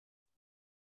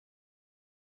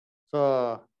So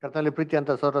ಕರ್ತನಲ್ಲಿ ಪ್ರೀತಿ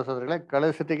ಅಂತ ಸೋದರ ಸೋದರಿಗಳೇ,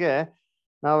 ಕಳೆದ ಸತಿಗೆ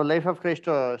ನಾವು ಲೈಫ್ ಆಫ್ ಕ್ರೈಸ್ಟ್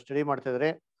ಸ್ಟಡಿ ಮಾಡ್ತಾ ಇದ್ರಿ.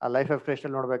 ಆ ಲೈಫ್ ಆಫ್ ಕ್ರೈಸ್ಟ್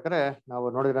ಅಲ್ಲಿ ನೋಡ್ಬೇಕಾದ್ರೆ ನಾವು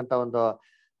ನೋಡಿರೋಂಥ ಒಂದು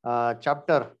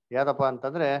ಚಾಪ್ಟರ್ ಯಾವ್ದಪ್ಪ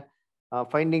ಅಂತಂದ್ರೆ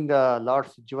ಫೈಂಡಿಂಗ್ ದ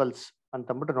ಲಾರ್ಡ್ಸ್ ಜುವೆಲ್ಸ್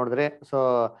ಅಂತಂದ್ಬಿಟ್ಟು ನೋಡಿದ್ರಿ. ಸೊ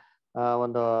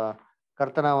ಒಂದು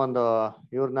ಕರ್ತನ ಒಂದು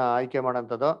ಇವ್ರನ್ನ ಆಯ್ಕೆ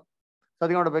ಮಾಡೋಂಥದ್ದು. ಸೊ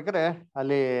ಅದಕ್ಕೆ ನೋಡ್ಬೇಕಾದ್ರೆ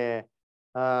ಅಲ್ಲಿ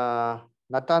ಆ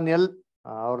ನತಾನಿಯಲ್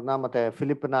ಅವ್ರನ್ನ ಮತ್ತೆ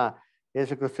ಫಿಲಿಪ್ನ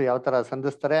ಯೇಸು ಕ್ರಿಸ್ತು ಯಾವ ತರ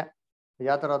ಸಂಧಿಸ್ತಾರೆ,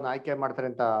 ಯಾವ ತರ ಅವ್ರನ್ನ ಆಯ್ಕೆ ಮಾಡ್ತಾರೆ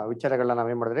ಅಂತ ವಿಚಾರಗಳನ್ನ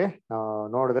ನಾವೇನ್ ಮಾಡಿದ್ರಿ, ನಾವು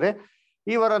ನೋಡಿದ್ರಿ.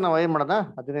 ಈ ವಾರ ನಾವು ಏನ್ ಮಾಡೋಣ,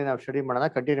 ಅದನ್ನೇ ನಾವು ಸ್ಟಡಿ ಮಾಡೋಣ,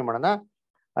 ಕಂಟಿನ್ಯೂ ಮಾಡೋಣ.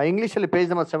 ಇಂಗ್ಲಿಷ್ ಅಲ್ಲಿ ಪೇಜ್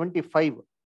ನಂಬರ್ 75,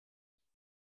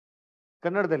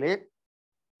 ಕನ್ನಡದಲ್ಲಿ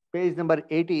ಪೇಜ್ ನಂಬರ್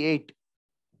 88,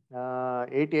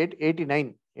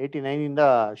 89 ಇಂದ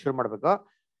ಶುರು ಮಾಡ್ಬೇಕು.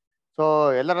 ಸೊ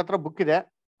ಎಲ್ಲರ ಹತ್ರ ಬುಕ್ ಇದೆ,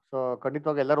 ಸೊ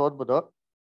ಖಂಡಿತವಾಗಿ ಎಲ್ಲರೂ ಓದ್ಬೋದು.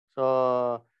 ಸೊ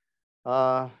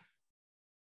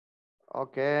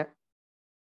ಓಕೆ,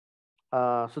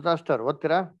 ಸುಧಾಸ್ಟರ್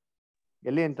ಓದ್ತೀರಾ?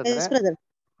 ಎಲ್ಲಿ ಅಂತಂದ್ರೆ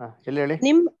ಎಲ್ಲಿ ಹೇಳಿ.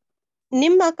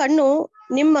 ನಿಮ್ಮ ಕಣ್ಣು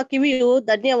ನಿಮ್ಮ ಕಿವಿಯು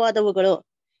ಧನ್ಯವಾದವುಗಳು.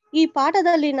 ಈ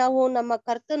ಪಾಠದಲ್ಲಿ ನಾವು ನಮ್ಮ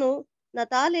ಕರ್ತನು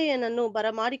ನತಾಲೆಯನನ್ನು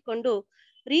ಬರಮಾಡಿಕೊಂಡು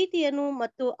ರೀತಿಯನ್ನು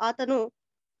ಮತ್ತು ಆತನು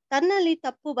ತನ್ನಲ್ಲಿ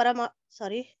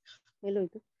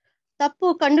ತಪ್ಪು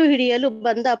ಕಂಡುಹಿಡಿಯಲು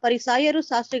ಬಂದ ಪರಿಸಾಯರು,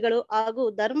 ಶಾಸ್ತ್ರಿಗಳು ಹಾಗೂ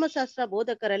ಧರ್ಮಶಾಸ್ತ್ರ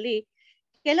ಬೋಧಕರಲ್ಲಿ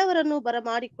ಕೆಲವರನ್ನು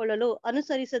ಬರಮಾಡಿಕೊಳ್ಳಲು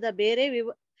ಅನುಸರಿಸದ ಬೇರೆ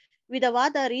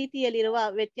ವಿಧವಾದ ರೀತಿಯಲ್ಲಿರುವ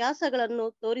ವ್ಯತ್ಯಾಸಗಳನ್ನು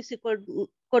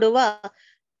ತೋರಿಸಿಕೊಡುವ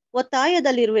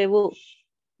ಒತ್ತಾಯದಲ್ಲಿರುವೆವು.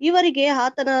 ಇವರಿಗೆ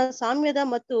ಆತನ ಸಾಮ್ಯದ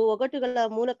ಮತ್ತು ಒಗಟುಗಳ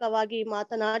ಮೂಲಕವಾಗಿ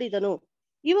ಮಾತನಾಡಿದನು.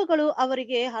 ಇವುಗಳು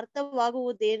ಅವರಿಗೆ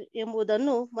ಅರ್ಥವಾಗುವುದೇ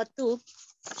ಎಂಬುದನ್ನು ಮತ್ತು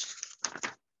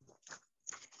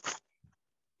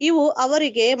ಇವು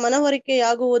ಅವರಿಗೆ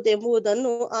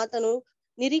ಮನವರಿಕೆಯಾಗುವುದೆಂಬುದನ್ನು ಆತನು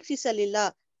ನಿರೀಕ್ಷಿಸಲಿಲ್ಲ.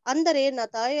 ಅಂದರೆ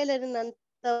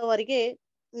ನತಾಯೇಲನಂತವರಿಗೆ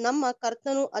ನಮ್ಮ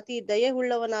ಕರ್ತನು ಅತಿ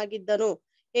ದಯೆಯುಳ್ಳವನಾಗಿದ್ದನು,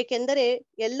 ಏಕೆಂದರೆ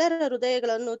ಎಲ್ಲರ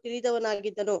ಹೃದಯಗಳನ್ನು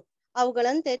ತಿಳಿದವನಾಗಿದ್ದನು.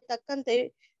 ಅವುಗಳಂತೆ ತಕ್ಕಂತೆ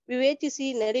ವಿವೇಚಿಸಿ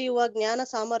ನಡೆಯುವ ಜ್ಞಾನ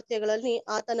ಸಾಮರ್ಥ್ಯಗಳಲ್ಲಿ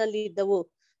ಆತನಲ್ಲಿ ಇದ್ದವು.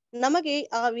 ನಮಗೆ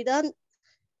ಆ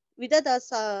ವಿಧದ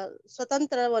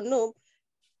ಸ್ವತಂತ್ರವನ್ನು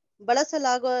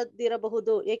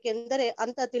ಬಳಸಲಾಗದಿರಬಹುದು, ಏಕೆಂದರೆ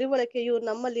ಅಂತ ತಿಳುವಳಿಕೆಯು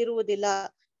ನಮ್ಮಲ್ಲಿರುವುದಿಲ್ಲ.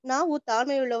 ನಾವು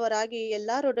ತಾಳ್ಮೆಯುಳ್ಳವರಾಗಿ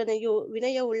ಎಲ್ಲರೊಡನೆಯೂ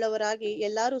ವಿನಯವುಳ್ಳವರಾಗಿ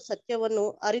ಎಲ್ಲರೂ ಸತ್ಯವನ್ನು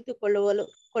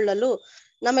ಅರಿತುಕೊಳ್ಳಲು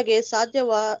ನಮಗೆ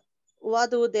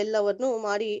ಸಾಧ್ಯವಾದುದೆಲ್ಲವನ್ನು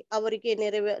ಮಾಡಿ ಅವರಿಗೆ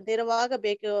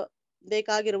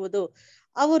ನೆರವಾಗಬೇಕಾಗಿರುವುದು.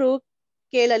 ಅವರು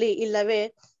ಕೇಳಲಿ, ಇಲ್ಲವೇ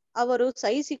ಅವರು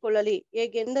ಸಹಿಸಿಕೊಳ್ಳಲಿ.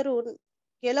 ಹೇಗೆಂದರೂ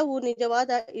ಕೆಲವು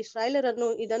ನಿಜವಾದ ಇಸ್ರಾಯೇಲರನ್ನು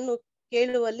ಇದನ್ನು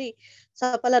ಕೇಳುವಲ್ಲಿ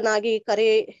ಸಫಲನಾಗಿ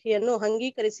ಕರೆಯನ್ನು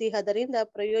ಅಂಗೀಕರಿಸಿ ಅದರಿಂದ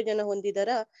ಪ್ರಯೋಜನ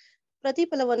ಹೊಂದಿದರ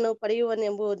ಪ್ರತಿಫಲವನ್ನು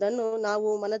ಪಡೆಯುವನೆಂಬುದನ್ನು ನಾವು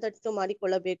ಮನದಟ್ಟು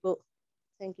ಮಾಡಿಕೊಳ್ಳಬೇಕು.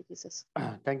 Thank you Jesus.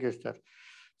 Thank you sir.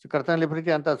 ಕರ್ತನಲ್ಲಿ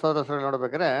ಪ್ರೀತಿ ಅಂತ ಸೋದರ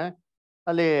ನೋಡ್ಬೇಕಾರೆ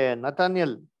ಅಲ್ಲಿ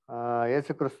ನತಾನಿಯಲ್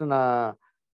ಯೇಸು ಕ್ರಿಸ್ತನ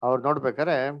ಅವ್ರು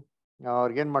ನೋಡ್ಬೇಕಾರೆ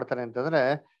ಅವ್ರಿಗೇನ್ ಮಾಡ್ತಾರೆ ಅಂತಂದ್ರೆ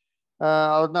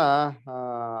ಅವ್ರನ್ನ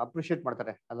ಅಪ್ರಿಷಿಯೇಟ್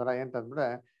ಮಾಡ್ತಾರೆ. ಅದರ ಏನಂತಂದ್ರೆ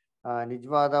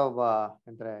ನಿಜವಾದ ಒಬ್ಬ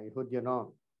ಎಂತಾರೆ ಯಹೂದ್ಯನೋ,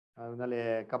 ಅವನಲ್ಲಿ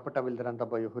ಕಪಟವಿಲ್ದಿರಂತ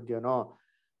ಒಬ್ಬ ಯಹೂದ್ಯನೋ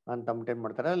ಅಂತ ಏನ್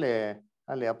ಮಾಡ್ತಾರೆ,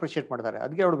 ಅಲ್ಲಿ ಅಪ್ರಿಷಿಯೇಟ್ ಮಾಡ್ತಾರೆ.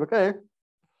 ಅದಕ್ಕೆ ನೋಡ್ಬೇಕಾದ್ರೆ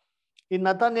ಈ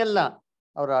ನತಾನಿಯಲ್ನ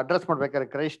ಅವ್ರು ಅಡ್ರೆಸ್ ಮಾಡ್ಬೇಕಾದ್ರೆ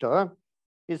ಕ್ರೈಸ್ಟ್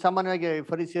ಈ ಸಾಮಾನ್ಯವಾಗಿ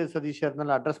ಫರಿಸಿಯರ್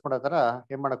ಸದೀಶರ್ನೆಲ್ಲ ಅಡ್ರೆಸ್ ಮಾಡೋ ತರ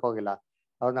ಏನ್ ಮಾಡಕ್ ಹೋಗಿಲ್ಲ,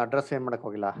 ಅವ್ರನ್ನ ಅಡ್ರೆಸ್ ಏನ್ ಮಾಡಕ್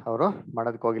ಹೋಗಿಲ್ಲ, ಅವರು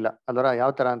ಮಾಡೋದಕ್ಕೆ ಹೋಗಿಲ್ಲ. ಅದರ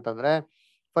ಯಾವ ತರ ಅಂತಂದ್ರೆ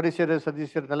ಫರಿಸಿಯರ್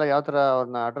ಸದೀಶರ್ನೆಲ್ಲ ಯಾವ ತರ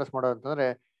ಅವ್ರನ್ನ ಅಡ್ರೆಸ್ ಮಾಡೋದು ಅಂತಂದ್ರೆ,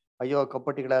 ಅಯ್ಯೋ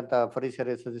ಕಪಟಿಗಳಂತ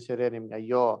ಫರಿಸಿಯರೇ ಸದಸ್ಯರೇ ನಿಮ್ಗೆ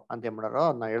ಅಯ್ಯೋ ಅಂತ ಏನ್ ಮಾಡೋರು,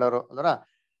 ಅವ್ರನ್ನ ಹೇಳೋರು. ಅದರ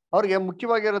ಅವ್ರಿಗೆ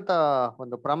ಮುಖ್ಯವಾಗಿರಂತ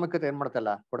ಒಂದು ಪ್ರಾಮುಖ್ಯತೆ ಏನ್ ಮಾಡ್ತಾ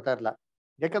ಇಲ್ಲ, ಕೊಡ್ತಾ ಇರಲ್ಲ.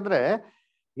 ಯಾಕಂದ್ರೆ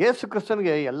ಯೇಸು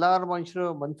ಕ್ರಿಸ್ತನ್ಗೆ ಎಲ್ಲಾರ ಮನುಷ್ಯರು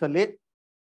ಮನ್ಸಲ್ಲಿ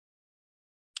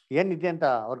ಏನಿದೆ ಅಂತ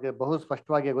ಅವ್ರಿಗೆ ಬಹು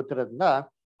ಸ್ಪಷ್ಟವಾಗಿ ಗೊತ್ತಿರೋದ್ರಿಂದ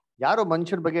ಯಾರು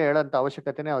ಮನುಷ್ಯರ ಬಗ್ಗೆ ಹೇಳೋಂಥ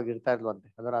ಅವಶ್ಯಕತೆನೇ ಅವ್ರಿಗೆ ಇರ್ತಾ ಇರ್ಲವಂತೆ.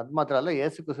 ಅದರ ಅದ್ ಮಾತ್ರ ಅಲ್ಲ,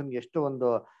 ಯೇಸು ಕ್ರಿಸ್ತನ್ಗೆ ಎಷ್ಟು ಒಂದು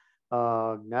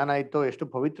ಜ್ಞಾನ ಇತ್ತು, ಎಷ್ಟು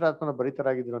ಪವಿತ್ರಾತ್ಮನ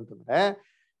ಭರಿತರಾಗಿದ್ರು ಅಂತಂದ್ರೆ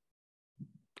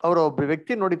ಅವರು ಒಬ್ಬ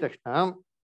ವ್ಯಕ್ತಿ ನೋಡಿದ ತಕ್ಷಣ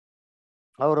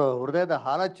ಅವರು ಹೃದಯದ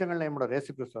ಆಲೋಚನೆಗಳನ್ನ ಏನ್ ಮಾಡೋರು,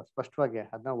 ಯೇಸು ಕ್ರಿಸ್ತ ಸ್ಪಷ್ಟವಾಗಿ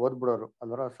ಅದನ್ನ ಓದ್ಬಿಡೋರು.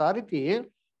 ಅಲ್ವರ ಆ ರೀತಿ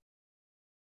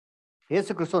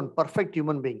ಯೇಸು ಕ್ರಿಸ್ತ ಒಂದು ಪರ್ಫೆಕ್ಟ್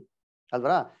ಹ್ಯೂಮನ್ ಬೀಯಿಂಗ್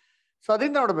ಅಲ್ವರ. ಸೊ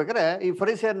ಅದರಿಂದ ನೋಡ್ಬೇಕಾದ್ರೆ ಈ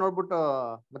ಫರಿಸಿಯರ್ ನೋಡ್ಬಿಟ್ಟು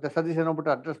ಮತ್ತೆ ಸದಸ್ಯರ್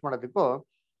ನೋಡ್ಬಿಟ್ಟು ಅಡ್ರೆಸ್ ಮಾಡೋದಕ್ಕೂ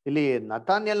ಇಲ್ಲಿ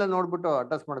ನತಾನಿಯೆಲ್ಲ ನೋಡ್ಬಿಟ್ಟು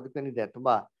ಅಡ್ರೆಸ್ ಮಾಡೋದಕ್ಕೂ ಏನಿದೆ,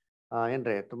 ತುಂಬಾ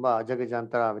ಏನ್ರಿ ತುಂಬಾ ಅಜಗಜ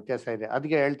ಅಂತ ವ್ಯತ್ಯಾಸ ಇದೆ.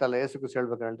 ಅದಕ್ಕೆ ಹೇಳ್ತಲ್ಲ ಯೇಸು ಕ್ರಿಸ್ತ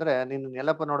ಹೇಳ್ಬೇಕು, ಹೇಳ್ತಾರೆ ನೀನು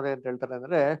ನೆಲಪ ನೋಡ್ದೆ ಅಂತ ಹೇಳ್ತಾರೆ.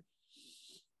 ಅಂದ್ರೆ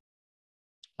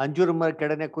ಅಂಜೂರ ಮರ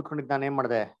ಕೆಳನೆ ಕೂತ್ಕೊಂಡಿದ್ದು ನಾನು ಏನ್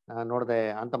ಮಾಡಿದೆ ನೋಡ್ದೆ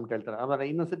ಅಂತ ಹೇಳ್ತಾರೆ. ಆಮೇಲೆ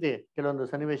ಇನ್ನೊಂದ್ಸತಿ ಕೆಲವೊಂದು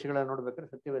ಸನ್ನಿವೇಶಗಳನ್ನ ನೋಡ್ಬೇಕಾದ್ರೆ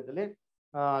ಸತ್ಯವೇದದಲ್ಲಿ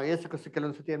ಯೇಸು ಕ್ರಿಸ್ತ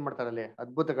ಕೆಲವೊಂದ್ ಸತಿ ಏನ್ ಮಾಡ್ತಾರೆ, ಅಲ್ಲಿ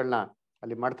ಅದ್ಭುತಗಳನ್ನ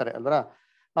ಅಲ್ಲಿ ಮಾಡ್ತಾರೆ. ಅಲ್ವರ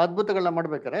ಅದ್ಭುತಗಳನ್ನ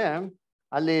ಮಾಡ್ಬೇಕಾರೆ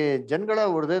ಅಲ್ಲಿ ಜನಗಳ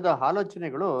ಹೃದಯದ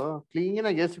ಆಲೋಚನೆಗಳು ಕ್ಲೀನ್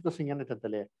ಆಗಿ ಯೇಸು ಕ್ರಿಸ್ತ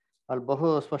ಏನಿರ್ತಲ್ಲಿ ಅಲ್ಲಿ ಬಹು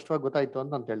ಸ್ಪಷ್ಟವಾಗಿ ಗೊತ್ತಾಯ್ತು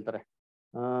ಅಂತ ಹೇಳ್ತಾರೆ.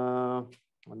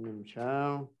 ಒಂದ್ ನಿಮಿಷ,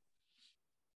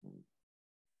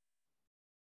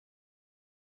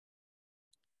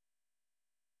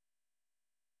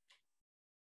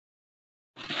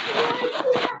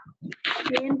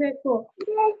 ಏನ್ ಬೇಕು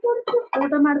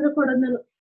ಊಟ ಮಾಡಿದ್ರೆ ಕೊಡೋದ್ ನಾನು.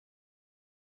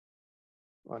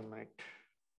 1 minute.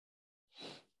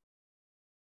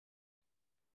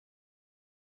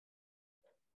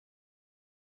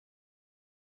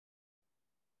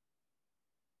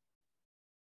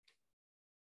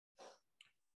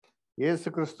 ಯೇಸು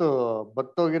ಕ್ರಿಸ್ತು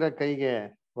ಬತ್ತೋಗಿರೋ ಕೈಗೆ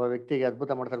ಒಬ್ಬ ವ್ಯಕ್ತಿಗೆ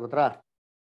ಅದ್ಭುತ ಮಾಡ್ತಾರೆ ಗೊತ್ತಾ?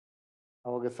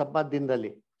 ಅವಾಗ ಸಬ್ಬತ್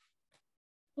ದಿನದಲ್ಲಿ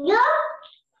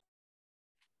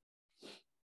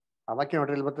ಆ ವಾಕ್ಯ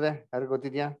ನೋಡ್ರಿ ಎಲ್ಲಿ ಬರ್ತದೆ? ಯಾರಿಗೂ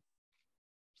ಗೊತ್ತಿದ್ಯಾ?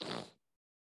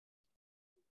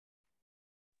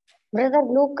 ಬ್ರದರ್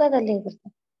ಲೂಕಾದಲ್ಲಿ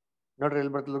ಬರ್ತದೆ. ನೋಡ್ರಿ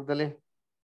ಎಲ್ಲಿ ಬರ್ತದೆ ಲೋಕದಲ್ಲಿ?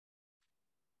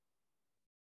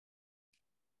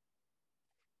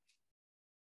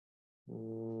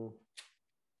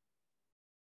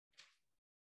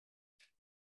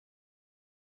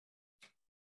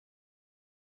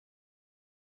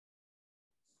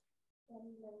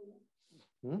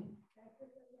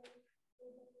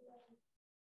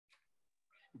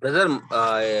 ಬ್ರದರ್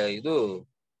ಇದು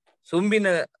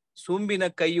ಸುಂಬಿನ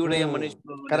ಕೈಯುಡೆಯ ಕರೆಕ್ಟ್ ಮನುಷ್ಯ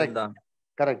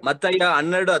ಕರೆಕ್ಟ್. ಮತ್ತಾಯ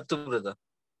 12:10 ಬ್ರದರ್.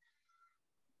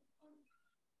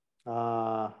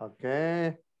 ಓಕೆ.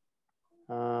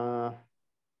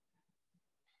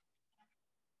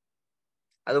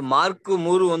 ಅದು ಮಾರ್ಕ್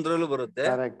 3:1 ಬರುತ್ತೆ.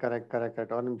 Correct correct correct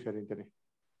correct. ಒಂದು ನಿಮಿಷ ಇರ್ತೀರಿ.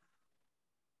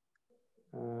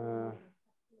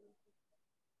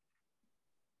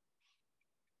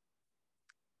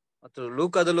 ಮತ್ತು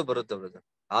ಲೂಕಾದಲ್ಲೂ ಬರುತ್ತೆ ಬ್ರದರ್.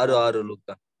 6:6 ಲೂಕ.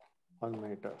 1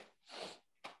 ಮಿನಿಟ್.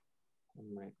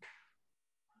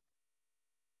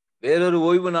 வேறொரு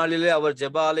ஓய்வு நாளிலே அவர்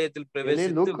ஜெப ஆலயத்தில்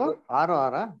பிரவேசித்து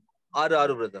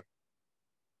 6:6 ಬ್ರದರ್.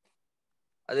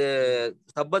 ಅದೇ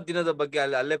ಸಬ್ಬತ್ ದಿನದ ಬಗ್ಗೆ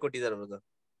ಅಲ್ಲೇ ಕೊಟ್ಟಿದ್ದಾರೆ ಬ್ರದರ್.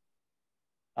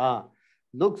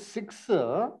 ಲೂಕ್ 6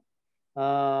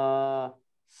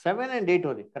 7 and 8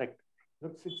 ಓದಿ. Correct.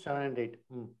 Luke 6 7 and 8.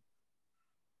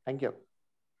 Thank you.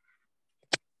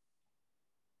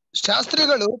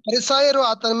 ಶಾಸ್ತ್ರಿಗಳು ಫರಿಸಾಯರು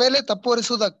ಆತನ ಮೇಲೆ ತಪ್ಪು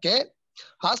ಹೊರಿಸುವುದಕ್ಕೆ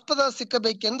ಆಸ್ಪದ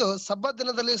ಸಿಕ್ಕಬೇಕೆಂದು ಸಬ್ಬತ್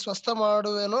ದಿನದಲ್ಲಿ ಸ್ವಸ್ಥ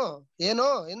ಮಾಡುವೇನೋ ಏನೋ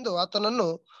ಎಂದು ಆತನನ್ನು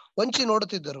ವಂಚಿ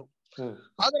ನೋಡುತ್ತಿದ್ದರು.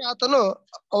 ಆದರೆ ಆತನು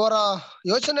ಅವರ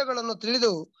ಯೋಚನೆಗಳನ್ನು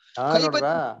ತಿಳಿದು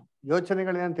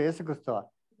ಯೋಚನೆಗಳೇನಂತ ಯೇಸು ಕ್ರಿಸ್ತ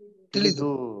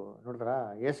ತಿಳಿದು ನೋಡಿದ್ರ.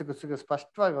 ಯೇಸು ಕ್ರಿಸ್ತಗೆ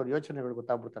ಸ್ಪಷ್ಟವಾಗಿ ಅವ್ರ ಯೋಚನೆಗಳು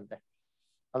ಗೊತ್ತಾಗ್ಬಿಡ್ತಂತೆ.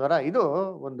 ಅದರ ಇದು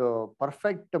ಒಂದು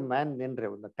ಪರ್ಫೆಕ್ಟ್ ಮ್ಯಾನ್ ಏನ್ರಿ,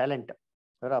 ಒಂದು ಟ್ಯಾಲೆಂಟ್.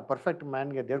 ಅದರ ಪರ್ಫೆಕ್ಟ್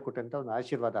ಮ್ಯಾನ್ಗೆ ದೇವ್ರು ಕೊಟ್ಟಂತ ಒಂದು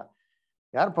ಆಶೀರ್ವಾದ.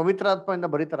 ಯಾರು ಪವಿತ್ರಾತ್ಮದಿಂದ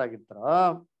ಭರಿತರಾಗಿರ್ತಾರೋ,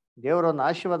 ದೇವರ ಒಂದು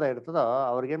ಆಶೀರ್ವಾದ ಇರ್ತದೋ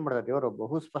ಅವ್ರಿಗೇನ್ ಮಾಡ್ತಾರೆ, ದೇವರು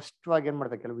ಬಹು ಸ್ಪಷ್ಟವಾಗಿ ಏನ್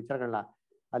ಮಾಡ್ತಾರೆ, ಕೆಲವು ವಿಚಾರಗಳನ್ನ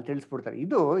ಅಲ್ಲಿ ತಿಳಿಸ್ಬಿಡ್ತಾರೆ.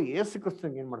 ಇದು ಯೇಸು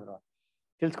ಕ್ರಿಸ್ತಂಗೆ ಏನ್ ಮಾಡಿದ್ರು,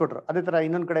 ತಿಳಿಸ್ಕೊಟ್ರು. ಅದೇ ತರ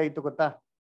ಇನ್ನೊಂದ್ ಕಡೆ ಇತ್ತು ಗೊತ್ತಾ,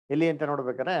 ಎಲ್ಲಿ ಅಂತ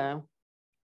ನೋಡ್ಬೇಕಾರೆ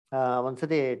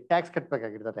ಒಂದ್ಸತಿ ಟ್ಯಾಕ್ಸ್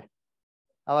ಕಟ್ಬೇಕಾಗಿರ್ತದೆ.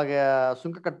 ಅವಾಗ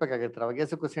ಸುಂಕ ಕಟ್ಬೇಕಾಗಿರ್ತಾರೆ. ಅವಾಗ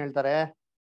ಯೇಸು ಕ್ರಿಸ್ತ ಹೇಳ್ತಾರೆ,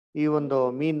 ಈ ಒಂದು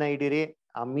ಮೀನ್ನ ಹಿಡೀರಿ,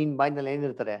 ಆ ಮೀನ್ ಬಾಯಿನಲ್ಲಿ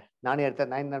ಏನಿರ್ತಾರೆ, ನಾನೇ ಇರ್ತಾರೆ,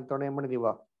 ನಾನು ತೊಗೊಂಡು ಏನ್ ಮಾಡಿ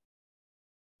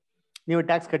ನೀವು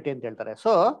ಟ್ಯಾಕ್ಸ್ ಕಟ್ಟಿ ಅಂತ ಹೇಳ್ತಾರೆ.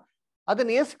 ಸೊ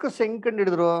ಅದನ್ನ ಯೇಸು ಕ್ರಿಸ್ತ ಹೆಂಗ್ ಕಂಡು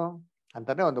ಹಿಡಿದ್ರು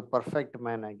ಅಂತಂದ್ರೆ, ಒಂದು ಪರ್ಫೆಕ್ಟ್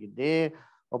ಮ್ಯಾನ್ ಆಗಿದ್ದೆ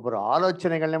ಒಬ್ಬರು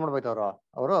ಆಲೋಚನೆಗಳನ್ನೇ ಮಾಡ್ಬೇಕು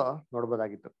ಅವರು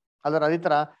ನೋಡ್ಬೋದಾಗಿತ್ತು. ಅದೇ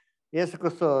ತರ ಯೇಸು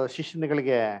ಕ್ರಿಸ್ತ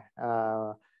ಶಿಷ್ಯನಿಗಳಿಗೆ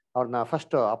ಅವ್ರನ್ನ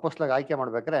ಫಸ್ಟ್ ಅಪೊಸ್ತಲರಾಗಿ ಆಯ್ಕೆ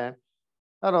ಮಾಡ್ಬೇಕಾರೆ,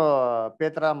 ಅವರು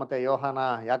ಪೇತ್ರ ಮತ್ತೆ ಯೋಹಾನ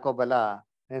ಯಾಕೋಬೆಲ್ಲ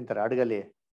ಏನಂತಾರೆ, ಹಡಗಲ್ಲಿ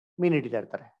ಮೀನ್ ಹಿಡಿತಾ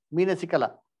ಇರ್ತಾರೆ, ಮೀನೇ ಸಿಕ್ಕಲ್ಲ.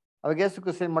 ಅವಾಗ ಯೇಸು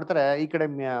ಕ್ರಿಸ್ತ ಏನ್ ಮಾಡ್ತಾರೆ, ಈ ಕಡೆ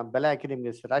ಬೆಲೆ ಹಾಕಿ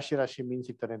ನಿಮ್ಗೆ ರಾಶಿ ರಾಶಿ ಮೀನ್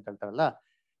ಸಿಗ್ತಾರೆ ಅಂತ ಹೇಳ್ತಾರಲ್ಲ,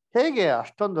 ಹೇಗೆ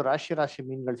ಅಷ್ಟೊಂದು ರಾಶಿ ರಾಶಿ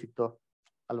ಮೀನ್ಗಳು ಸಿಕ್ತು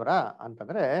ಅಲ್ವರ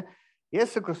ಅಂತಂದ್ರೆ,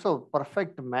 ಯೇಸು ಕ್ರಿಸ್ತ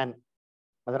ಪರ್ಫೆಕ್ಟ್ ಮ್ಯಾನ್.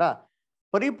 ಅದರ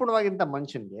ಪರಿಪೂರ್ಣವಾಗಿಂತ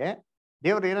ಮನುಷ್ಯನ್ಗೆ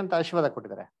ದೇವರು ಏನಂತ ಆಶೀರ್ವಾದ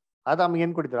ಕೊಟ್ಟಿದ್ದಾರೆ. ಆದಾಮ್ಗೆ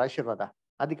ಏನ್ ಕೊಟ್ಟಿದ್ರು ಆಶೀರ್ವಾದ?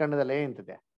 ಆದಿಕಾಂಡದಲ್ಲಿ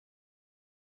ಏನಂತಿದೆ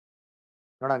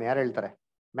ನೋಡೋಣ, ಯಾರು ಹೇಳ್ತಾರೆ?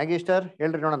 ಮ್ಯಾಗಿಸ್ಟರ್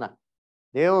ಹೇಳ್ರಿ ನೋಡೋಣ.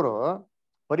 ದೇವರು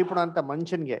ಪರಿಪೂರ್ಣ ಅಂತ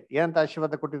ಮನುಷ್ಯನ್ಗೆ ಏನಂತ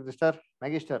ಆಶೀರ್ವಾದ ಕೊಟ್ಟಿದ್ರು ಸರ್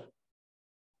ಮ್ಯಾಗಿಸ್ಟರ್?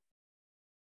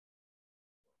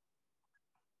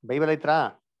 ಬೈಬಲ್ ಐತ್ರಾ?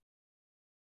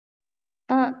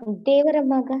 ದೇವರ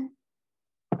ಮಗ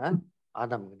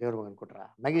ಆದಾಮ್ಗೆ ದೇವ್ರ ಮಗನ್ ಕೊಟ್ರ.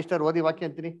 ಮ್ಯಾಗಿಸ್ಟರ್ ಓದಿ ವಾಕ್ಯ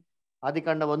ಅಂತೀನಿ,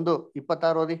 ಆದಿಕಾಂಡ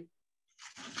 1:26 ಓದಿ.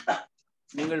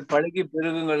 நீங்கள் பழகி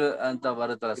பெருகுங்கள் ಅಂತ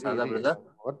ಬರುತ್ತಲ್ಲ ಸಾದಾ ಬ್ರದರ್.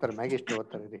 ಓದ್ತಾರೆ ಮ್ಯಾಗಿಸ್ಟರ್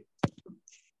ಓದ್ತಾರೆ.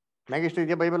 ಮ್ಯಾಗಿಸ್ಟರ್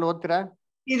ಇದೆಯಾ ಬೈಬಲ್? ಓದ್ತೀರಾ?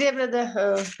 ಇದೆ ಬ್ರದರ್,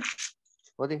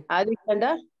 ಓದಿ. ಆದಿಕಾಂಡ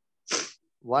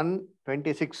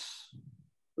 1:26.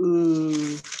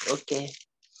 ಓಕೆ.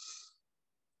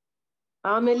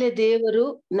 ಆಮೇಲೆ ದೇವರು,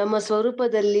 ನಮ್ಮ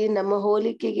ಸ್ವರೂಪದಲ್ಲಿ ನಮ್ಮ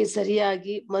ಹೋಲಿಕೆಗೆ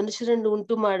ಸರಿಯಾಗಿ ಮನುಷ್ಯರನ್ನು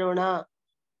ಉಂಟು ಮಾಡೋಣ,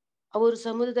 ಅವರು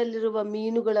ಸಮುದ್ರದಲ್ಲಿರುವ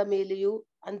ಮೀನುಗಳ ಮೇಲೆಯೂ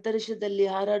ಅಂತರಿಕ್ಷದಲ್ಲಿ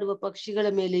ಹಾರಾಡುವ ಪಕ್ಷಿಗಳ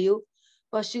ಮೇಲೆಯೂ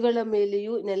ಪಶುಗಳ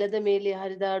ಮೇಲೆಯೂ ನೆಲದ ಮೇಲೆ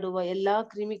ಹರಿದಾಡುವ ಎಲ್ಲಾ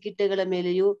ಕ್ರಿಮಿಕೀಟಗಳ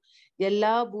ಮೇಲೆಯೂ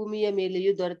ಎಲ್ಲಾ ಭೂಮಿಯ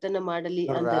ಮೇಲೆಯೂ ದೊರೆತನ ಮಾಡಲಿ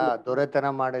ಅಂದನು. ದೊರೆತನ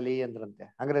ಮಾಡಲಿ ಅಂದ್ರಂತೆ.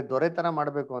 ಅಂದ್ರೆ ದೊರೆತನ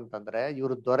ಮಾಡ್ಬೇಕು ಅಂತಂದ್ರೆ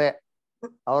ಇವ್ರು ದೊರೆ,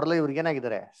 ಅವ್ರೆಲ್ಲ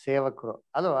ಇವ್ರಿಗೇನಾಗಿದ್ದಾರೆ, ಸೇವಕರು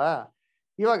ಅಲ್ವಾ?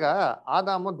 ಇವಾಗ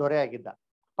ಆದಾಮು ದೊರೆ ಆಗಿದ್ದ,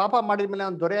 ಪಾಪ ಮಾಡಿದ್ಮೇಲೆ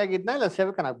ಅವ್ನು ದೊರೆ ಆಗಿದ್ನ ಇಲ್ಲ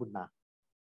ಸೇವಕನಾಗ್ಬಿಟ್ನ?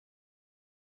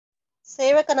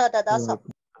 ಸೇವಕನಾದ, ದಾಸ.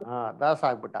 ದಾಸ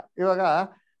ಆಗ್ಬಿಟ್ಟ. ಇವಾಗ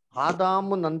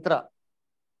ಆದಾಮು ನಂತರ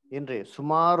ಏನ್ರಿ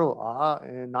ಸುಮಾರು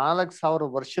 4,000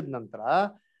 ವರ್ಷದ ನಂತರ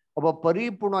ಒಬ್ಬ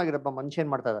ಪರಿಪೂರ್ಣವಾಗಿರಪ್ಪ ಮನುಷ್ಯ ಏನ್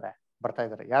ಮಾಡ್ತಾ ಇದಾರೆ, ಬರ್ತಾ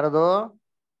ಇದಾರೆ. ಯಾರದು?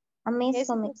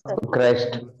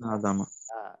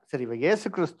 ಸರಿ, ಇವಾಗ ಯೇಸು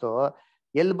ಕ್ರಿಸ್ತು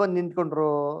ಎಲ್ಲಿ ಬಂದ್ ನಿಂತ್ಕೊಂಡ್ರು?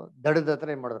 ದಡದ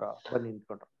ಹತ್ರ ಏನ್ ಮಾಡಿದ್ರು, ಬಂದ್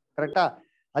ನಿಂತ್ಕೊಂಡ್ರು. ಕರೆಕ್ಟಾ?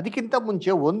 ಅದಕ್ಕಿಂತ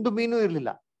ಮುಂಚೆ ಒಂದು ಮೀನು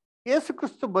ಇರ್ಲಿಲ್ಲ. ಯೇಸು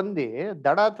ಕ್ರಿಸ್ತು ಬಂದು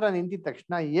ದಡ ಹತ್ರ ನಿಂತಿದ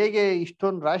ತಕ್ಷಣ ಹೇಗೆ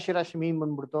ಇಷ್ಟೊಂದು ರಾಶಿ ರಾಶಿ ಮೀನ್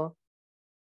ಬಂದ್ಬಿಡ್ತು?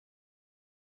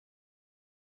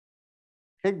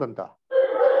 ಹೇಗ್ ಬಂತ?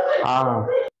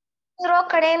 ಇರೋ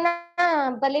ಕಡೆನ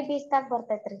ಬಲಿ ಬೀಸ್ದಾಗ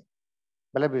ಬರ್ತೈತ್ರಿ.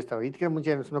 ಬಲೆ ಬೀಸ್ತಾವ. ಇದಕ್ಕೆ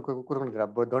ಮುಂಚೆ ಕೂರ್ಕೊಂಡಿದ್ರ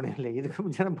ದೋಣಿಯಲ್ಲಿ? ಇದಕ್ಕೆ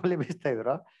ಮುಂಚೆ ಬಲೆ ಬೀಸ್ತಾ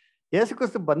ಇದ್ರು. ಯೇಸು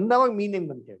ಕ್ರಿಸ್ತು ಬಂದವಾಗ ಮೀನ್ ಹೆಂಗ್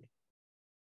ಬಂತೇಳಿ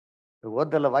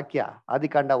ಓದಲ್ಲ ವಾಕ್ಯ.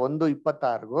 ಆದಿಕಾಂಡ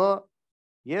 1:26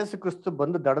 ಯೇಸು ಕ್ರಿಸ್ತು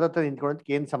ಬಂದು ದಡದ ಹತ್ರ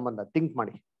ನಿಂತ್ಕೊಳ್ಳೋದಕ್ಕೆ ಏನ್ ಸಂಬಂಧ? ಥಿಂಕ್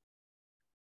ಮಾಡಿ.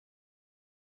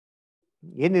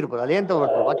 ಏನಿರ್ಬೋದು? ಅದೇನ್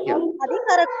ತಗೊಳ್ತಾರೆ ವಾಕ್ಯ?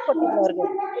 ಅಧಿಕಾರ ಕೊಟ್ಟಿದ್ರು ಅವ್ರಿಗೆ.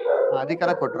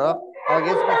 ಅಧಿಕಾರ ಕೊಟ್ರು. ಅವಾಗ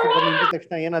ಯೇಸು ಕ್ರಿಸ್ತು ಬಂದು ನಿಂತಿದ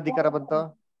ತಕ್ಷಣ ಏನ್ ಅಧಿಕಾರ ಬಂತು?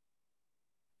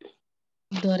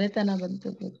 ದೊರೆತನ ಬಂತು.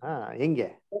 ಹೆಂಗೆ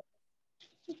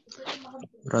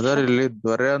ಬ್ರದರ್? ಇಲ್ಲಿ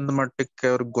ದೊರೆ ಅಂದ ಮಟ್ಟಕ್ಕೆ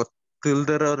ಅವ್ರಿಗೆ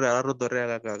ಗೊತ್ತಿಲ್ದಿರೋರು ಯಾರು ದೊರೆ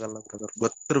ಆಗಕ್ಕಾಗಲ್ಲ ಬ್ರದರ್.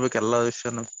 ಗೊತ್ತಿರ್ಬೇಕು ಎಲ್ಲಾ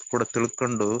ವಿಷಯನ ಕೂಡ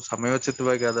ತಿಳ್ಕೊಂಡು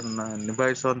ಸಮಯೋಚಿತವಾಗಿ ಅದನ್ನ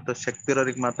ನಿಭಾಯಿಸುವಂತ ಶಕ್ತಿ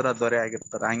ಇರೋರಿಗೆ ಮಾತ್ರ ದೊರೆ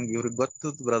ಆಗಿರ್ತಾರೆ. ಹಂಗ ಇವ್ರಿಗೆ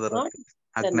ಗೊತ್ತದ ಬ್ರದರ್.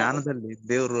 ಆ ಜ್ಞಾನದಲ್ಲಿ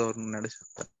ದೇವ್ರು ಅವ್ರನ್ನ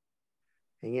ನಡೆಸುತ್ತಾರೆ.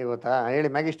 ಹೆಂಗೆ ಗೊತ್ತಾ? ಹೇಳಿ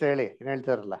ಮ್ಯಾಗಿಷ್ಟ ಹೇಳಿ, ಏನ್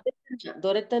ಹೇಳ್ತಾರಲ್ಲ?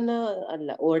 ದೊರೆತನ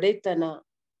ಅಲ್ಲ, ಒಡೆತನ.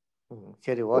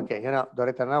 ಸರಿ, ಓಕೆ. ಏನೋ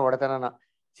ದೊರೆತನ ಒಡೆತನ.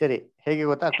 ಸರಿ, ಹೇಗೆ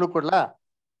ಗೊತ್ತಾ? ಕ್ಲೂ ಕೊಡ್ಲಾ?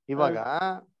 ಇವಾಗ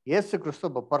ಯೇಸು ಕ್ರಿಸ್ತು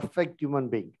ಒಬ್ಬ ಪರ್ಫೆಕ್ಟ್ ಹ್ಯೂಮನ್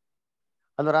ಬೀಯಿಂಗ್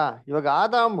ಅಲ್ವರ? ಇವಾಗ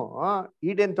ಆದಾಮು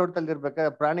ಈಡೇನ್ ತೋಟದಲ್ಲಿ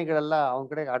ಇರ್ಬೇಕಾದ್ರೆ ಪ್ರಾಣಿಗಳೆಲ್ಲ ಅವನ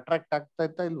ಕಡೆಗೆ ಅಟ್ರಾಕ್ಟ್ ಆಗ್ತಾ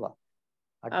ಇತ್ತ ಇಲ್ವಾ?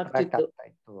 ಅಟ್ರಾಕ್ಟ್ ಆಗ್ತಾ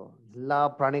ಇತ್ತು. ಎಲ್ಲಾ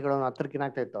ಪ್ರಾಣಿಗಳನ್ನು ಹತ್ರಕ್ಕಿನ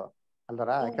ಆಗ್ತಾ ಇತ್ತು ಅಲ್ವರ?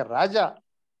 ಯಾಕೆ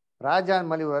ರಾಜ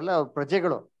ಅಂದ್ಮೇಲೆ ಇವರೆಲ್ಲ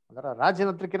ಪ್ರಜೆಗಳು ಅಂದ್ರ ರಾಜನ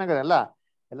ಹತ್ರಕ್ಕಿನಾಗ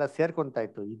ಎಲ್ಲ ಸೇರ್ಕೊಂತಾ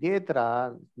ಇತ್ತು. ಇದೇ ತರ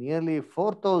ನಿಯರ್ಲಿ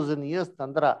 4000 years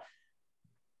ಅಂದ್ರ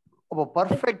ಒಬ್ಬ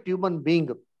perfect human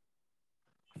being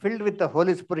filled with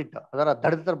Holi spirit ಅದರ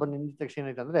ದಡದ ಬಂದು ನಿಂತ ತಕ್ಷಣ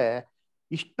ಏನಂತಂದ್ರೆ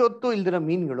ಇಷ್ಟೊತ್ತು ಇಲ್ದಿರೋ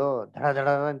ಮೀನ್ಗಳು ದಡ ದಡ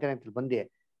ಅಂತ ಏನಾಯ್ತು ಬಂದು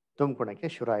ತುಂಬ್ಕೊಳಕ್ಕೆ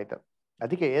ಶುರು ಆಯ್ತು.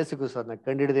 ಅದಕ್ಕೆ ಯೇಸು ಕ್ರಿಸ್ತು ಅದನ್ನ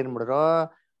ಕಂಡಿಡಿದು ಏನ್ ಮಾಡಿದ್ರು?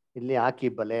 ಇಲ್ಲಿ ಹಾಕಿ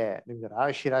ಬಲೆ, ನಿಮ್ಗೆ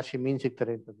ರಾಶಿ ಮೀನ್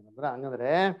ಸಿಗ್ತಾರೆ ಅಂತಂದ್ರೆ.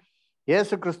 ಹಂಗಂದ್ರೆ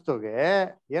ಯೇಸು ಕ್ರಿಸ್ತುಗೆ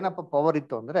ಏನಪ್ಪ ಪವರ್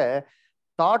ಇತ್ತು ಅಂದ್ರೆ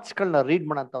ಥಾಟ್ಸ್ಗಳನ್ನ ರೀಡ್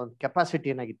ಮಾಡಂತ ಒಂದು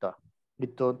ಕೆಪಾಸಿಟಿ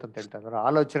ಇತ್ತು ಅಂತ ಹೇಳ್ತಾ ಇದ್ರು.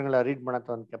 ಆಲೋಚನೆಗಳನ್ನ ರೀಡ್ ಮಾಡಂತ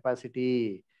ಒಂದು ಕೆಪಾಸಿಟಿ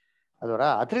ಅದರ.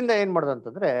 ಅದರಿಂದ ಏನ್ ಮಾಡೋದು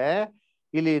ಅಂತಂದ್ರೆ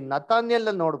ಇಲ್ಲಿ ನತಾನ್ಯಲ್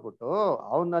ನೋಡ್ಬಿಟ್ಟು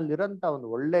ಅವನಲ್ಲಿರೋಂಥ ಒಂದು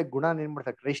ಒಳ್ಳೆ ಗುಣ ಏನ್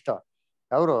ಮಾಡ್ತಾರೆ ಕ್ರೈಸ್ತ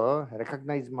ಅವರು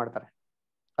ರೆಕಗ್ನೈಸ್ ಮಾಡ್ತಾರೆ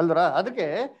ಅಲ್ವರ? ಅದಕ್ಕೆ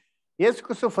ಯೇಸು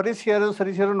ಕ್ರಿಸ್ತು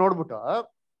ಫರಿಸಿಯರು ನೋಡ್ಬಿಟ್ಟು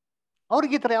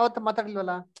ಅವ್ರಿಗೆ ಈ ತರ ಯಾವತ್ತ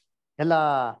ಮಾತಾಡ್ಲಿಲ್ವಲ್ಲ? ಎಲ್ಲ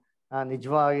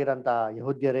ನಿಜವಾಗಿರಂತ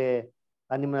ಯಹೂದ್ಯರೇ,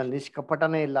 ನಿಮ್ಮಲ್ಲಿ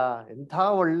ನಿಷ್ಕಪಟನೇ ಇಲ್ಲ, ಎಂಥ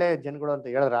ಒಳ್ಳೆ ಜನಗಳು ಅಂತ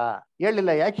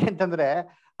ಹೇಳಿಲ್ಲ. ಯಾಕೆ ಅಂತಂದ್ರೆ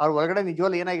ಅವ್ರ ಒಳಗಡೆ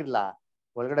ನಿಜವಾಗ್ಲು ಏನಾಗಿರ್ಲಿಲ್ಲ,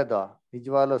 ಒಳಗಡೆದು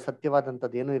ನಿಜವಾಗ್ಲು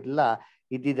ಸತ್ಯವಾದಂಥದ್ದು ಏನೂ ಇರಲಿಲ್ಲ.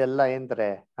 ಇದ್ದಿದ್ದೆಲ್ಲ ಏನ್ತಾರೆ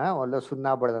ಒಳ್ಳೆ ಸುಣ್ಣ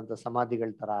ಬಳ್ದಂತ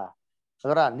ಸಮಾಧಿಗಳ ತರ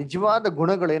ಅದರ ನಿಜವಾದ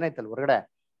ಗುಣಗಳು ಏನಾಯ್ತಲ್ಲ ಹೊರಗಡೆ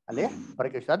ಅಲ್ಲಿ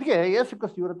ಹೊರಗೆ. ಅದಕ್ಕೆ ಯೇಸು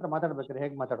ಕ್ರಿಸ್ತು ಇವ್ರ ಹತ್ರ ಮಾತಾಡ್ಬೇಕಾದ್ರೆ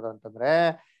ಹೇಗ್ ಮಾತಾಡ್ದು ಅಂತಂದ್ರೆ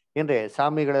ಏನ್ರಿ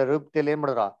ಸ್ವಾಮಿಗಳ ರೂಪದಲ್ಲಿ ಏನ್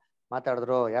ಮಾಡಿದ್ರು?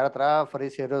 ಮಾತಾಡಿದ್ರು. ಯಾರ ಹತ್ರ?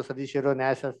 ಫರಿಸಿಯರು, ಸದೀಶರು,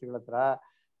 ನ್ಯಾಯಶಾಸ್ತ್ರಿಗಳ ಹತ್ರ.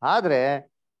 ಆದ್ರೆ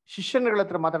ಶಿಷ್ಯನುಗಳ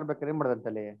ಹತ್ರ ಮಾತಾಡ್ಬೇಕಾದ್ರೆ ಏನ್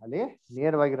ಮಾಡೋದಂತಲ್ಲಿ ಅಲ್ಲಿ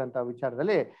ನೇರವಾಗಿರೋಂಥ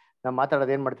ವಿಚಾರದಲ್ಲಿ ನಾವು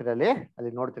ಮಾತಾಡೋದು ಏನ್ ಮಾಡ್ತೀರಿ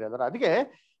ಅಲ್ಲಿ ನೋಡ್ತೀರಿ ಅದರ. ಅದಕ್ಕೆ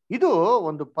ಇದು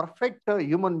ಒಂದು ಪರ್ಫೆಕ್ಟ್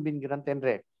ಹ್ಯೂಮನ್ ಬೀಯಿಂಗ್ ಇರಂತ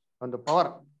ಏನ್ರಿ ಒಂದು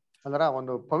ಪವರ್ ಅಂದ್ರ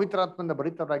ಒಂದು ಪವಿತ್ರಾತ್ಮದಿಂದ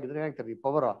ಬರಿತವರಾಗಿದ್ರೆ ಏನಾಗ್ತಾರೆ ಈ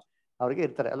ಪವರ್ ಅವ್ರಿಗೆ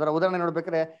ಇರ್ತಾರೆ. ಅದರ ಉದಾಹರಣೆ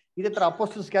ನೋಡ್ಬೇಕಾದ್ರೆ ಇದೇ ತರ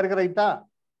ಅಪೋಸ್ಟಲ್ಸ್ ಯಾರಿಗಾರ ಐತಾ?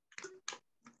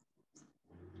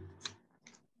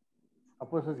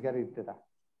 ಅಪೋಸ್ಟಲ್ಸ್ ಯಾರು ಇರ್ತೀರಾ?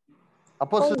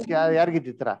 ಅಪೋಸ್ಟಲ್ಸ್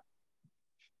ಯಾರಿಗಿರ್ತೀರ?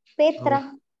 ಪೇತ್ರ.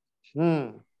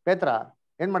 ಪೇತ್ರ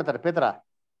ಏನ್ ಮಾಡ್ತಾರೆ? ಪೇತ್ರ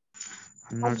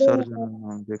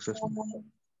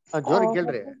ಜೋರಿ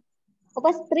ಕೇಳ್ರಿ. ಒಬ್ಬ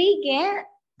ಸ್ತ್ರೀಗೆ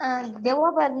ದೆವ್ವ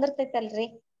ಬಂದಿರ್ತೈತಲ್ರಿ,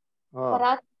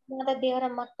 ಪರಾತ್ಮದ ದೇವರ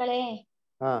ಮಕ್ಕಳೇ.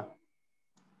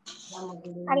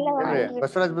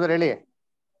 ಬಸವರಾಜ್ ಬ್ರದರ್ ಹೇಳಿ.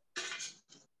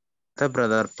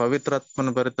 ಬ್ರದರ್, ಪವಿತ್ರಾತ್ಮನ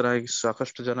ಭರಿತರಾಗಿ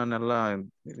ಸಾಕಷ್ಟು ಜನನೆಲ್ಲ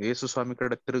ಯೇಸು ಸ್ವಾಮಿ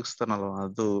ಕಡೆ ತಿರುಗಿಸ್ತಾನಲ್ವ,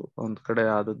 ಅದು ಒಂದ್ ಕಡೆ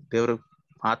ಅದು ದೇವ್ರ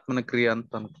ಆತ್ಮನ ಕ್ರಿಯೆ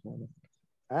ಅಂತ ಅನ್ಕೋಬಹುದು.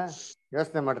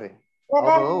 ಯೋಚನೆ ಮಾಡ್ರಿ,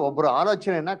 ಅವರು ಒಬ್ರು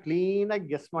ಆಲೋಚನೆಯನ್ನ ಕ್ಲೀನ್ ಆಗಿ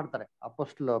ಗೆಸ್ ಮಾಡ್ತಾರೆ.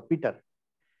 ಅಪೋಸ್ಟಲ್ ಪೀಟರ್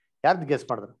ಯಾರ್ದು ಗೆಸ್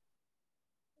ಮಾಡಿದ್ರು?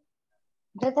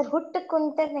 ಬ್ರದರ್ ಹುಟ್ಟು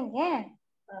ಕುಂಟನಿಗೆ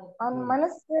ಅವನ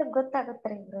ಮನಸ್ಸು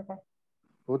ಗೊತ್ತಾಗತ್ರಿ ಬ್ರದರ್.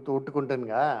 ಹುಟ್ಟು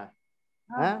ಕುಂಟನ್ಗ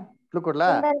ಕ್ಲೂ ಕೊಡ್ಲಾ?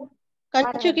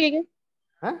 ಕಂಚುಕೀಗ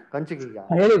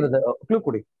ಹೇಳಿ ಬ್ರದರ್, ಕ್ಲೂ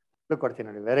ಕೊಡಿ. ಕ್ಲೂ ಕೊಡ್ತೀನಿ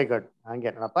ನೋಡಿ. Very good.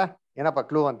 ಹಂಗೆ ನೋಡಪ್ಪ. ಏನಪ್ಪ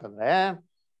ಕ್ಲೂ ಅಂತಂದ್ರೆ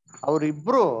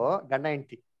ಅವ್ರಿಬ್ರು ಗಂಡ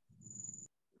ಹೆಂಡತಿ.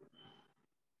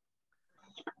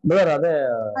 ಅದೇ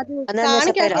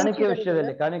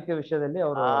ಕಾಣಿಕೆ ವಿಷಯದಲ್ಲಿ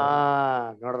ಅವರು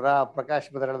ನೋಡ್ರ ಪ್ರಕಾಶ್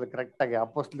ಬದರ್ ಹೇಳೋದು ಕರೆಕ್ಟ್ ಆಗಿ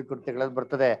ಅಪೊಸ್ತಲ ಕೃತ್ಯಗಳಲ್ಲಿ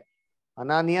ಬರ್ತದೆ.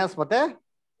 ಅನಾನಿಯಾಸ್ ಮತ್ತೆ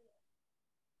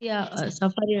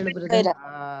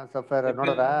ಸಫೈರ.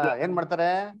 ನೋಡ್ರ ಏನ್ ಮಾಡ್ತಾರೆ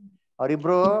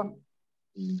ಅವ್ರಿಬ್ರು?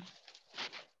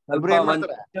 ನೋಡ್ರ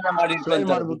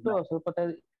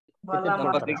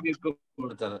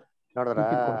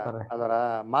ಅದರ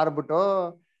ಮಾರ್ಬಿಟ್ಟು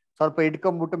ಸ್ವಲ್ಪ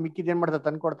ಇಟ್ಕೊಂಡ್ಬಿಟ್ಟು ಮಿಕ್ಕಿದ್ ಏನ್ ಮಾಡ್ತಾರೆ?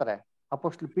 ತಂದು ಕೊಡ್ತಾರೆ.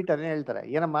 ಅಪೊಸ್ತಲ ಪೀಟರ್ ಏನ್ ಹೇಳ್ತಾರೆ?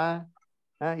 ಏನಮ್ಮ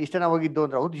ಇಷ್ಟೇನ ಹೋಗಿದ್ದು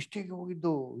ಅಂದ್ರೆ, ಹೌದು ಇಷ್ಟೇ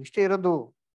ಹೋಗಿದ್ದು, ಇಷ್ಟೇ ಇರೋದು,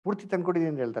 ಪೂರ್ತಿ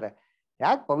ತಂದ್ಕೊಟ್ಟಿದ್ದೀನಿ ಅಂತ ಹೇಳ್ತಾರೆ.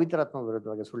 ಯಾಕೆ ಪವಿತ್ರಾತ್ಮ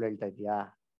ವಿರುದ್ಧವಾಗಿ ಸುಳ್ಳು ಹೇಳ್ತಾ ಇದೀಯಾ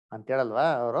ಅಂತ ಹೇಳಲ್ವಾ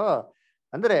ಅವರು?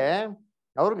 ಅಂದ್ರೆ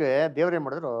ಅವ್ರಿಗೆ ದೇವ್ರ ಏನ್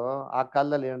ಮಾಡಿದ್ರು ಆ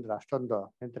ಕಾಲದಲ್ಲಿ ಏನಂದ್ರೆ ಅಷ್ಟೊಂದು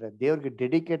ಎಂತಾರೆ ದೇವ್ರಿಗೆ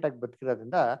ಡೆಡಿಕೇಟ್ ಆಗಿ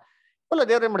ಬದುಕಿರೋದ್ರಿಂದ ಫುಲ್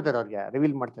ದೇವ್ರ ಏನ್ ಮಾಡ್ತಾರೆ ಅವ್ರಿಗೆ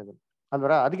ರಿವೀಲ್ ಮಾಡ್ತಾ ಇದ್ರು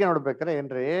ಅಲ್ವರ. ಅದಕ್ಕೆ ನೋಡ್ಬೇಕಾರೆ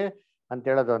ಏನ್ರಿ ಅಂತ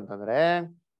ಹೇಳೋದು ಅಂತಂದ್ರೆ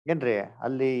ಏನ್ರಿ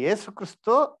ಅಲ್ಲಿ ಯೇಸು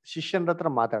ಕ್ರಿಸ್ತು ಶಿಷ್ಯನ ಹತ್ರ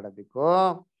ಮಾತಾಡೋದಿಕ್ಕೂ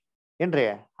ಏನ್ರಿ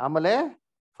ಆಮೇಲೆ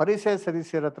ಫರಿಸೆ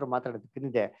ಸರಿಸಿಯರ ಹತ್ರ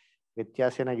ಮಾತಾಡೋದಕ್ಕಿದೆ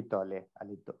ವ್ಯತ್ಯಾಸ ಏನಾಗಿತ್ತು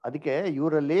ಅಲ್ಲಿತ್ತು. ಅದಕ್ಕೆ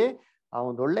ಇವರಲ್ಲಿ ಆ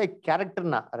ಒಂದು ಒಳ್ಳೆ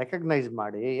ಕ್ಯಾರೆಕ್ಟರ್ನ ರೆಕಗ್ನೈಸ್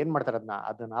ಮಾಡಿ ಏನ್ ಮಾಡ್ತಾರೆ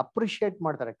ಅದನ್ನ ಅಪ್ರಿಶಿಯೇಟ್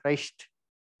ಮಾಡ್ತಾರೆ ಕ್ರೈಸ್ಟ್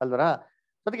ಅಲ್ವರ.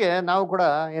 ಅದಕ್ಕೆ ನಾವು ಕೂಡ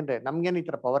ಏನ್ರಿ ನಮ್ಗೇನ್ ಈ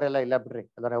ತರ ಪವರ್ ಎಲ್ಲ ಇಲ್ಲ ಬಿಡ್ರಿ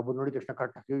ಅಲ್ವರ. ಒಬ್ಬರು ನೋಡಿದ ತಕ್ಷಣ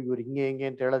ಕರೆಕ್ಟ್ ಇವ್ರು ಹಿಂಗೆ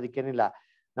ಅಂತ ಹೇಳೋದಕ್ಕೇನಿಲ್ಲ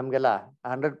ನಮ್ಗೆಲ್ಲ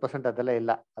 100% ಅದೆಲ್ಲ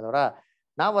ಇಲ್ಲ ಅಲ್ವರ.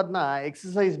 ನಾವ್ ಅದನ್ನ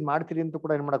ಎಕ್ಸಸೈಸ್ ಮಾಡ್ತೀರಿ ಅಂತ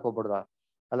ಕೂಡ ಏನ್ ಮಾಡಕ್ ಹೋಗ್ಬಿಡ್ದ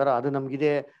ಅಲ್ವರ. ಅದು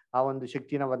ನಮ್ಗಿದೆ ಆ ಒಂದು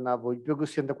ಶಕ್ತಿನ ಅದನ್ನ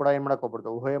ಉಪಯೋಗಿಸಿ ಅಂತ ಕೂಡ ಏನ್ ಮಾಡಕ್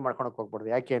ಹೋಗ್ಬಿಡ್ದು ಊಹೆ ಮಾಡ್ಕೊಳಕ್ ಹೋಗ್ಬಿಡ್ದು.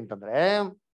 ಯಾಕೆ ಅಂತಂದ್ರೆ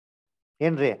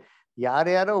ಏನ್ರಿ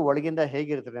ಯಾರ್ಯಾರೋ ಒಳಗಿಂದ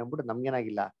ಹೇಗಿರ್ತಾರೆ ಅಂದ್ಬಿಟ್ಟು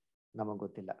ನಮ್ಗೇನಾಗಿಲ್ಲ ನಮಗ್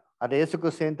ಗೊತ್ತಿಲ್ಲ. ಅದೇ ಯೇಸು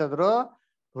ಕ್ರಿಸ್ತು ಅಂತಂದ್ರು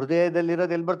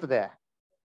ಹೃದಯದಲ್ಲಿರೋದು ಎಲ್ಲಿ ಬರ್ತದೆ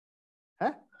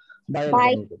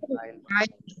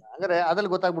ಅಂದ್ರೆ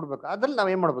ಅದ್ರಲ್ಲಿ ಗೊತ್ತಾಗ್ಬಿಡ್ಬೇಕು. ಅದ್ರಲ್ಲಿ ನಾವ್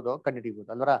ಏನ್ ಮಾಡ್ಬೋದು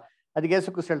ಕಂಡುಹಿಡಿಬಹುದು ಅಲ್ವರ. ಅದಕ್ಕೆ ಯೇಸು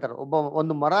ಕ್ರಿಸ್ತು ಹೇಳ್ತಾರೆ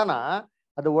ಒಂದು ಮರನ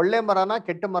ಅದು ಒಳ್ಳೆ ಮರನ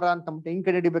ಕೆಟ್ಟ ಮರ ಅಂತ ಹಿಂಗ್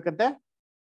ಕಂಡುಹಿಡಿಬೇಕಂತೆ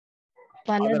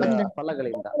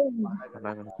ಫಲಗಳಿಂದ.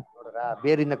 ನೋಡ್ರ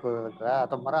ಬೇರಿನ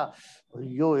ಅಥವಾ ಮರ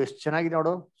ಅಯ್ಯೋ ಎಷ್ಟ್ ಚೆನ್ನಾಗಿದೆ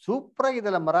ನೋಡು ಸೂಪರ್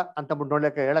ಆಗಿದೆಲ್ಲ ಮರ ಅಂತ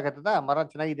ನೋಡ್ಲಿಕ್ಕೆ ಹೇಳಕತ್ತದ ಮರ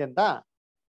ಚೆನ್ನಾಗಿದೆ ಅಂತ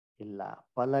ಇಲ್ಲ.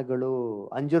 ಫಲಗಳು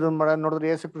ಅಂಜೂರ ಮರ ನೋಡಿದ್ರೆ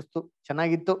ಯೇಸು ಕ್ರಿಸ್ತು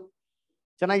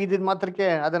ಚೆನ್ನಾಗಿದ್ದ ಮಾತ್ರಕ್ಕೆ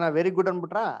ಅದನ್ನ ವೆರಿ ಗುಡ್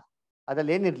ಅನ್ಬಿಟ್ರ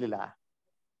ಅದ್ರಲ್ಲಿ ಏನಿರ್ಲಿಲ್ಲ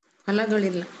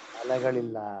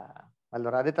ಫಲಗಳಿಲ್ಲ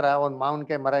ಅಲ್ವರ. ಅದೇ ತರ ಒಂದ್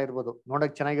ಮಾವಿನಕಾಯಿ ಮರ ಇರ್ಬೋದು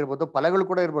ನೋಡಕ್ ಚೆನ್ನಾಗಿರ್ಬೋದು ಫಲಗಳು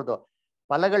ಕೂಡ ಇರ್ಬೋದು.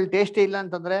 ಫಲಗಳು ಟೇಸ್ಟೇ ಇಲ್ಲ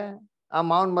ಅಂತಂದ್ರೆ ಆ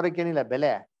ಮಾವಿನ ಮರಕ್ಕೆ ಏನಿಲ್ಲ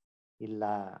ಬೆಲೆ ಇಲ್ಲ.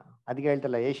 ಅದಕ್ಕೆ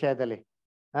ಹೇಳ್ತಲ್ಲ ಏಷ್ಯಾದಲ್ಲಿ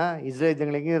ಇಸ್ರೇಲ್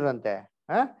ಜನಗಳಿಗೆ ಇರಂತೆ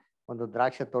ಒಂದು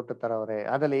ದ್ರಾಕ್ಷಿ ತೋಟ ತರ ಅವ್ರೆ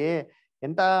ಅದ್ರಲ್ಲಿ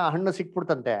ಎಂತ ಹಣ್ಣು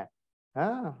ಸಿಕ್ಬಿಡ್ತಂತೆ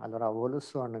ಅಲ್ವರ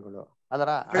ಹೊಲಸು ಹಣ್ಣುಗಳು ಅದರ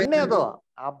ಹಣ್ಣೆ ಅದು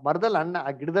ಆ ಮರದಲ್ಲಿ ಹಣ್ಣು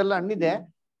ಆ ಗಿಡದಲ್ಲಿ ಹಣ್ಣಿದೆ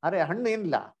ಆದ್ರೆ ಹಣ್ಣು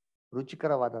ಏನಿಲ್ಲ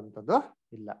ರುಚಿಕರವಾದಂಥದ್ದು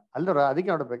ಇಲ್ಲ ಅಲ್ವರ. ಅದಕ್ಕೆ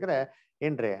ನೋಡ್ಬೇಕಾದ್ರೆ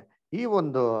ಏನ್ರಿ ಈ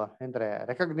ಒಂದು ಏನ್ರೆ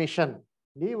ರೆಕಗ್ನಿಷನ್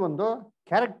ಈ ಒಂದು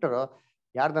ಕ್ಯಾರೆಕ್ಟರ್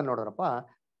ಯಾರ್ದನ್ನ ನೋಡ್ರಪ್ಪ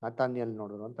ನತಾನಿಯಲ್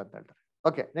ನೋಡಿದ್ರು ಅಂತ ಹೇಳ್ತಾರೆ.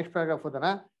 ಓಕೆ ನೆಕ್ಸ್ಟ್ ಪ್ಯಾರಾಗ್ರಾಫ್ ಓದೋಣ.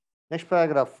 ನೆಕ್ಸ್ಟ್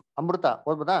ಪ್ಯಾರಾಗ್ರಾಫ್ ಅಮೃತ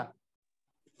ಓದ್ಬೋದಾ?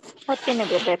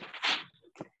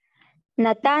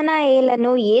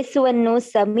 ನತಾನಯೇಲನು ಯೇಸುವನ್ನು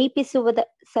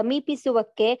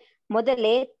ಸಮೀಪಿಸುವಕ್ಕೆ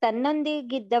ಮೊದಲೇ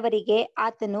ತನ್ನೊಂದಿಗಿದ್ದವರಿಗೆ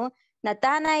ಆತನು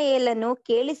ನತಾನಯೇಲನು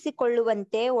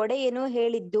ಕೇಳಿಸಿಕೊಳ್ಳುವಂತೆ ಒಡೆಯನು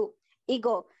ಹೇಳಿದ್ದು,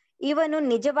 ಇಗೋ, ಇವನು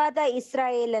ನಿಜವಾದ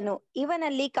ಇಸ್ರಾಯೇಲನು,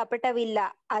 ಇವನಲ್ಲಿ ಕಪಟವಿಲ್ಲ,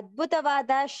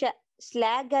 ಅದ್ಭುತವಾದ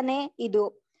ಶ್ಲಾಘನೆ ಇದು.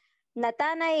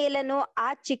 ನತಾನಯೇಲನು ಆ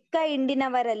ಚಿಕ್ಕ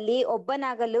ಹಿಂಡಿನವರಲ್ಲಿ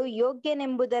ಒಬ್ಬನಾಗಲು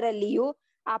ಯೋಗ್ಯನೆಂಬುದರಲ್ಲಿಯೂ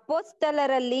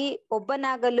ಅಪೊಸ್ತಲರಲ್ಲಿ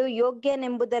ಒಬ್ಬನಾಗಲು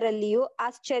ಯೋಗ್ಯನೆಂಬುದರಲ್ಲಿಯೂ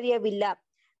ಆಶ್ಚರ್ಯವಿಲ್ಲ.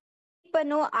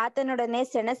 ಫಿಲಿಪ್ಪನು ಆತನೊಡನೆ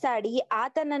ಸೆಣಸಾಡಿ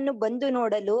ಆತನನ್ನು ಬಂದು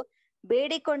ನೋಡಲು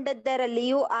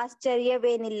ಬೇಡಿಕೊಂಡದ್ದರಲ್ಲಿಯೂ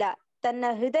ಆಶ್ಚರ್ಯವೇನಿಲ್ಲ. ತನ್ನ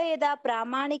ಹೃದಯದ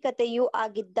ಪ್ರಾಮಾಣಿಕತೆಯೂ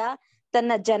ಆಗಿದ್ದ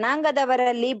ತನ್ನ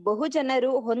ಜನಾಂಗದವರಲ್ಲಿ ಬಹು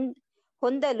ಜನರು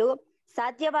ಹೊಂದಲು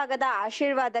ಸಾಧ್ಯವಾಗದ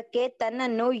ಆಶೀರ್ವಾದಕ್ಕೆ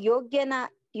ತನ್ನನ್ನು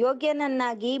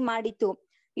ಯೋಗ್ಯನನ್ನಾಗಿ ಮಾಡಿತು.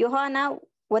 ಯೋಹಾನ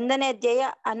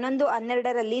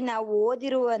 1:11-12 ನಾವು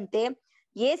ಓದಿರುವಂತೆ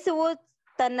ಯೇಸುವು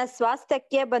ತನ್ನ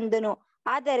ಸ್ವಾಸ್ಥ್ಯಕ್ಕೆ ಬಂದನು,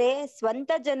 ಆದರೆ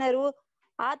ಸ್ವಂತ ಜನರು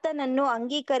ಆತನನ್ನು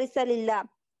ಅಂಗೀಕರಿಸಲಿಲ್ಲ.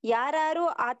 ಯಾರು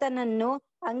ಆತನನ್ನು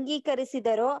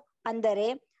ಅಂಗೀಕರಿಸಿದರೋ, ಅಂದರೆ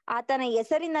ಆತನ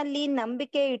ಹೆಸರಿನಲ್ಲಿ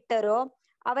ನಂಬಿಕೆ ಇಟ್ಟರೋ,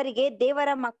 ಅವರಿಗೆ ದೇವರ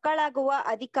ಮಕ್ಕಳಾಗುವ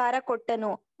ಅಧಿಕಾರ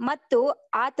ಕೊಟ್ಟನು. ಮತ್ತು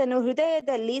ಆತನು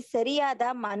ಹೃದಯದಲ್ಲಿ ಸರಿಯಾದ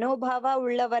ಮನೋಭಾವ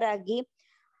ಉಳ್ಳವರಾಗಿ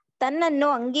ತನ್ನನ್ನು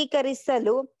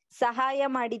ಅಂಗೀಕರಿಸಲು ಸಹಾಯ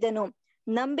ಮಾಡಿದನು.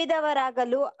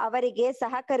 ನಂಬಿದವರಾಗಲು ಅವರಿಗೆ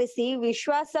ಸಹಕರಿಸಿ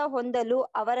ವಿಶ್ವಾಸ ಹೊಂದಲು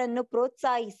ಅವರನ್ನು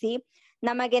ಪ್ರೋತ್ಸಾಹಿಸಿ,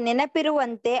 ನಮಗೆ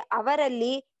ನೆನಪಿರುವಂತೆ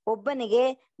ಅವರಲ್ಲಿ ಒಬ್ಬನಿಗೆ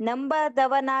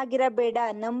ನಂಬದವನಾಗಿರಬೇಡ,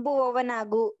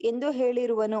 ನಂಬುವವನಾಗು ಎಂದು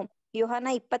ಹೇಳಿರುವನು. ಯೋಹಾನ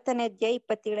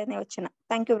 20:27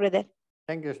 thank you brother.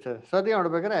 Thank you sister. ಸದ್ಯ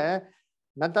ನೋಡ್ಬೇಕಾದ್ರೆ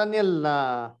ನತಾನಿಯಲ್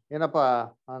ಏನಪ್ಪಾ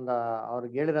ಅಂದ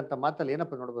ಅವ್ರಿಗೆ ಹೇಳಿರಂತ ಮಾತಲ್ಲಿ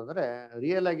ಏನಪ್ಪ ನೋಡ್ಬೋದು ಅಂದ್ರೆ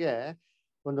ರಿಯಲ್ ಆಗಿ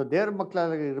ಒಂದು ದೇವ್ರ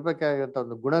ಮಕ್ಕಳಾಗಿ ಇರ್ಬೇಕಾಗಿರಂತ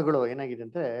ಒಂದು ಗುಣಗಳು ಏನಾಗಿದೆ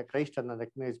ಅಂದ್ರೆ ಕ್ರೈಸ್ಟ್ ಅನ್ನ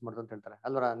ರೆಕಗ್ನೈಸ್ ಮಾಡೋದು ಅಂತ ಹೇಳ್ತಾರೆ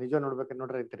ಅಲ್ವರ. ನಿಜ ನೋಡ್ಬೇಕು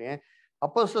ನೋಡಿರ್ತೀನಿ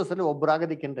ಅಪೋಸ್ಟಲ್ಸ್ ಅಲ್ಲಿ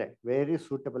ಒಬ್ಬರಾಗೋದಿಕ್ಕೇನ್ರೆ ವೆರಿ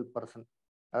ಸೂಟಬಲ್ ಪರ್ಸನ್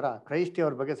ಅವರ ಕ್ರೈಸ್ಟ್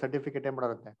ಅವ್ರ ಬಗ್ಗೆ ಸರ್ಟಿಫಿಕೇಟ್ ಏನ್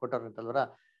ಮಾಡೋರಂತೆ ಕೊಟ್ಟವ್ರಂತಲ್ವರ.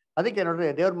 ಅದಕ್ಕೆ ನೋಡ್ರಿ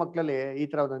ದೇವ್ರ ಮಕ್ಕಳಲ್ಲಿ ಈ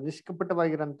ತರ ಒಂದು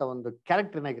ನಿಷ್ಕಪಟವಾಗಿರೋಂಥ ಒಂದು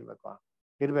ಕ್ಯಾರೆಕ್ಟರ್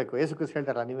ಇರ್ಬೇಕು. ಯೇಸು ಕ್ರಿಸ್ತ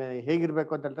ಹೇಳ್ತಾರ ನೀವು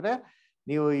ಹೇಗಿರ್ಬೇಕು ಅಂತ ಹೇಳ್ತಾರೆ,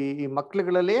 ನೀವು ಈ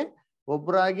ಮಕ್ಳುಗಳಲ್ಲಿ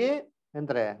ಒಬ್ಬರಾಗಿ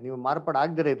ಎಂತಾರೆ ನೀವು ಮಾರ್ಪಾಡು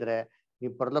ಆಗದಿರ ಇದ್ರೆ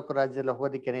ನೀವು ಪರಲೋಕ ರಾಜ್ಯದಲ್ಲಿ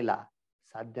ಹೋಗೋದಿಕ್ಕೇನಿಲ್ಲ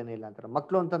ಸಾಧ್ಯನೇ ಇಲ್ಲ ಅಂತಾರೆ.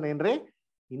 ಮಕ್ಳು ಅಂತಂದ್ರೆ ಏನ್ರಿ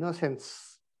ಇನ್ನೋಸೆನ್ಸ್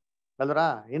ಅಲ್ವರ.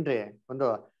 ಏನ್ರಿ ಒಂದು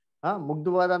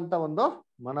ಮುಗ್ಧವಾದಂತ ಒಂದು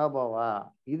ಮನೋಭಾವ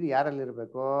ಇದು ಯಾರಲ್ಲಿ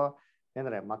ಇರ್ಬೇಕು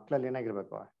ಅಂದ್ರೆ ಮಕ್ಳಲ್ಲಿ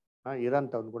ಏನಾಗಿರ್ಬೇಕು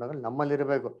ಇರೋಂಥ ಒಂದು ಗುಣಗಳು ನಮ್ಮಲ್ಲಿ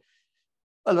ಇರಬೇಕು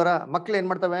ಅಲ್ವರ. ಮಕ್ಳು ಏನ್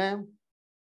ಮಾಡ್ತವೆ,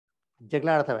 ಜಗಳ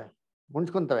ಆಡ್ತವೆ,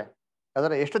 ಮುಣ್ಸ್ಕೊಂತವೆ.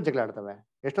 ಅದರ ಎಷ್ಟೊತ್ತು ಜಗಳ ಆಡ್ತವೆ,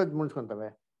 ಎಷ್ಟೊತ್ತು ಮುಣ್ಸ್ಕೊಂತವೆ,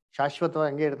 ಶಾಶ್ವತವಾಗಿ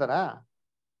ಹಂಗೆ ಇರ್ತಾರ?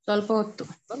 ಸ್ವಲ್ಪ ಹೊತ್ತು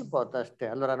ಅಷ್ಟೇ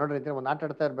ಅಲ್ವರ. ನೋಡ್ರಿ ಒಂದು ಆಟ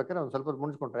ಆಡ್ತಾ ಇರ್ಬೇಕಾದ್ರೆ ಒಂದ್ ಸ್ವಲ್ಪ ಹೊತ್ತು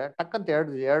ಮುಣ್ಸ್ಕೊಂಡ್ರೆ ಟಕ್ಕಂತ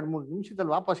 2-3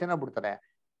 ನಿಮಿಷದಲ್ಲಿ ವಾಪಸ್ ಏನಾಗ್ಬಿಡ್ತಾರೆ,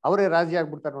 ಅವರೇ ರಾಜಿ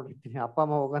ಆಗ್ಬಿಡ್ತಾರೆ. ನೋಡಿರ್ತೀನಿ ಅಪ್ಪ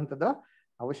ಅಮ್ಮ ಹೋಗೋಂಥದ್ದು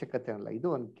ಅವಶ್ಯಕತೆ ಅಲ್ಲ. ಇದು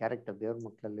ಒಂದು ಕ್ಯಾರೆಕ್ಟರ್, ದೇವ್ರ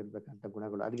ಮಕ್ಕಳಲ್ಲಿ ಇರ್ಬೇಕಂತ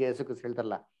ಗುಣಗಳು. ಅದಕ್ಕೆ ಯೇಸು ಕ್ರಿಸ್ತ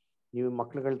ಹೇಳ್ತಾರಲ್ಲ, ನೀವು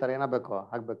ಮಕ್ಳುಗಳ ತರ ಏನಾಗಬೇಕು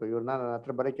ಆಗ್ಬೇಕು, ಇವ್ರನ್ನ ನನ್ನ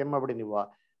ಹತ್ರ ಬರೋಕೆ ಏನ್ ಮಾಡ್ಬಿಡಿ, ನೀವು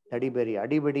ತಡಿಬೇಡಿ,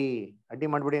 ಅಡ್ಡಿ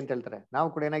ಮಾಡ್ಬಿಡಿ ಅಂತ ಹೇಳ್ತಾರೆ. ನಾವು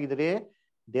ಕೂಡ ಏನಾಗಿದ್ದೀರಿ,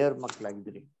 ದೇವ್ರ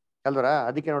ಮಕ್ಳಾಗಿದ್ದೀರಿ ಅಲ್ವರ.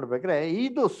 ಅದಕ್ಕೆ ನೋಡ್ಬೇಕ್ರೆ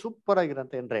ಇದು ಸೂಪರ್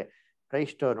ಆಗಿರಂತ ಏನ್ರಿ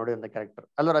ಕ್ರೈಸ್ಟ್ ನೋಡಿದಂತ ಕ್ಯಾರೆಕ್ಟರ್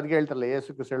ಅಲ್ವರ. ಅದಕ್ಕೆ ಹೇಳ್ತಾರಲ್ಲ, ಯೇಸು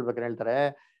ಕ್ರಿಸ್ತ ಹೇಳ್ಬೇಕಾರೆ ಹೇಳ್ತಾರೆ,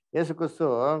 ಯೇಸು ಕ್ರಿಸ್ತು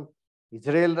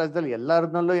ಇಸ್ರೇಲ್ ರಾಜ್ಯದಲ್ಲಿ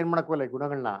ಎಲ್ಲಾರನ್ನಲ್ಲೂ ಏನ್ ಮಾಡಕ್ ಹೋಗಿಲ್ಲ,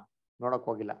 ಗುಣಗಳನ್ನ ನೋಡಕ್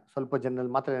ಹೋಗಿಲ್ಲ, ಸ್ವಲ್ಪ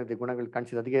ಜನರಲ್ಲಿ ಮಾತ್ರ ಏನಿದೆ ಗುಣಗಳು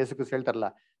ಕಾಣಿಸಿದೆ. ಅದಕ್ಕೆ ಯೇಸು ಕ್ರಿಸ್ತ ಹೇಳ್ತಾರಲ್ಲ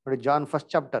ನೋಡಿ, ಜಾನ್ 1st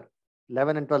chapter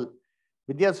 11 and 12.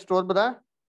 ವಿದ್ಯಾರ್ಥಿ ಓದ್ಬೋದಾ?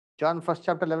 John 1st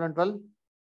chapter 11 and 12.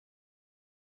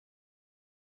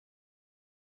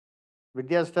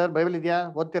 ವಿದ್ಯಾರ್ಥರ್ Bible ಇದೆಯಾ,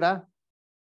 ಓದ್ತೀರಾ?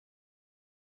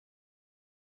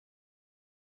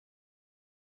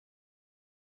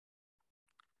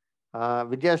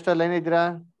 ವಿದ್ಯಾರ್ಥರ್ ಲೈನ್ ಇದ್ದೀರಾ?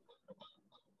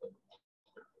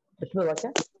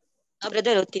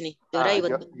 ಬ್ರದರ್ ಓದ್ತೀನಿ.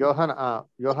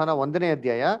 ಯೋಹಾನ 1ನೇ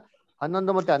ಅಧ್ಯಾಯ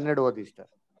 11 ಮತ್ತೆ 12 ಓದಿ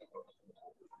ಸರ್.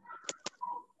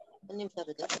 ಒಂದ್ ನಿಮಿಷ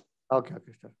ಬ್ರದರ್.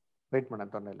 ಓಕೆ ಸರ್, ವೇಟ್ ಮಾಡೋಣ,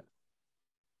 ತೊಂದರೆ ಇಲ್ಲ.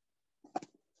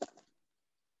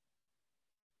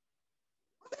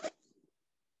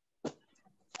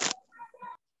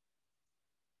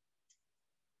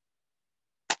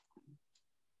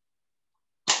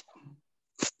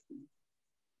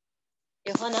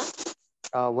 ಯೋಹಾನ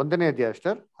 1ನೇ ಅಧ್ಯಾಯ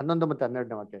ಸರ್, 11 ಮತ್ತೆ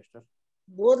 12ನೇ ವಾಕ್ಯ ಸರ್.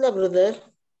 ಓದ್ಲಾ ಬ್ರದರ್?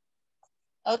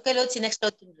 ಓಕೆ, ಓದ್ಸಿ, ನೆಕ್ಸ್ಟ್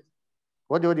ಓದ್ತೀನಿ ಬ್ರದರ್.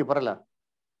 ಓದಿ ಬರಲ್ಲ.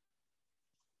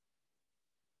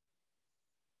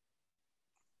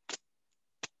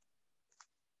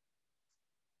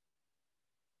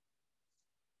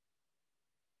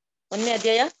 ಒಂದನೇ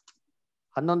ಅಧ್ಯಾಯ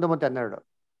 11 ಮತ್ತೆ 12.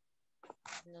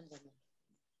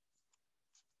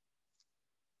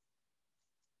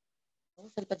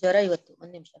 ಸ್ವಲ್ಪ ಜ್ವರ ಇವತ್ತು,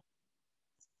 ಒಂದ್ ನಿಮಿಷ.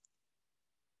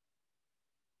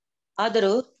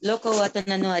 ಆದರೂ ಲೋಕವು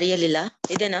ಆತನನ್ನು ಅರಿಯಲಿಲ್ಲ.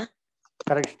 ಇದೇನಾ?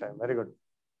 Correct, very good.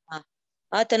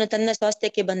 ಆತನು ತನ್ನ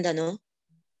ಸ್ವಾಸ್ಥ್ಯಕ್ಕೆ ಬಂದನು,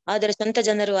 ಆದರೆ ಸ್ವಂತ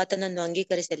ಜನರು ಆತನನ್ನು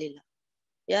ಅಂಗೀಕರಿಸಲಿಲ್ಲ.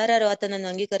 ಯಾರು ಆತನನ್ನು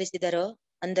ಅಂಗೀಕರಿಸಿದರೋ,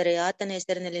 ಅಂದರೆ ಆತನ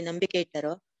ಹೆಸರಿನಲ್ಲಿ ನಂಬಿಕೆ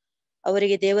ಇಟ್ಟರೋ,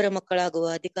 ಅವರಿಗೆ ದೇವರ ಮಕ್ಕಳಾಗುವ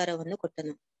ಅಧಿಕಾರವನ್ನು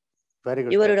ಕೊಟ್ಟನು. Very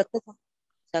good. ಇವರು ರಕ್ತ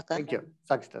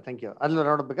ಥ್ಯಾಂಕ್ ಯು. ಅಲ್ಲಿ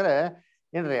ನೋಡ್ಬೇಕಾದ್ರೆ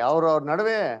ಏನ್ರಿ, ಅವ್ರ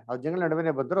ನಡುವೆ, ಅವ್ರ ಜನಗಳ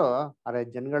ನಡುವೆನೆ ಬಂದ್ರು, ಆದ್ರೆ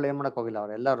ಜನಗಳು ಏನ್ ಮಾಡಕ್ ಹೋಗಿಲ್ಲ,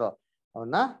 ಅವ್ರೆಲ್ಲಾರು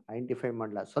ಅವನ್ನ ಐಡೆಂಟಿಫೈ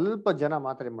ಮಾಡಲ್ಲ. ಸ್ವಲ್ಪ ಜನ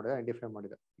ಮಾತ್ರ ಏನ್ ಮಾಡಿದ್ರು, ಐಡೆಂಟಿಫೈ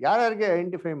ಮಾಡಿದ್ರು. ಯಾರ್ಯಾರಿಗೆ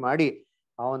ಐಡೆಂಟಿಫೈ ಮಾಡಿ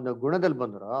ಆ ಒಂದು ಗುಣದಲ್ಲಿ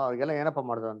ಬಂದ್ರು, ಅವ್ರಿಗೆಲ್ಲ ಏನಪ್ಪಾ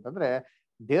ಮಾಡಿದ್ರು ಅಂತಂದ್ರೆ,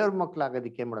 ದೇವ್ರ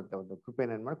ಮಕ್ಳಾಗೋದಕ್ಕೆ ಏನ್ ಮಾಡುತ್ತೆ, ಒಂದು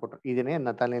ಕೃಪೆನ ಏನ್ ಮಾಡಿ ಕೊಟ್ರು. ಇದನ್ನೇ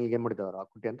ನತಾನಿಯಲ್ಗೆ ಏನ್ ಮಾಡಿದವರು ಆ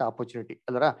ಕುಟಿ ಅಂತ ಆಪರ್ಚುನಿಟಿ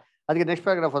ಅಲ್ವರ. ಅದಕ್ಕೆ ನೆಕ್ಸ್ಟ್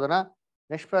ಪ್ಯಾರಾಗ್ರಾಫ್ ಅದನ್ನ,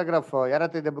 ನೆಕ್ಸ್ಟ್ ಪ್ಯಾರಾಗ್ರಾಫ್ ಯಾರ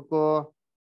ಹತ್ರ ಇದೆ book?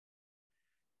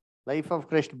 Life of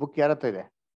Christ book ಯಾರ ಹತ್ರ ಇದೆ?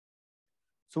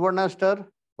 ಸುವರ್ಣ ಸ್ಟಾರ್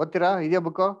ಓದ್ತೀರಾ? ಇದೆಯಾ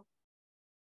ಬುಕ್?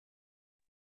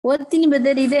 ಓದ್ತೀನಿ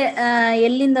ಬ್ರದರ್. ಇದೆ,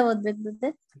 ಎಲ್ಲಿಂದ ಓದ್ಬೇಕು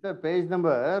brother? Page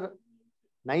number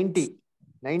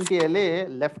 90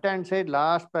 left hand side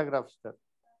last paragraph sir.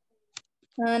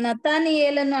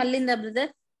 ನತಾನಿಯೇಲನು ಅಲ್ಲಿಂದ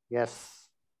ಬ್ರದರ್. ಎಸ್.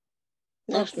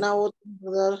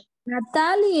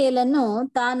 ನತಾನಿಯೇಲನು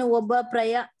ತಾನು ಒಬ್ಬ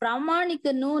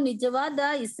ಪ್ರಾಮಾಣಿಕನು, ನಿಜವಾದ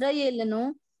ಇಸ್ರಾಯೇಲನು,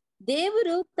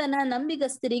 ದೇವರು ತನ್ನ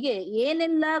ನಂಬಿಗಸ್ತರಿಗೆ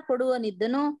ಏನೆಲ್ಲ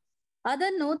ಕೊಡುವನಿದ್ದನೋ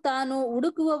ಅದನ್ನು ತಾನು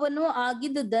ಹುಡುಕುವವನು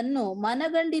ಆಗಿದ್ದುದನ್ನು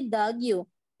ಮನಗಂಡಿದ್ದಾಗ್ಯೂ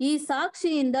ಈ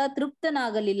ಸಾಕ್ಷಿಯಿಂದ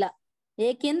ತೃಪ್ತನಾಗಲಿಲ್ಲ.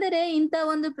 ಏಕೆಂದರೆ ಇಂಥ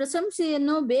ಒಂದು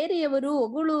ಪ್ರಶಂಸೆಯನ್ನು ಬೇರೆಯವರು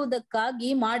ಹೊಗಳುವುದಕ್ಕಾಗಿ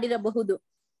ಮಾಡಿರಬಹುದು.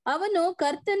 ಅವನು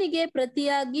ಕರ್ತನಿಗೆ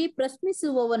ಪ್ರತಿಯಾಗಿ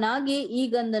ಪ್ರಶ್ನಿಸುವವನಾಗಿ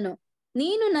ಈಗಂದನು,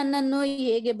 ನೀನು ನನ್ನನ್ನು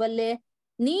ಹೇಗೆ ಬಲ್ಲೆ?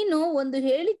 ನೀನು ಒಂದು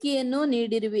ಹೇಳಿಕೆಯನ್ನು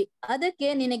ನೀಡಿರುವಿ, ಅದಕ್ಕೆ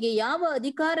ನಿನಗೆ ಯಾವ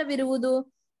ಅಧಿಕಾರವಿರುವುದು?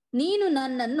 ನೀನು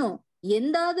ನನ್ನನ್ನು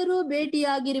ಎಂದಾದರೂ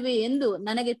ಭೇಟಿಯಾಗಿರುವೆ ಎಂದು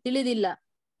ನನಗೆ ತಿಳಿದಿಲ್ಲ.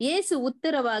 ಯೇಸು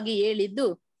ಉತ್ತರವಾಗಿ ಹೇಳಿದ್ದು,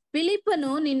 ಫಿಲಿಪ್ಪನು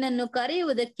ನಿನ್ನನ್ನು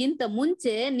ಕರೆಯುವುದಕ್ಕಿಂತ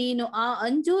ಮುಂಚೆ ನೀನು ಆ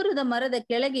ಅಂಜೂರದ ಮರದ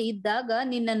ಕೆಳಗೆ ಇದ್ದಾಗ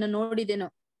ನಿನ್ನನ್ನು ನೋಡಿದೆನು.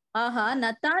 ಆಹಾ,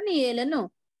 ನತಾನಿಯೇಲನು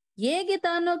ಹೇಗೆ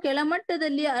ತಾನು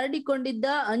ಕೆಳಮಟ್ಟದಲ್ಲಿ ಹರಡಿಕೊಂಡಿದ್ದ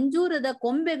ಅಂಜೂರದ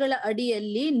ಕೊಂಬೆಗಳ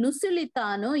ಅಡಿಯಲ್ಲಿ ನುಸುಳಿ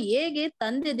ತಾನು ಹೇಗೆ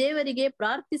ತಂದೆ ದೇವರಿಗೆ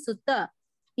ಪ್ರಾರ್ಥಿಸುತ್ತಾ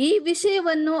ಈ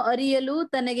ವಿಷಯವನ್ನು ಅರಿಯಲು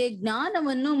ತನಗೆ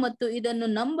ಜ್ಞಾನವನ್ನು ಮತ್ತು ಇದನ್ನು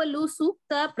ನಂಬಲು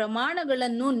ಸೂಕ್ತ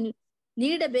ಪ್ರಮಾಣಗಳನ್ನು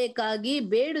ನೀಡಬೇಕಾಗಿ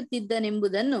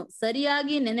ಬೇಡುತ್ತಿದ್ದನೆಂಬುದನ್ನು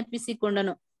ಸರಿಯಾಗಿ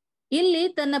ನೆನಪಿಸಿಕೊಂಡನು. ಇಲ್ಲಿ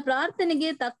ತನ್ನ ಪ್ರಾರ್ಥನೆಗೆ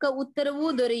ತಕ್ಕ ಉತ್ತರವೂ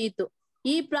ದೊರೆಯಿತು.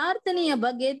 ಈ ಪ್ರಾರ್ಥನೆಯ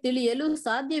ಬಗ್ಗೆ ತಿಳಿಯಲು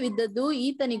ಸಾಧ್ಯವಿದ್ದದ್ದು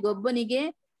ಈತನಿಗೊಬ್ಬನಿಗೆ,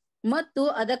 ಮತ್ತು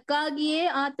ಅದಕ್ಕಾಗಿಯೇ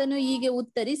ಆತನು ಹೀಗೆ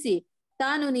ಉತ್ತರಿಸಿ,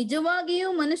 ತಾನು ನಿಜವಾಗಿಯೂ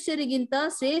ಮನುಷ್ಯರಿಗಿಂತ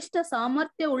ಶ್ರೇಷ್ಠ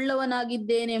ಸಾಮರ್ಥ್ಯ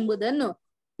ಉಳ್ಳವನಾಗಿದ್ದೇನೆಂಬುದನ್ನು,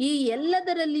 ಈ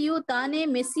ಎಲ್ಲದರಲ್ಲಿಯೂ ತಾನೇ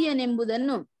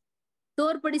ಮೆಸ್ಸಿಯನೆಂಬುದನ್ನು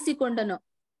ತೋರ್ಪಡಿಸಿಕೊಂಡನು.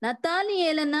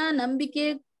 ನತಾನಿಯೇಲನ ನಂಬಿಕೆ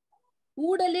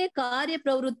ಕೂಡಲೇ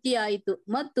ಕಾರ್ಯಪ್ರವೃತ್ತಿಯಾಯಿತು,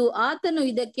 ಮತ್ತು ಆತನು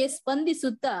ಇದಕ್ಕೆ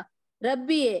ಸ್ಪಂದಿಸುತ್ತಾ,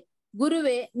 ರಬ್ಬಿಯೇ,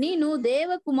 ಗುರುವೇ, ನೀನು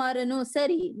ದೇವಕುಮಾರನು,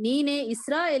 ಸರಿ, ನೀನೇ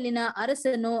ಇಸ್ರಾಯೇಲಿನ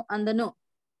ಅರಸನು ಅಂದನು.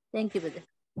 Thank you brother.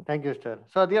 Thank you star.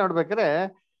 So ಅದೇ ನೋಡ್ಬೇಕಾದ್ರೆ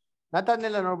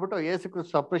ನತಾನಿಯೇಲ ನೋಡ್ಬಿಟ್ಟು ಯೇಸು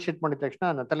ಕ್ರಿಸ್ತ ಅಪ್ರಿಶಿಯೇಟ್ ಮಾಡಿದ ತಕ್ಷಣ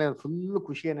ನತಾನಿಯೇಲ ಫುಲ್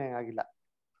ಖುಷಿಯೇನೇ ಆಗಿಲ್ಲ.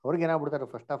 ಅವ್ರಿಗೆ ಏನಾಗ್ಬಿಡ್ತಾರೆ,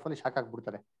 ಫಸ್ಟ್ ಆಫ್ ಆಲ್ ಶಾಕ್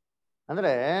ಆಗ್ಬಿಡ್ತಾರೆ.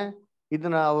 ಅಂದ್ರೆ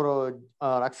ಇದನ್ನ ಅವರು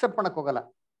ಅಕ್ಸೆಪ್ಟ್ ಮಾಡಕ್ ಹೋಗಲ್ಲ.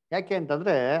 ಯಾಕೆ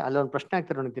ಅಂತಂದ್ರೆ ಅಲ್ಲಿ ಒಂದು ಪ್ರಶ್ನೆ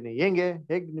ಆಗ್ತಾರೆ ನೋಡ್ತೀನಿ, ಹೇಗೆ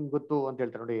ನಿಮ್ಗೆ ಗೊತ್ತು ಅಂತ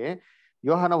ಹೇಳ್ತಾರೆ ನೋಡಿ.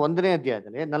 ಯೋಹಾನ 1ನೇ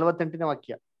ಅಧ್ಯಾಯದಲ್ಲಿ 48ನೇ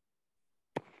ವಾಕ್ಯ.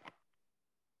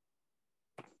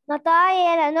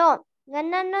 ನತಾಯೇಲನು,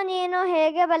 ನನ್ನನ್ನು ನೀನು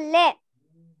ಹೇಗೆ ಬಲ್ಲೆ?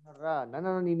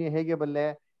 ನನ್ನನ್ನು ನೀನು ಹೇಗೆ ಬಲ್ಲೆ?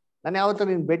 ನಾನು ಯಾವತ್ತೂ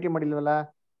ನೀನು ಭೇಟಿ ಮಾಡಿಲ್ವಲ್ಲ,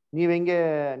 ನೀವ್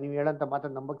ಹೇಳಂತ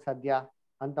ಮಾತನ್ನ ನಂಬಕ್ ಸಾಧ್ಯ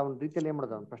ಅಂತ ಒಂದು ರೀತಿಯಲ್ಲಿ ಏನ್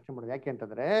ಮಾಡೋದು, ಅವ್ನು ಪ್ರಶ್ನೆ ಮಾಡೋದು. ಯಾಕೆ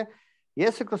ಅಂತಂದ್ರೆ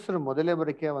ಯೇಸು ಕ್ರಿಸ್ತನ ಮೊದಲೇ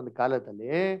ಬರೋಕೆ ಒಂದು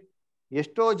ಕಾಲದಲ್ಲಿ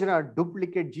ಎಷ್ಟೋ ಜನ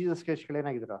ಡೂಪ್ಲಿಕೇಟ್ ಜೀಸಸ್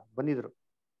ಕ್ರೈಸ್ಟ್ಗಳೇನಾಗಿದ್ರು ಬಂದಿದ್ರು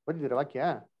ವಾಕ್ಯ.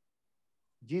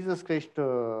 ಜೀಸಸ್ ಕ್ರೈಸ್ಟ್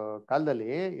ಕಾಲದಲ್ಲಿ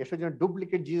ಎಷ್ಟೋ ಜನ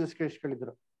ಡೂಪ್ಲಿಕೇಟ್ ಜೀಸಸ್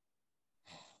ಕ್ರೈಸ್ಟ್ಗಳಿದ್ರು.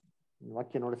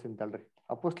 ವಾಕ್ಯ ನೋಡಿಸ್ತೀನಿ ತಳ್ರಿ,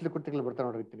 ಅಪೊಸ್ತಲ ಕೃತ್ಯಗಳು ಬರ್ತಾ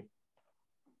ನೋಡಿರ್ತೀನಿ.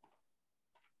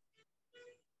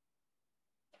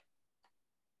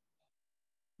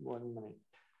 One minute.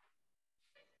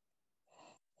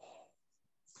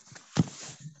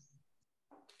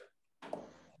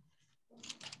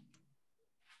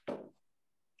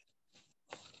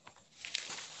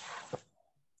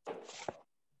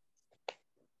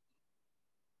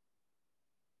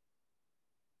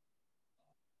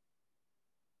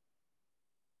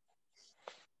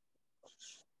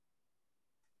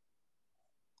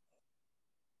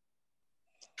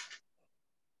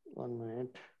 One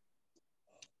minute.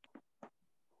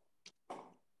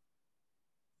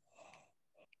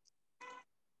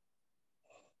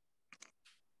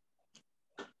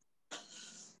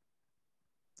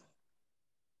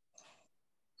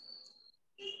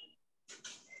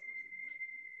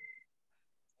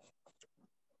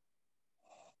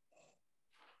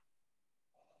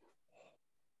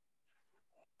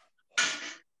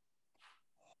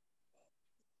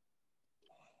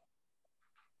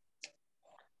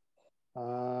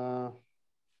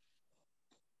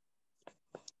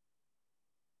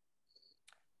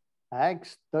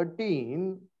 Acts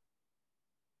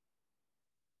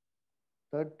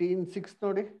 13:6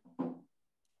 ನೋಡಿ.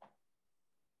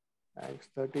 Acts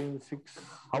 13:6.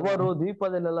 ಅವರು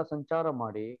ದ್ವೀಪದಲ್ಲೆಲ್ಲ ಸಂಚಾರ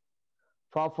ಮಾಡಿ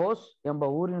ಪಾಫೋಸ್ ಎಂಬ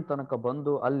ಊರಿನ ತನಕ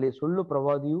ಬಂದು ಅಲ್ಲಿ ಸುಳ್ಳು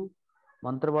ಪ್ರವಾದಿಯೂ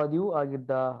ಮಂತ್ರವಾದಿಯೂ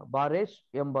ಆಗಿದ್ದ ಬಾರೇಸ್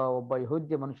ಎಂಬ ಒಬ್ಬ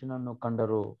ಯಹೂದ್ಯ ಮನುಷ್ಯನನ್ನು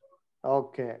ಕಂಡರು.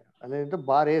 ಓಕೆ, ಅಲ್ಲಿಂದ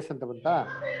ಬಾರೇಸ್ ಅಂತ ಬಂತಾ?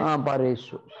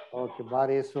 ಬಾರೇಸು. ಓಕೆ,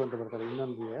 ಬಾರೇಸು ಅಂತ ಬರ್ತಾರೆ.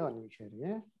 ಇನ್ನೊಂದು ಒಂದು ನಿಮಿಷ ರೀ.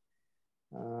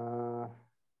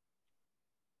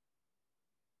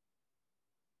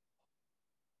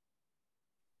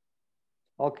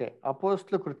 ಓಕೆ,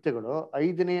 ಅಪೊಸ್ತಲ ಕೃತ್ಯಗಳು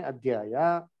 5ನೇ ಅಧ್ಯಾಯ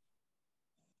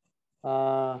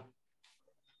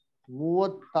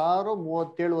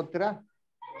 36-37 ಓದ್ತೀರಾ?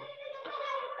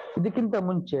 ಇದಕ್ಕಿಂತ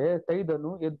ಮುಂಚೆ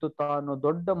ತೈದನು ಎದ್ದು ತಾನು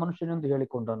ದೊಡ್ಡ ಮನುಷ್ಯನೆಂದು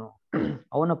ಹೇಳಿಕೊಂಡನು.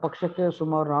 ಅವನ ಪಕ್ಷಕ್ಕೆ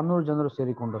ಸುಮಾರು 400 ಜನರು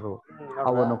ಸೇರಿಕೊಂಡರು.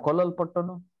 ಅವನು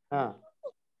ಕೊಲ್ಲಲ್ಪಟ್ಟನು.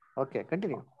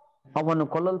 ಅವನು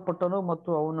ಕೊಲ್ಲಲ್ಪಟ್ಟನು ಮತ್ತು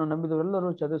ಅವನು ನಂಬಿದವರೆಲ್ಲರೂ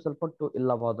ಚದುರಿಸಲ್ಪಟ್ಟು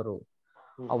ಇಲ್ಲವಾದರು.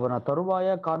 ಅವನ ತರುವಾಯ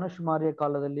ಕಾನಶುಮಾರಿಯ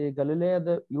ಕಾಲದಲ್ಲಿ ಗಲಿಲೆಯದ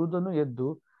ಯೂದನು ಎದ್ದು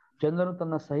ಜನರು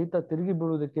ತನ್ನ ಸಹಿತ ತಿರುಗಿ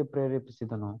ಬೀಳುವುದಕ್ಕೆ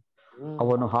ಪ್ರೇರೇಪಿಸಿದನು.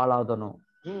 ಅವನು ಹಾಳಾದನು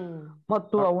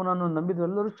ಮತ್ತು ಅವನನ್ನು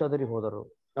ನಂಬಿದವರೆಲ್ಲರೂ ಚದರಿ ಹೋದರು.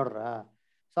 ನೋಡ್ರ,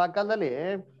 ಸೊ ಆ ಕಾಲದಲ್ಲಿ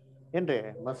ಏನ್ರಿ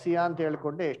ಮಸಿಯಾ ಅಂತ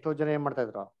ಹೇಳ್ಕೊಂಡೆ ಎಷ್ಟೋ ಜನ ಏನ್ ಮಾಡ್ತಾ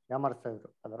ಇದ್ರು, ಯಾಮಾರಿಸ್ತಾ ಇದ್ರು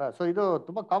ಅದರ. ಸೊ ಇದು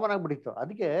ತುಂಬಾ ಕಾಮನ್ ಆಗ್ಬಿಟ್ಟಿತ್ತು.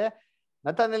 ಅದಕ್ಕೆ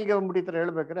ನತಾನಿಯಲ್ಗೆ ಬಂದ್ಬಿಟ್ಟಿರ್ತಾರೆ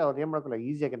ಹೇಳ್ಬೇಕಾರೆ ಅವ್ರು ಏನ್ ಮಾಡ್ಕೊಲ್ಲ,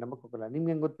 ಈಸಿಯಾಗಿ ನಂಬಕ್ ಹೋಗಲ್ಲ.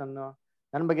 ನಿಮ್ಗೆ ಹೆಂಗ್ ಗೊತ್ತು,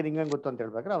 ನನ್ನ ಬಗ್ಗೆ ನಿಂಗೆ ಹೆಂಗ್ ಗೊತ್ತು ಅಂತ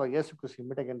ಹೇಳ್ಬೇಕಾರೆ ಅವಾಗ ಯೇಸು ಕ್ರಿಸ್ತ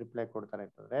ಇಮಿಡಿಯೇಟ್ ಏನ್ ರಿಪ್ಲೈ ಕೊಡ್ತಾರೆ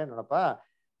ಅಂತಂದ್ರೆ, ನೋಡಪ್ಪ,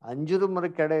 ಅಂಜೂರ ಮರ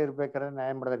ಕೆಡೆ ಇರ್ಬೇಕಾದ್ರೆ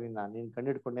ನ್ಯಾಯ ಮಾಡಿದ್ರೆ ನೀನ್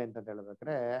ಕಂಡಿಡ್ಕೊಂಡೆ ಅಂತ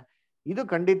ಹೇಳ್ಬೇಕಾರೆ ಇದು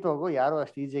ಖಂಡಿತವಾಗೂ ಯಾರು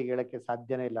ಅಷ್ಟು ಈಸಿಯಾಗಿ ಹೇಳಕ್ಕೆ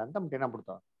ಸಾಧ್ಯನೇ ಇಲ್ಲ ಅಂತ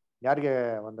ಏನಾಗ್ಬಿಡ್ತಾವ, ಯಾರಿಗೆ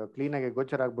ಒಂದು ಕ್ಲೀನ್ ಆಗಿ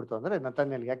ಗೋಚರ ಆಗ್ಬಿಡ್ತು ಅಂದ್ರೆ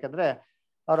ನತಾನಿಯಲ್ಗೆ. ಯಾಕಂದ್ರೆ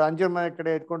ಅವ್ರು ಅಂಜೂರ ಮನೆ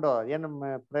ಕಡೆ ಇಟ್ಕೊಂಡು ಏನು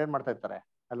ಪ್ರೇಯರ್ ಮಾಡ್ತಾ ಇರ್ತಾರೆ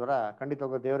ಅಲ್ವರ,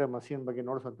 ಖಂಡಿತವಾಗೂ ದೇವರೇ ಮಸೀನ್ ಬಗ್ಗೆ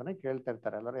ನೋಡ್ಸಂತಾನೆ ಕೇಳ್ತಾ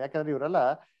ಇರ್ತಾರೆ ಅಲ್ವರ. ಯಾಕಂದ್ರೆ ಇವರೆಲ್ಲ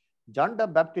John the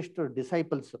Baptist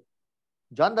disciples.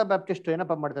 John the Baptist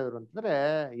ಏನಪ್ಪಾ ಮಾಡ್ತಾ ಇದ್ರು ಅಂತಂದ್ರೆ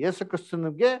ಯೇಸು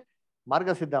ಕ್ರಿಸ್ತನಿಗೆ ಮಾರ್ಗ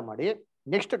ಸಿದ್ಧ ಮಾಡಿ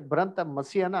ನೆಕ್ಸ್ಟ್ ಬರಂತ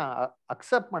ಮಸಿಯನ್ನ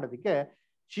ಅಕ್ಸೆಪ್ಟ್ ಮಾಡೋದಕ್ಕೆ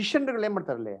ಶಿಷ್ಯನ್ಗಳು ಏನ್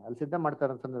ಮಾಡ್ತಾರಲ್ಲಿ ಅಲ್ಲಿ ಸಿದ್ಧ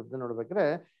ಮಾಡ್ತಾರೆ ಅಂತ ನೋಡ್ಬೇಕಾದ್ರೆ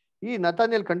ಈ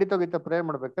ನತಾನಿಯಲ್ ಖಂಡಿತವಾಗಿ ಪ್ರೇಯರ್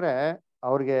ಮಾಡ್ಬೇಕಾದ್ರೆ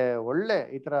ಅವ್ರಿಗೆ ಒಳ್ಳೆ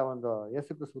ಈ ತರ ಒಂದು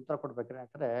ಯೇಸು ಕ್ರಿಸ್ತ ಉತ್ತರ ಕೊಡ್ಬೇಕಾರೆ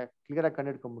ಯಾಕಂದ್ರೆ ಕ್ಲಿಯರ್ ಆಗಿ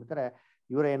ಕಂಡಿಡ್ಕೊಂಡ್ಬಿಡ್ತಾರೆ,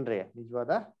 ಇವರೇನ್ರಿ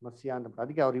ನಿಜವಾದ ಮಸಿಯಾ ಅಂತ.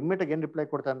 ಅದಕ್ಕೆ ಅವ್ರು ಇಮ್ಮಿಡಿಯೇಟ್ ಏನ್ ರಿಪ್ಲೈ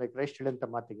ಕೊಡ್ತಾರೆ ಅಂದ್ರೆ ಕ್ರೈಸ್ಟ್ ಹೇಳಂತ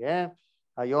ಮಾತಿಗೆ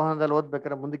ಆ ಯೋಹಾನದಲ್ಲಿ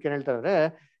ಓದ್ಬೇಕಾದ್ರೆ ಮುಂದಕ್ಕೆ ಏನ್ ಹೇಳ್ತಾರೆ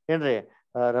ಏನ್ರಿ,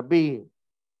 ರಬ್ಬಿ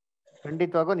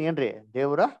ಖಂಡಿತವಾಗೂ ಏನ್ರಿ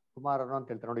ದೇವರ ಕುಮಾರನು ಅಂತ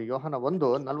ಹೇಳ್ತಾರೆ ನೋಡಿ. ಯೋಹಾನ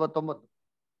 1:49.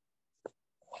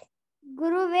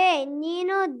 ಗುರುವೇ,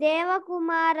 ನೀನು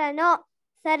ದೇವಕುಮಾರನು,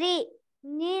 ಸರಿ,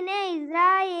 ನೀನೇ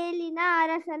ಇಸ್ರಾಯೇಲಿನ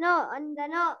ಅರಸನು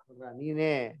ಅಂದನು.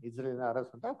 ನೀನೇ ಇಸ್ರಾಯೇಲಿನ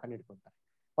ಅರಸು ಅಂತ ಕಂಡಿಡ್ಕೊಂತಾರೆ.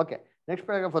 ಓಕೆ, ನೆಕ್ಸ್ಟ್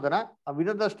ಪ್ಯಾರಾಗ್ರಾಫ್ ಓದೋಣ.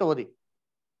 ವಿನೋದಷ್ಟು ಓದಿ.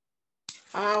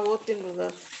 ಓದ್ತೀನಿ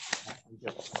ಬ್ರದರ್.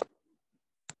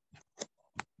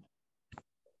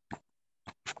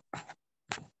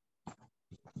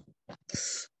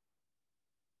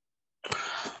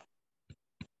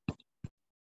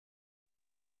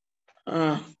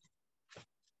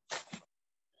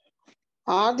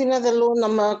 ಆ ದಿನದಲ್ಲೂ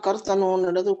ನಮ್ಮ ಕರ್ತನು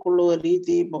ನಡೆದುಕೊಳ್ಳುವ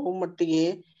ರೀತಿ ಬಹುಮಟ್ಟಿಗೆ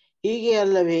ಹೀಗೆ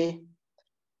ಅಲ್ಲವೇ?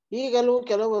 ಈಗಲೂ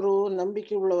ಕೆಲವರು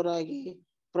ನಂಬಿಕೆ ಉಳ್ಳವರಾಗಿ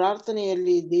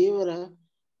ಪ್ರಾರ್ಥನೆಯಲ್ಲಿ ದೇವರ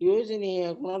ಯೋಜನೆಯ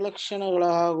ಗುಣಲಕ್ಷಣಗಳ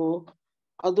ಹಾಗೂ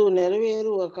ಅದು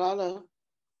ನೆರವೇರುವ ಕಾಲ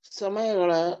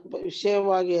ಸಮಯಗಳ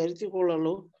ವಿಷಯವಾಗಿ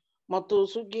ಅರಿತುಕೊಳ್ಳಲು ಮತ್ತು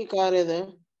ಸುಗ್ಗಿ ಕಾರ್ಯದ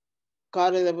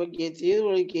ಬಗ್ಗೆ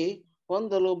ತಿಳುವಳಿಕೆ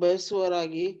ಹೊಂದಲು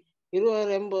ಬಯಸುವರಾಗಿ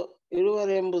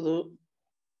ಇರುವರೆಂಬುದು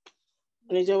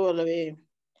ನಿಜವಲ್ಲವೇ?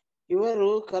 ಇವರು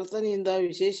ಕರ್ತನಿಂದ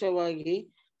ವಿಶೇಷವಾಗಿ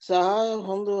ಸಹಾಯ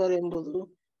ಹೊಂದುವರೆಂಬುದು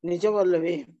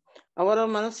ನಿಜವಲ್ಲವೇ? ಅವರ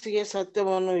ಮನಸ್ಸಿಗೆ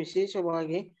ಸತ್ಯವನ್ನು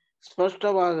ವಿಶೇಷವಾಗಿ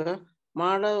ಸ್ಪಷ್ಟವಾಗ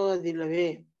ಮಾಡುವುದಿಲ್ಲವೇ?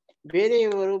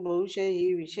 ಬೇರೆಯವರು ಬಹುಶಃ ಈ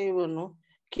ವಿಷಯವನ್ನು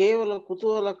ಕೇವಲ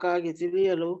ಕುತೂಹಲಕ್ಕಾಗಿ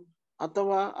ತಿಳಿಯಲು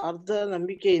ಅಥವಾ ಅರ್ಧ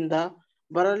ನಂಬಿಕೆಯಿಂದ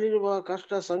ಬರಲಿರುವ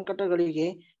ಕಷ್ಟ ಸಂಕಟಗಳಿಗೆ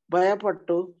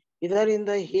ಭಯಪಟ್ಟು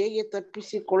ಇದರಿಂದ ಹೇಗೆ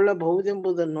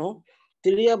ತಪ್ಪಿಸಿಕೊಳ್ಳಬಹುದೆಂಬುದನ್ನು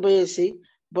ತಿಳಿಯ ಬಯಸಿ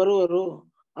ಬರುವರು.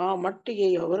 ಆ ಮಟ್ಟಿಗೆ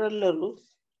ಅವರೆಲ್ಲರೂ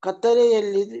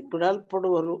ಕತ್ತಲೆಯಲ್ಲಿ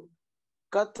ಬಿಡಲ್ಪಡುವರು.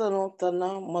 ಕರ್ತನು ತನ್ನ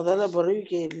ಮೊದಲ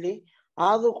ಬರುವಿಕೆಯಲ್ಲಿ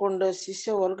ಆದುಕೊಂಡ ಶಿಷ್ಯ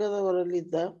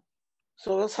ವರ್ಗದವರಲ್ಲಿದ್ದ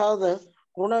ಸೊಗಸಾದ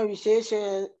ಗುಣ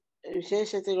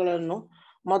ವಿಶೇಷತೆಗಳನ್ನು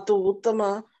ಮತ್ತು ಉತ್ತಮ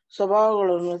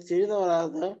ಸ್ವಭಾವಗಳನ್ನು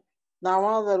ತಿಳಿದವರಾದ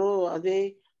ನಾವಾದರೂ ಅದೇ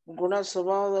ಗುಣ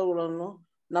ಸ್ವಭಾವಗಳನ್ನು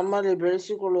ನಮ್ಮಲ್ಲಿ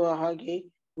ಬೆಳೆಸಿಕೊಳ್ಳುವ ಹಾಗೆ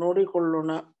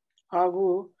ನೋಡಿಕೊಳ್ಳೋಣ. ಹಾಗೂ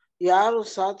ಯಾರು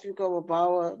ಸಾತ್ವಿಕ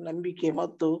ಭಾವ, ನಂಬಿಕೆ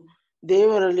ಮತ್ತು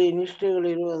ದೇವರಲ್ಲಿ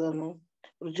ನಿಷ್ಠೆಗಳಿರುವುದನ್ನು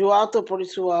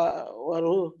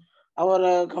ರುಜುವಾತುಪಡಿಸುವವರು ಅವರ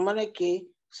ಗಮನಕ್ಕೆ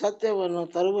ಸತ್ಯವನ್ನು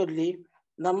ತರುವಲ್ಲಿ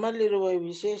ನಮ್ಮಲ್ಲಿರುವ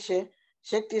ವಿಶೇಷ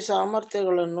ಶಕ್ತಿ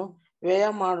ಸಾಮರ್ಥ್ಯಗಳನ್ನು ವ್ಯಯ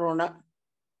ಮಾಡೋಣ.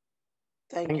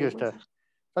 Thank you sister.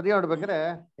 ಅದೇ ನೋಡ್ಬೇಕಾದ್ರೆ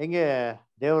ಹೆಂಗೆ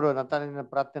ದೇವರು ನತಾನ್ಯನ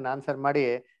ಪ್ರಾರ್ಥನೆ ಆನ್ಸರ್ ಮಾಡಿ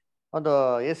ಒಂದು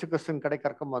ಯೇಸು ಕ್ರಿಸ್ತನ ಕಡೆ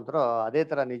ಕರ್ಕೊಂಬಂದ್ರು. ಅದೇ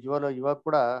ತರ ನಿಜವಾಗ್ಲೂ ಇವಾಗ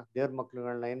ಕೂಡ ದೇವ್ರ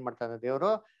ಮಕ್ಳುಗಳನ್ನ ಏನ್ ಮಾಡ್ತಾರೆ,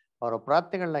 ದೇವರು ಅವರ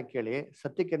ಪ್ರಾರ್ಥನೆಗಳನ್ನ ಕೇಳಿ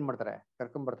ಸತ್ಯಕ್ಕೆ ಏನ್ ಮಾಡ್ತಾರೆ,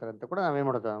 ಕರ್ಕೊಂಡ್ಬರ್ತಾರೆ ಅಂತ ಕೂಡ ನಾವೇನ್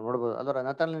ನೋಡ್ಬೋದು. ಅದರ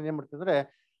ನತಾನ್ಯನ ಏನ್ ಮಾಡ್ತಿದ್ರೆ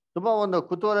ತುಂಬಾ ಒಂದು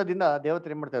ಕುತೂಹಲದಿಂದ ದೇವತೆ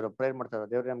ಏನ್ ಮಾಡ್ತಾ ಇದ್ರು, ಪ್ರೇಯರ್ ಮಾಡ್ತಾ ಇದ್ರು.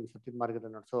 ದೇವ್ರೆ ನಮ್ಗೆ ಸತ್ಯದ ಮಾರ್ಗದ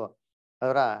ನಡೆಸು,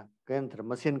 ಅದರ ಏನಂತಾರೆ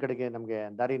ಮಸೀನ್ ಕಡೆಗೆ ನಮ್ಗೆ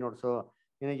ದಾರಿ ನೋಡ್ಸು,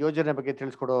 ನಿನ್ನ ಯೋಜನೆ ಬಗ್ಗೆ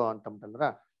ತಿಳಿಸ್ಕೊಡು ಅಂತಂದ್ರ.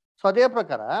 ಸೊ ಅದೇ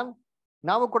ಪ್ರಕಾರ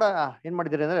ನಾವು ಕೂಡ ಏನ್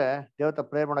ಮಾಡಿದಿರಿ ಅಂದ್ರೆ ದೇವತ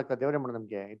ಪ್ರೇಯರ್ ಮಾಡಕ್ಕೆ ದೇವರೇ ಮಾಡೋದು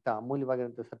ನಮ್ಗೆ ಇಂಥ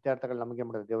ಅಮೂಲ್ಯವಾಗಿರುವಂತ ಸತ್ಯಾರ್ಥಗಳು ನಮಗೆ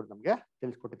ಮಾಡೋದು ದೇವ್ರು ನಮ್ಗೆ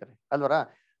ತಿಳಿಸ್ಕೊಟ್ಟಿದ್ದಾರೆ ಅಲ್ವರ.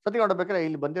 ಸತ್ಯ ನೋಡ್ಬೇಕಾದ್ರೆ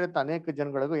ಇಲ್ಲಿ ಬಂದಿರಂತ ಅನೇಕ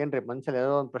ಜನಗಳಿಗೂ ಏನ್ರಿ ಮನ್ಸಲ್ಲಿ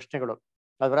ಏನೋ ಒಂದು ಪ್ರಶ್ನೆಗಳು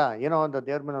ಅಲ್ವರ, ಏನೋ ಒಂದು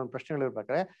ದೇವ್ರ ಮೇಲೆ ಒಂದು ಪ್ರಶ್ನೆಗಳು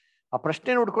ಇರ್ಬೇಕಾದ್ರೆ ಆ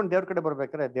ಪ್ರಶ್ನೆ ಹುಡ್ಕೊಂಡು ದೇವ್ರ ಕಡೆ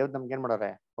ಬರ್ಬೇಕಾದ್ರೆ ದೇವ್ರು ನಮ್ಗೆ ಏನ್ ಮಾಡೋರೆ,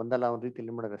 ಒಂದಲ್ಲ ಒಂದ್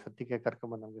ರೀತಿಯಲ್ಲಿ ಮಾಡಿದ್ರೆ ಸತ್ಯಕ್ಕೆ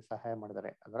ಕರ್ಕೊಂಡ್ಬಂದು ನಮ್ಗೆ ಸಹಾಯ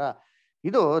ಮಾಡಿದ್ದಾರೆ ಅಲ್ವರ.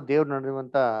 ಇದು ದೇವ್ರು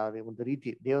ನಡೆಯುವಂತ ಒಂದು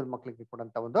ರೀತಿ, ದೇವ್ರ ಮಕ್ಳಿಗೆ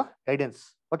ಕೊಡಂತ ಒಂದು ಗೈಡೆನ್ಸ್.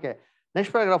 ಓಕೆ,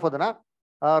 ನೆಕ್ಸ್ಟ್ ಪ್ಯಾರಾಗ್ರಾಫ್ ಓದೋಣ.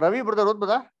 ರವಿ ಬ್ರದರ್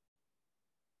ಓದ್ಬೋದಾ?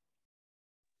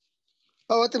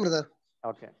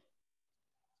 ಓಕೆ.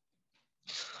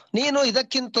 ನೀನು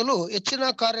ಇದಕ್ಕಿಂತಲೂ ಹೆಚ್ಚಿನ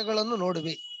ಕಾರ್ಯಗಳನ್ನು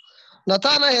ನೋಡುವಿ.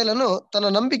 ನತಾನಯೇಲನು ತನ್ನ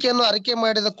ನಂಬಿಕೆಯನ್ನು ಅರಿಕೆ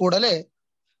ಮಾಡಿದ ಕೂಡಲೇ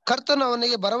ಕರ್ತನು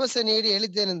ಅವನಿಗೆ ಭರವಸೆ ನೀಡಿ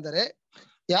ಹೇಳಿದ್ದೇನೆಂದರೆ,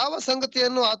 ಯಾವ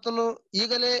ಸಂಗತಿಯನ್ನು ಆತನು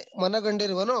ಈಗಲೇ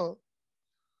ಮನಗಂಡಿರುವನೋ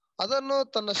ಅದನ್ನು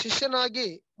ತನ್ನ ಶಿಷ್ಯನಾಗಿ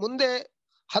ಮುಂದೆ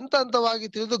ಹಂತ ಹಂತವಾಗಿ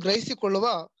ತಿಳಿದು ಗ್ರಹಿಸಿಕೊಳ್ಳುವ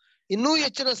ಇನ್ನೂ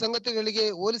ಹೆಚ್ಚಿನ ಸಂಗತಿಗಳಿಗೆ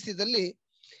ಹೋಲಿಸಿದಲ್ಲಿ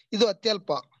ಇದು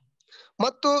ಅತ್ಯಲ್ಪ.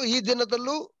 ಮತ್ತು ಈ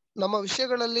ದಿನದಲ್ಲೂ ನಮ್ಮ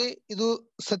ವಿಷಯಗಳಲ್ಲಿ ಇದು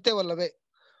ಸತ್ಯವಲ್ಲವೇ?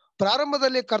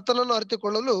 ಪ್ರಾರಂಭದಲ್ಲಿ ಕರ್ತನನ್ನು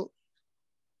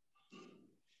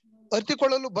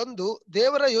ಅರಿತುಕೊಳ್ಳಲು ಬಂದು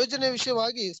ದೇವರ ಯೋಜನೆ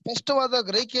ವಿಷಯವಾಗಿ ಸ್ಪಷ್ಟವಾದ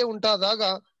ಗ್ರಹಿಕೆ ಉಂಟಾದಾಗ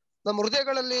ನಮ್ಮ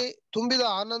ಹೃದಯಗಳಲ್ಲಿ ತುಂಬಿದ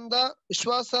ಆನಂದ,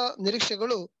 ವಿಶ್ವಾಸ,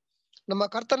 ನಿರೀಕ್ಷೆಗಳು ನಮ್ಮ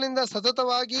ಕರ್ತನಿಂದ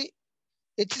ಸತತವಾಗಿ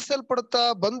ಹೆಚ್ಚಿಸಲ್ಪಡುತ್ತಾ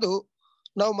ಬಂದು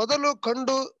ನಾವು ಮೊದಲು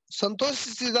ಕಂಡು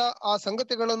ಸಂತೋಷಿಸಿದ ಆ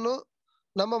ಸಂಗತಿಗಳನ್ನು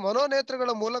ನಮ್ಮ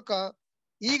ಮನೋನೇತ್ರಗಳ ಮೂಲಕ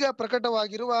ಈಗ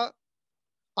ಪ್ರಕಟವಾಗಿರುವ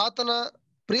ಆತನ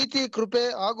ಪ್ರೀತಿ, ಕೃಪೆ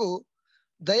ಹಾಗೂ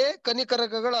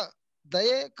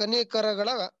ದಯೆ ಕನಿಕರಗಳ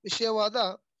ವಿಷಯವಾದ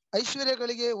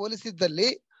ಐಶ್ವರ್ಯಗಳಿಗೆ ಹೋಲಿಸಿದ್ದಲ್ಲಿ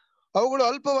ಅವುಗಳು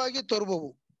ಅಲ್ಪವಾಗಿ ತೋರುವವು.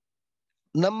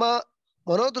 ನಮ್ಮ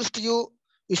ಮನೋದೃಷ್ಟಿಯು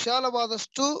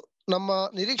ವಿಶಾಲವಾದಷ್ಟು ನಮ್ಮ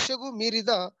ನಿರೀಕ್ಷೆಗೂ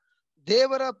ಮೀರಿದ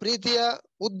ದೇವರ ಪ್ರೀತಿಯ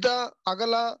ಉದ್ದ,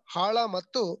 ಅಗಲ, ಆಳ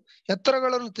ಮತ್ತು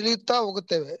ಎತ್ತರಗಳನ್ನು ತಿಳಿಯುತ್ತಾ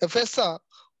ಹೋಗುತ್ತೇವೆ. ಎಫೆಸ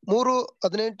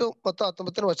 3:18 ಮತ್ತು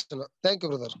 19 ವಚನ. Thank you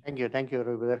brother. Thank you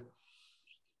brother.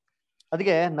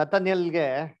 ಅದಕ್ಕೆ ನತಾನ್ಯೇಲ್ಗೆ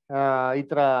ಈ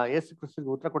ತರ ಯೇಸು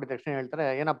ಕ್ರಿಸ್ತನಿಗೆ ಉತ್ತರ ಕೊಟ್ಟಿದ ತಕ್ಷಣ ಹೇಳ್ತಾರೆ,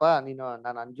 ಏನಪ್ಪಾ ನೀನು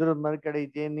ನಾನು ಅಂಜೂರದ ಮರ ಕಡೆ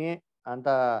ಇದ್ದೀನಿ ಅಂತ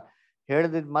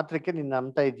ಹೇಳಿದ ಮಾತ್ರಕ್ಕೆ ನೀನ್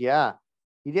ನಂಬ್ತಾ ಇದೀಯಾ?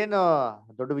 ಇದೇನು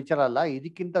ದೊಡ್ಡ ವಿಚಾರ ಅಲ್ಲ,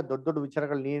 ಇದಕ್ಕಿಂತ ದೊಡ್ಡ ದೊಡ್ಡ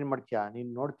ವಿಚಾರಗಳು ನೀನ್ ಮಾಡ್ತೀಯಾ, ನೀನ್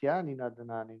ನೋಡ್ತೀಯಾ, ನೀನ್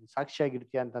ಅದನ್ನ ನೀನ್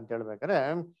ಸಾಕ್ಷಿಯಾಗಿರ್ತೀಯ ಅಂತ ಹೇಳ್ಬೇಕಾದ್ರೆ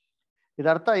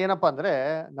ಇದರ್ಥ ಏನಪ್ಪಾ ಅಂದ್ರೆ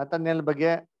ನತಾನ್ಯೇಲ್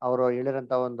ಬಗ್ಗೆ ಅವರು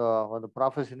ಹೇಳಿರಂತ ಒಂದು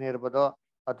ಪ್ರಾಫೆಸಿನೇ ಇರ್ಬೋದು,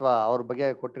 ಅಥವಾ ಅವ್ರ ಬಗ್ಗೆ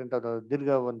ಕೊಟ್ಟಿರಂತ ದೀರ್ಘ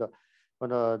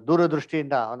ಒಂದು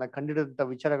ದೂರದೃಷ್ಟಿಯಿಂದ ಅವನ್ನ ಕಂಡಿಡಿದಂತ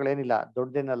ವಿಚಾರಗಳೇನಿಲ್ಲ,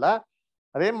 ದೊಡ್ಡದೇನಲ್ಲ.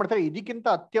 ಅದೇನ್ ಮಾಡ್ತಾರೆ, ಇದಕ್ಕಿಂತ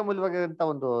ಅತ್ಯಮೂಲ್ಯವಾಗಿರುವಂತ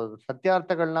ಒಂದು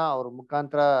ಸತ್ಯಾರ್ಥಗಳನ್ನ ಅವ್ರ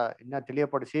ಮುಖಾಂತರ ಇನ್ನ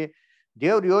ತಿಳಿಯಪಡಿಸಿ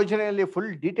ದೇವ್ರ ಯೋಜನೆಯಲ್ಲಿ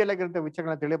ಫುಲ್ ಡೀಟೇಲ್ ಆಗಿರುವಂತ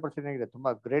ವಿಚಾರಗಳನ್ನ ತಿಳಿಯಪಡಿಸಿದ್ರೆ ತುಂಬಾ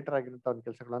ಗ್ರೇಟರ್ ಆಗಿರುವಂತ ಒಂದು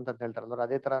ಕೆಲಸಗಳು ಅಂತ ಹೇಳ್ತಾರೆ.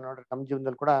 ಅದೇ ತರ ನೋಡ್ರಿ ನಮ್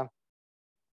ಜೀವನದಲ್ಲಿ ಕೂಡ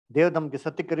ದೇವ್ರು ನಮ್ಗೆ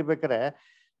ಸತ್ಯ ಕರಿಬೇಕಾರೆ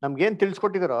ನಮ್ಗೆ ಏನ್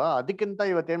ತಿಳ್ಸ್ಕೊಟ್ಟಿದಾರೋ ಅದಕ್ಕಿಂತ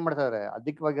ಇವತ್ತೇನ್ ಮಾಡ್ತಾ ಇದಾರೆ,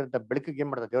 ಅಧಿಕವಾಗಿರಂತ ಬೆಳಕಿಗೆ ಏನ್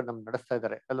ಮಾಡ್ತಾರೆ ದೇವ್ರು ನಮ್ಗೆ ನಡೆಸ್ತಾ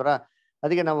ಇದಾರೆ ಅಲ್ವರ.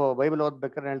 ಅದಕ್ಕೆ ನಾವು ಬೈಬಲ್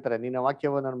ಓದ್ಬೇಕಾದ್ರೆ ಹೇಳ್ತಾರೆ, ನಿನ್ನ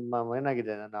ವಾಕ್ಯವು ನನ್ನ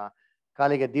ಏನಾಗಿದೆ, ನನ್ನ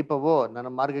ಕಾಲಿಗೆ ದೀಪವು, ನನ್ನ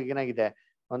ಮಾರ್ಗಕ್ಕೆ ಏನಾಗಿದೆ,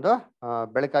 ಒಂದು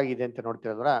ಬೆಳಕಾಗಿದೆ ಅಂತ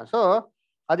ನೋಡ್ತೀರಲ್ವರ. ಸೊ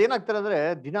ಅದೇನಾಗ್ತಾರೆ ಅಂದ್ರೆ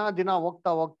ದಿನ ದಿನ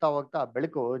ಹೋಗ್ತಾ ಹೋಗ್ತಾ ಹೋಗ್ತಾ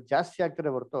ಬೆಳಕು ಜಾಸ್ತಿ ಆಗ್ತಾರೆ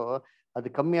ಹೊರತು ಅದು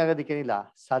ಕಮ್ಮಿ ಆಗೋದಕ್ಕೇನಿಲ್ಲ,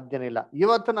 ಸಾಧ್ಯನೇ ಇಲ್ಲ.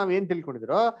 ಇವತ್ತು ನಾವ್ ಏನ್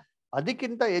ತಿಳ್ಕೊಂಡಿದ್ರು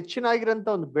ಅದಕ್ಕಿಂತ ಹೆಚ್ಚಿನಾಗಿರೋಂಥ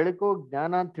ಒಂದು ಬೆಳಕು,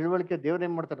 ಜ್ಞಾನ, ತಿಳುವಳಿಕೆ ದೇವ್ರು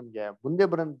ಏನ್ ಮಾಡ್ತಾರೆ ನಮ್ಗೆ ಮುಂದೆ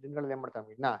ಬರೋ ದಿನಗಳಲ್ಲಿ ಏನ್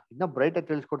ಮಾಡ್ತಾರೆ ಇನ್ನ ಬ್ರೈಟ್ ಆಗಿ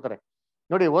ತಿಳಿಸ್ಕೊಡ್ತಾರೆ.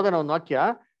 ನೋಡಿ, ಓದೋಣ ಒಂದು ವಾಕ್ಯ.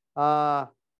 ಆ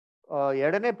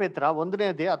 2 ಪೇತ್ರ 1ನೇ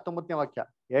ಅಧ್ಯಾಯ 19ನೇ ವಾಕ್ಯ.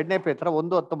 2 ಪೇತ್ರ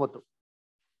 1:19.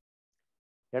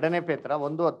 2 ಪೇತ್ರ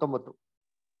 1:19.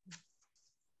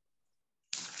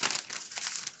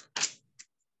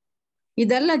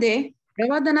 ಇದಲ್ಲದೆ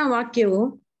ಪ್ರವಾದನಾ ವಾಕ್ಯವು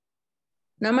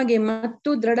ನಮಗೆ ಮತ್ತು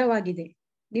ದೃಢವಾಗಿದೆ.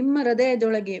 ನಿಮ್ಮ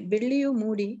ಹೃದಯದೊಳಗೆ ಬೆಳ್ಳಿಯು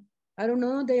ಮೂಡಿ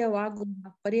ಅರುಣೋದಯವಾಗುವ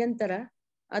ಪರ್ಯಂತರ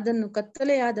ಅದನ್ನು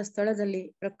ಕತ್ತಲೆಯಾದ ಸ್ಥಳದಲ್ಲಿ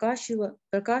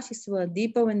ಪ್ರಕಾಶಿಸುವ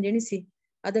ದೀಪವೆಂದೆಣಿಸಿ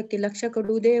ಅದಕ್ಕೆ ಲಕ್ಷ್ಯ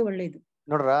ಕೊಡುವುದೇ ಒಳ್ಳೆಯದು.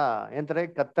 ನೋಡ್ರ, ಏನಂತಾರೆ?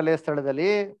 ಕತ್ತಲೆಯ ಸ್ಥಳದಲ್ಲಿ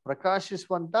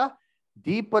ಪ್ರಕಾಶಿಸುವಂತ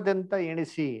ದೀಪದಂತ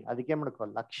ಎಣಿಸಿ ಅದಕ್ಕೆ ಮಾಡ್ಕೊ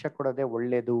ಲಕ್ಷ್ಯ ಕೊಡೋದೇ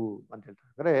ಒಳ್ಳೇದು ಅಂತ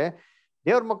ಹೇಳ್ತಾರೆ. ಅಂದ್ರೆ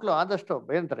ದೇವ್ರ ಮಕ್ಳು ಆದಷ್ಟು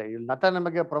ಏನಂತಾರೆ, ಇಲ್ಲಿ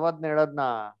ನಮಗೆ ಪ್ರವಾದನೆ ಹೇಳೋದ್ನ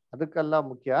ಅದಕ್ಕೆಲ್ಲ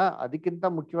ಮುಖ್ಯ. ಅದಕ್ಕಿಂತ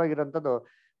ಮುಖ್ಯವಾಗಿರೋಂಥದ್ದು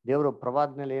ದೇವರು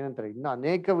ಪ್ರವಾದನೆಯಲ್ಲಿ ಏನಂತಾರೆ ಇನ್ನು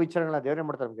ಅನೇಕ ವಿಚಾರಗಳನ್ನ ದೇವರೇ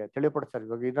ಮಾಡ್ತಾರೆ, ನಮಗೆ ತಿಳಿಪಡಿಸ್ತಾರೆ.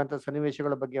 ಇವಾಗ ಇದಂತ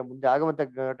ಸನ್ನಿವೇಶಗಳ ಬಗ್ಗೆ, ಮುಂದೆ ಆಗುವಂತ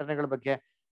ಘಟನೆಗಳ ಬಗ್ಗೆ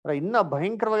ಇನ್ನ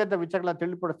ಭಯಂಕರವಾದಂತ ವಿಚಾರಗಳನ್ನ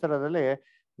ತಿಳಿಪಡಿಸ್ತಾರೆ. ಅದರಲ್ಲಿ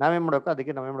ನಾವೇನ್ ಮಾಡ್ಬೇಕು,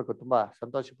 ಅದಕ್ಕೆ ನಾವೇನ್ ಮಾಡ್ಬೇಕು, ತುಂಬಾ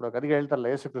ಸಂತೋಷ ಪಡ್ಬೇಕು. ಅದಕ್ಕೆ ಹೇಳ್ತಾರಲ್ಲ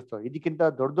ಯೇಸು ಕ್ರಿಸ್ತು, ಇದಕ್ಕಿಂತ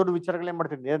ದೊಡ್ಡ ದೊಡ್ಡ ವಿಚಾರಗಳೇ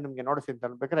ಮಾಡ್ತೀನಿ ದೇವ್ರು ನಿಮ್ಗೆ ನೋಡಿಸಿ ಅಂತ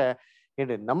ಅನ್ಬೇಕಾರೆ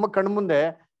ಏನ್ರಿ, ನಮ್ಮ ಕಣ್ಮುಂದೆ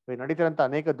ನಡೀತಿರೋಂಥ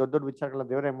ಅನೇಕ ದೊಡ್ಡ ದೊಡ್ಡ ವಿಚಾರಗಳನ್ನ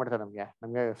ದೇವ್ರು ಏನ್ ಮಾಡ್ತಾರೆ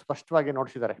ನಮ್ಗೆ ಸ್ಪಷ್ಟವಾಗಿ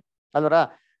ನೋಡ್ಸಿದ್ದಾರೆ ಅಲ್ವರ.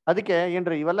 ಅದಕ್ಕೆ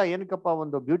ಏನ್ರಿ ಇವೆಲ್ಲ ಏನಕ್ಕಪ್ಪ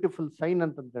ಒಂದು ಬ್ಯೂಟಿಫುಲ್ ಸೈನ್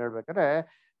ಅಂತ ಹೇಳ್ಬೇಕಾದ್ರೆ,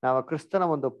 ನಾವು ಕ್ರಿಸ್ತನ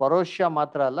ಒಂದು ಪರೋಷ್ಯ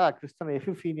ಮಾತ್ರ ಅಲ್ಲ, ಕ್ರಿಸ್ತನ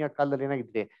ಎಫಿಫೀನಿಯ ಕಾಲದಲ್ಲಿ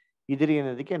ಏನಾಗಿದ್ರಿ ಇದ್ರಿ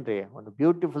ಅನ್ನೋದಕ್ಕೆ ಏನ್ರಿ ಒಂದು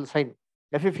ಬ್ಯೂಟಿಫುಲ್ ಸೈನ್.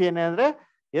 ಎಫಿಫಿಯನ್ ಅಂದ್ರೆ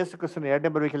ಯೇಸು ಕ್ರಿಸ್ತನ 2ನೇ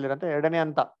ಬರುವಿಕೆಯಲ್ಲಿರಂತ 2ನೇ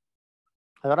ಅಂತ.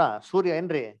 ಅದರ ಸೂರ್ಯ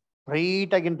ಏನ್ರಿ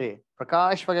ಬ್ರೈಟ್ ಆಗಿನ್ರಿ,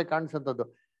 ಪ್ರಕಾಶವಾಗಿ ಕಾಣಿಸಂಥದ್ದು.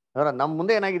 ಅದರ ನಮ್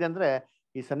ಮುಂದೆ ಏನಾಗಿದೆ ಅಂದ್ರೆ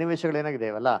ಈ ಸನ್ನಿವೇಶಗಳು ಏನಾಗಿದೆ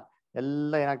ಇವೆಲ್ಲ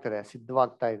ಎಲ್ಲ ಏನಾಗ್ತದೆ,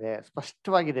 ಸಿದ್ಧವಾಗ್ತಾ ಇದೆ,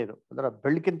 ಸ್ಪಷ್ಟವಾಗಿದೆ. ಇದು ಅದರ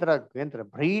ಬೆಳಕಿನ ತರ ಏನಂತಾರೆ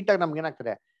ಬ್ರೈಟ್ ಆಗಿ ನಮ್ಗೆ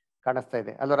ಏನಾಗ್ತದೆ, ಕಾಣಿಸ್ತಾ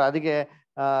ಇದೆ ಅಲ್ವರ. ಅದಕ್ಕೆ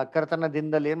ಕರ್ತನ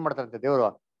ದಿನದಲ್ಲಿ ಏನ್ ಮಾಡ್ತಾರಂತೆ ದೇವರು,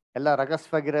 ಎಲ್ಲ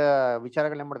ರಹಸ್ಯವಾಗಿರೋ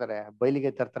ವಿಚಾರಗಳನ್ನ ಏನ್ ಮಾಡ್ತಾರೆ ಬಯಲಿಗೆ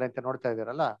ತರ್ತಾರೆ ಅಂತ ನೋಡ್ತಾ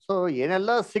ಇದಾರಲ್ಲ. ಸೊ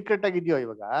ಏನೆಲ್ಲ ಸೀಕ್ರೆಟ್ ಆಗಿದೆಯೋ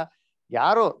ಇವಾಗ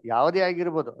ಯಾರು ಯಾವುದೇ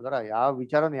ಆಗಿರ್ಬೋದು, ಅದರ ಯಾವ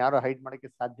ವಿಚಾರನ ಯಾರು ಹೈಡ್ ಮಾಡಕ್ಕೆ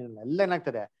ಸಾಧ್ಯ ಇಲ್ಲ, ಎಲ್ಲ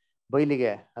ಏನಾಗ್ತದೆ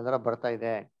ಬಯಲಿಗೆ ಅದರ ಬರ್ತಾ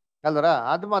ಇದೆ ಅಲ್ವರ.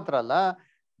 ಅದು ಮಾತ್ರ ಅಲ್ಲ,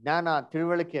 ಜ್ಞಾನ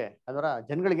ತಿಳುವಳಿಕೆ ಅದರ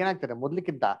ಜನಗಳಿಗೆ ಏನಾಗ್ತದೆ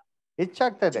ಮೊದ್ಲಿಕ್ಕಿಂತ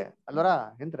ಹೆಚ್ಚಾಗ್ತಾ ಇದೆ ಅಲ್ವರ.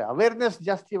 ಎಂದ್ರೆ ಅವೇರ್ನೆಸ್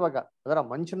ಜಾಸ್ತಿ ಇವಾಗ. ಅದರ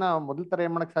ಮನುಷ್ಯನ ಮೊದಲ ತರ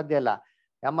ಏನ್ ಮಾಡಕ್ ಸಾಧ್ಯ ಇಲ್ಲ,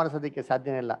 ಯಾಮಾರಿಸೋದಕ್ಕೆ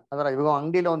ಸಾಧ್ಯನೇ ಇಲ್ಲ. ಅದರ ಇವಾಗ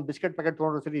ಅಂಗಡಿಲಿ ಒಂದು ಬಿಸ್ಕೆಟ್ ಪ್ಯಾಕೆಟ್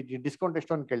ತೊಗೊಂಡ್ರು ಸರಿ ಡಿಸ್ಕೌಂಟ್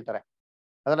ಎಷ್ಟು ಅಂತ ಕೇಳ್ತಾರೆ.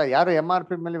 ಅದರ ಯಾರು MRP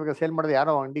ಮೇಲೆ ಇವಾಗ ಸೇಲ್ ಮಾಡಿದ್ರೆ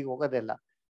ಯಾರೋ ಅಂಗಡಿಗೆ ಹೋಗೋದೇ ಇಲ್ಲ.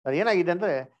 ಅದು ಏನಾಗಿದೆ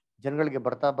ಅಂದ್ರೆ ಜನಗಳಿಗೆ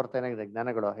ಬರ್ತಾ ಬರ್ತಾ ಏನಾಗಿದೆ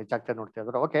ಜ್ಞಾನಗಳು ಹೆಚ್ಚಾಗ್ತಾ ನೋಡ್ತೀವಿ.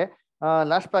 ಅದ್ರ ಓಕೆ,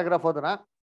 ಲಾಸ್ಟ್ ಪ್ಯಾರಾಗ್ರಾಫ್ ಓದೋಣ.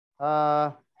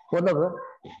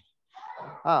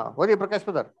 ಓದಿ ಪ್ರಕಾಶ್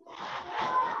ಬ್ರದರ್.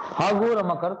 ಹಾಗೂ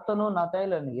ನಮ್ಮ ಕರ್ತನು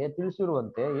ನಾತಾಯೇಲನಿಗೆ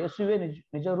ತಿಳಿಸಿರುವಂತೆ ಯೇಸುವೆ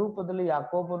ನಿಜ ರೂಪದಲ್ಲಿ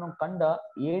ಯಾಕೋಬನು ಕಂಡ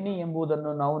ಏಣಿ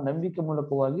ಎಂಬುದನ್ನು ನಾವು ನಂಬಿಕೆ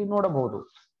ಮೂಲಕವಾಗಿ ನೋಡಬಹುದು.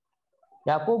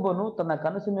 ಯಾಕೋಬನು ತನ್ನ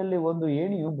ಕನಸಿನಲ್ಲಿ ಒಂದು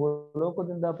ಏಣಿಯು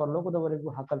ಭೂಲೋಕದಿಂದ ಪರಲೋಕದವರೆಗೂ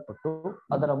ಹಾಕಲ್ಪಟ್ಟು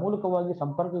ಅದರ ಮೂಲಕವಾಗಿ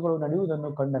ಸಂಪರ್ಕಗಳು ನಡೆಯುವುದನ್ನು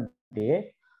ಕಂಡಂತೆಯೇ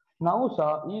ನಾವು ಸಹ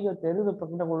ಈಗ ತೆರೆದು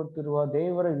ಪ್ರಕಟಗೊಳ್ಳುತ್ತಿರುವ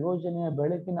ದೇವರ ಯೋಜನೆಯ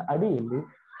ಬೆಳಕಿನ ಅಡಿಯಲ್ಲಿ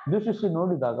ದೂಷಿಸಿ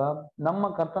ನೋಡಿದಾಗ ನಮ್ಮ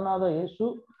ಕರ್ತನಾದ ಯೇಸು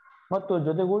ಮತ್ತು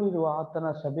ಜೊತೆಗೂಡಿರುವ ಆತನ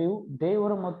ಸಭೆಯು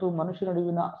ದೇವರ ಮತ್ತು ಮನುಷ್ಯ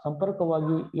ನಡುವಿನ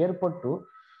ಸಂಪರ್ಕವಾಗಿ ಏರ್ಪಟ್ಟು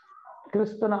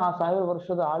ಕ್ರಿಸ್ತನ ಆ 1000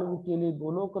 ವರ್ಷದ ಆಳ್ವಿಕೆಯಲ್ಲಿ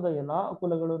ಭೂಲೋಕದ ಎಲ್ಲಾ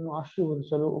ಕುಲಗಳನ್ನು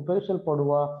ಆಶೀರ್ವದಿಸಲು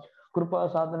ಉಪಯೋಗಿಸಲ್ಪಡುವ ಕೃಪಾ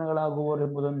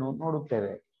ಸಾಧನೆಗಳಾಗುವರೆಂಬುದನ್ನು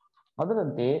ನೋಡುತ್ತೇವೆ.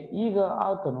 ಅದರಂತೆ ಈಗ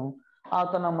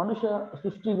ಆತನ ಮನುಷ್ಯ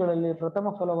ಸೃಷ್ಟಿಗಳಲ್ಲಿ ಪ್ರಥಮ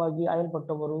ಫಲವಾಗಿ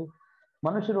ಆಯಲ್ಪಟ್ಟವರು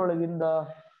ಮನುಷ್ಯರೊಳಗಿಂದ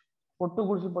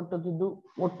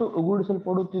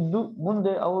ಒಟ್ಟುಗೂಡಿಸಲ್ಪಡುತ್ತಿದ್ದು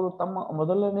ಮುಂದೆ ಅವರು ತಮ್ಮ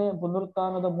ಮೊದಲನೇ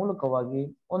ಪುನರುತ್ಥಾನದ ಮೂಲಕವಾಗಿ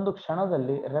ಒಂದು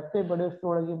ಕ್ಷಣದಲ್ಲಿ ರೆಪ್ಪೆ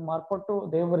ಬಡಿಯುವಷ್ಟರೊಳಗೆ ಮಾರ್ಪಟ್ಟು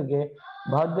ದೇವರಿಗೆ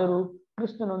ಬಾಧ್ಯರು,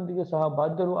 ಕ್ರಿಸ್ತನೊಂದಿಗೆ ಸಹ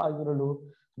ಬಾಧ್ಯರು ಆಗಿರಲು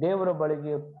ದೇವರ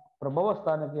ಬಳಿಗೆ ಪ್ರಭಾವ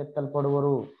ಸ್ಥಾನಕ್ಕೆ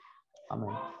ಎತ್ತಲ್ಪಡುವರು.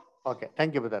 ಆಮೇಲೆ ಓಕೆ,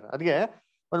 ಥ್ಯಾಂಕ್ ಯು ಬ್ರದರ್. ಅದಕ್ಕೆ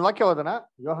ಒಂದು ವಾಕ್ಯ ಓದೋಣ.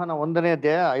 ಯೋಹಾನ 1ನೇ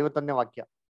ಅಧ್ಯಾಯ 51ನೇ ವಾಕ್ಯ.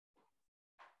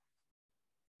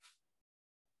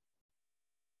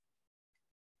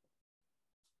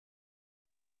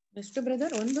 ಎಷ್ಟು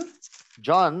ಬ್ರದರ್?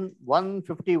 ಜಾನ್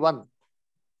 1:51.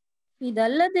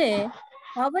 ಇದಲ್ಲದೆ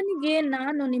ಅವನಿಗೆ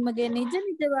ನಾನು ನಿಮಗೆ ನಿಜ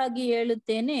ನಿಜವಾಗಿ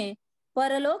ಹೇಳುತ್ತೇನೆ,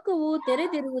 ಪರಲೋಕವು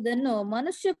ತೆರೆದಿರುವುದನ್ನು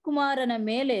ಮನುಷ್ಯ ಕುಮಾರನ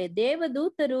ಮೇಲೆ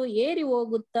ದೇವದೂತರು ಏರಿ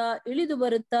ಹೋಗುತ್ತಾ ಇಳಿದು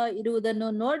ಬರುತ್ತಾ ಇರುವುದನ್ನು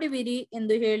ನೋಡುವಿರಿ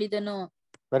ಎಂದು ಹೇಳಿದನು.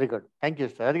 Very good, thank you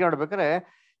sir. ಅದಕ್ಕೆ ನೋಡ್ಬೇಕಾರೆ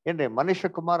ಏನ್ರಿ ಮನುಷ್ಯ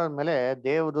ಕುಮಾರನ ಮೇಲೆ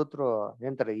ದೇವದೂತರು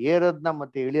ಏನಂತಾರೆ ಏರೋದ್ನ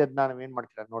ಮತ್ತೆ ಇಳಿಯೋದ್ನ ನಾವ್ ಏನ್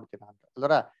ಮಾಡ್ತೀರಾ ನೋಡ್ತೀರಾ ಅಂತ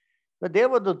ಅಲ್ವರ.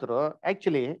 ದೇವದೂತರು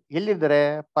ಆಕ್ಚುಲಿ ಎಲ್ಲಿದ್ದಾರೆ?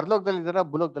 ಪರಲೋಕದಲ್ಲಿದ್ದಾರ,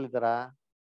 ಭೂಲೋಕದಲ್ಲಿದ್ದಾರ?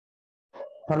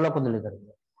 ಪರಲೋಕದಲ್ಲಿದ್ದಾರೆ.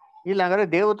 ಇಲ್ಲ ಹಂಗಾದ್ರೆ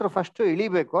ದೇವದೂತರು ಫಸ್ಟ್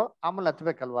ಇಳಿಬೇಕು, ಆಮೇಲೆ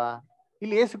ಹತ್ಬೇಕಲ್ವಾ?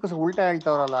 ಇಲ್ಲಿ ಏಸು ಕ್ರಿಸ್ತ ಉಲ್ಟಾ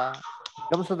ಹೇಳ್ತಾವ್ರಲ್ಲ,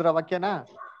 ಗಮನಿಸಿದ್ರ ವಾಕ್ಯನ?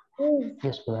 ಏನ್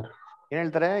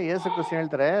ಹೇಳ್ತಾರೆ? ಯೇಸು ಕ್ರಿಸ್ತ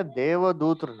ಹೇಳ್ತಾರೆ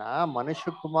ದೇವದೂತರನ್ನ ಮನುಷ್ಯ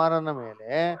ಕುಮಾರನ ಮೇಲೆ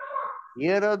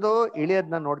ಏರೋದು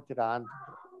ಇಳಿಯೋದನ್ನ ನೋಡ್ತೀರಾ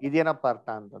ಅಂತಂದ್ರು. ಇದೇನಪ್ಪ ಅರ್ಥ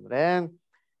ಅಂತಂದ್ರೆ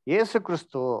ಯೇಸು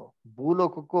ಕ್ರಿಸ್ತು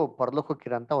ಭೂಲೋಕಕ್ಕೂ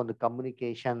ಪರಲೋಕಕ್ಕಿರಂತ ಒಂದು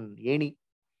ಕಮ್ಯುನಿಕೇಶನ್ ಏಣಿ,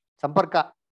 ಸಂಪರ್ಕ.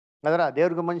 ಅದರ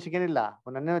ದೇವ್ರಿಗೂ ಮನುಷ್ಯಗೇನಿಲ್ಲ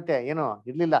ಒಂದು ಅನ್ಯೋನ್ಯತೆ ಏನೋ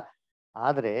ಇರ್ಲಿಲ್ಲ.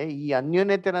 ಆದ್ರೆ ಈ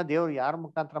ಅನ್ಯೋನ್ಯತೆನ ದೇವ್ರು ಯಾರ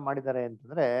ಮುಖಾಂತರ ಮಾಡಿದ್ದಾರೆ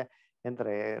ಅಂತಂದ್ರೆ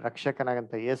ಎಂತಾರೆ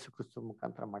ರಕ್ಷಕನಾಗಂತ ಯೇಸು ಕ್ರಿಸ್ತ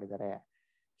ಮುಖಾಂತರ ಮಾಡಿದ್ದಾರೆ.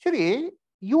 ಸರಿ,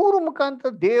 ಇವ್ರ ಮುಖಾಂತರ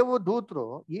ದೇವದೂತರು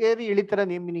ಏರಿ ಇಳಿತಾರ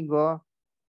ಮೀನಿಂಗು.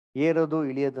 ಏರೋದು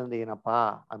ಇಳಿಯೋದು ಅಂದ್ರೆ ಏನಪ್ಪಾ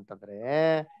ಅಂತಂದ್ರೆ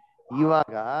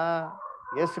ಇವಾಗ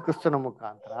ಯೇಸು ಕ್ರಿಸ್ತನ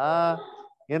ಮುಖಾಂತರ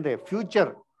ಏನ್ರಿ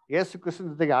ಫ್ಯೂಚರ್ ಯೇಸು ಕ್ರಿಸ್ತನ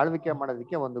ಜೊತೆಗೆ ಆಳ್ವಿಕೆ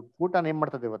ಮಾಡೋದಕ್ಕೆ ಒಂದು ಕೂಟನ ಏನ್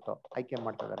ಮಾಡ್ತದೆ ಇವತ್ತು ಆಯ್ಕೆ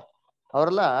ಮಾಡ್ತಾ ಇದಾರೆ.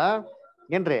 ಅವರೆಲ್ಲ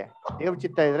ಏನ್ರಿ ದೇವ್ರ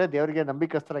ಚಿತ್ತ ಇದ್ರೆ, ದೇವ್ರಿಗೆ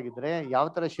ನಂಬಿಕಸ್ಥರಾಗಿದ್ರೆ ಯಾವ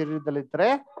ತರ ಶರೀರದಲ್ಲಿ ಇರ್ತಾರೆ?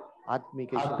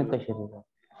 ಆತ್ಮಿಕ ಶರೀರ.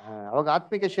 ಅವಾಗ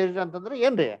ಆತ್ಮಿಕ ಶರೀರ ಅಂತಂದ್ರೆ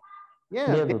ಏನ್ರಿ?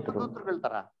 ದೇವದೂತರುಗಳ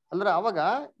ತರ ಅಲ್ರ. ಅವಾಗ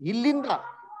ಇಲ್ಲಿಂದ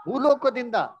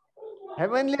ಭೂಲೋಕದಿಂದ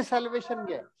ಹೆವೆನ್ಲಿ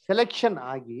ಸಲ್ವೇಷನ್ಗೆ ಸೆಲೆಕ್ಷನ್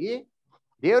ಆಗಿ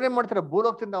ದೇವ್ರೇನ್ ಮಾಡ್ತಾರೆ?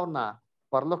 ಭೂಲೋಕದಿಂದ ಅವ್ರನ್ನ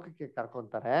ಪರಲೋಕಕ್ಕೆ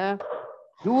ಕರ್ಕೊಂತಾರೆ.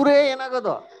 ಇವರೇ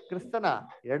ಏನಾಗೋದು? ಕ್ರಿಸ್ತನ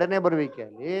ಎರಡನೇ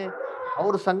ಬರುವಿಕೆಯಲ್ಲಿ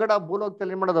ಅವ್ರ ಸಂಗಡ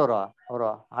ಭೂಲೋಕದಲ್ಲಿ ಏನ್ ಮಾಡೋದವ್ರು? ಅವರು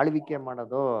ಆಳ್ವಿಕೆ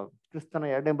ಮಾಡೋದು. ಕ್ರಿಸ್ತನ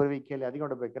ಎರಡನೇ ಬರುವಿಕೆಯಲ್ಲಿ ಅದಕ್ಕೆ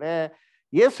ನೋಡ್ಬೇಕಾರೆ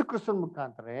ಯೇಸು ಕ್ರಿಸ್ತನ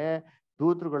ಮುಖಾಂತರ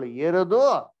ದೂತರುಗಳು ಏರೋದು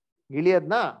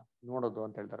ಇಳಿಯೋದನ್ನ ನೋಡೋದು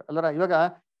ಅಂತ ಹೇಳ್ತಾರೆ ಅಲ್ಲರ. ಇವಾಗ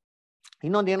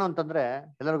ಇನ್ನೊಂದು ಏನು ಅಂತಂದ್ರೆ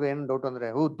ಎಲ್ಲರಿಗೂ ಏನು ಡೌಟ್ ಅಂದ್ರೆ,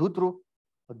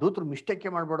 ದೂತರು ಮಿಸ್ಟೇಕ್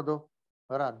ಮಾಡ್ಬಾರ್ದು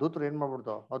ಅವರ. ದೂತರು ಏನ್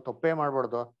ಮಾಡ್ಬಾರ್ದು? ಅವ್ರು ತಪ್ಪೇ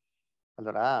ಮಾಡ್ಬಾರ್ದು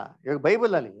ಅಲ್ಲರ. ಇವಾಗ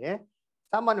ಬೈಬಲ್ ಅಲ್ಲಿ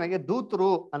ಸಾಮಾನ್ಯವಾಗಿ ದೂತರು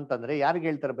ಅಂತಂದ್ರೆ ಯಾರಿಗೆ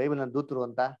ಹೇಳ್ತಾರೆ ಬೈಬಲ್ ನ ದೂತರು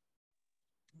ಅಂತ?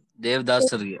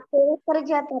 ದೇವದಾಸರಿಗೆ,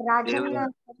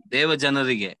 ದೇವ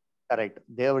ಜನರಿಗೆ. ಕರೆಕ್ಟ್,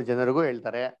 ದೇವ್ರ ಜನರಿಗೂ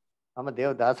ಹೇಳ್ತಾರೆ, ಆಮೇಲೆ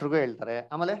ದೇವದಾಸರಿಗೂ ಹೇಳ್ತಾರೆ.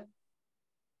 ಆಮೇಲೆ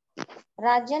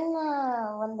ರಾಜನ್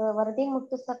ಒಂದು ವರದಿ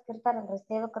ಮುಟ್ಟಿಸಕ್ಕಿರ್ತಾರಲ್ರಿ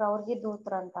ಸೇವಕರು, ಅವ್ರಿಗೆ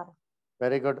ದೂತರ ಅಂತಾರ.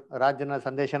 Very good. ರಾಜನ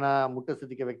ಸಂದೇಶನ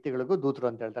ಮುಟ್ಟಿಸೋದಕ್ಕೆ ವ್ಯಕ್ತಿಗಳಿಗೂ ದೂತರು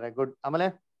ಅಂತ ಹೇಳ್ತಾರೆ. ಗುಡ್. ಆಮೇಲೆ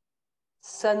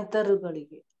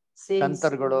ಸಂತರುಗಳಿಗೆ,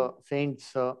 ಸಂತರುಗಳು,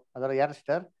 ಸೈಂಟ್ಸ್. ಅದರ ಯಾರು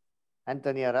sister?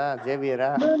 ಆಂಟೋನಿಯರ, ಜೇವಿಯರ?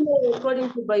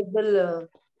 According to Bible.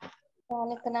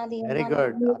 Very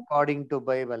good. According to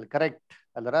Bible, correct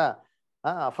ಅದರ.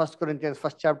 ಫಸ್ಟ್ ಕೊರಿಂಥಿಯನ್ಸ್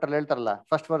ಫಸ್ಟ್ ಚಾಪ್ಟರ್ ಹೇಳ್ತಾರಲ್ಲ,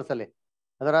 ಫಸ್ಟ್ ವರ್ಸ್ ಅಲ್ಲಿ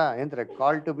ಅದರ ಏನ್ರಿ?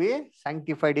 ಕಾಲ್ to B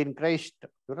sanctified in Christ.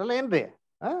 ಇವರೆಲ್ಲ ಏನ್ರಿ?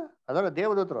 ಅದರ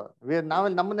ದೇವದೂತರು.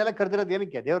 ನಾವೆಲ್ಲ ನಮ್ಮನ್ನೆಲ್ಲ ಕರೆದಿರೋದು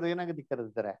ಏನಕ್ಕೆ? ದೇವ್ರು ಏನಾಗದಕ್ಕೆ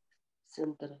ಕರೆದಿದ್ದಾರೆ?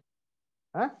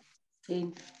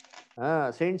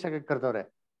 ಸೈಂಟ್ಸ್ ಆಗಿ ಕರೆದವ್ರೆ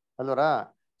ಅಲ್ವರ.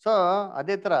 ಸೊ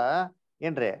ಅದೇ ತರ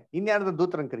ಏನ್ರಿ ಇನ್ಯಾರ್ದು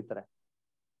ದೂತರನ್ನ ಕರೀತಾರೆ?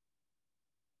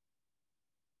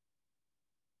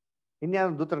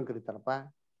 ಇನ್ಯಾರು ದೂತರನ್ನ ಕರೀತಾರಪ್ಪ?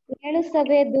 7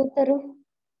 ಸಭೆ ದೂತರು.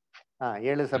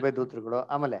 7 ಸಭೆ ದೂತರುಗಳು.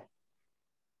 ಆಮೇಲೆ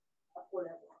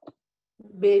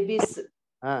ಬೇಬೀಸ್.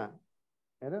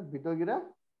 ಯಾರು? ಬಿದ್ದೋಗಿರೋ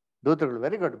ದೂತರುಗಳು.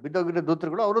 Very good. ಬಿದ್ದೋಗಿರೋ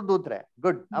ದೂತರುಗಳು, ಅವರು ದೂತ್ರೆ.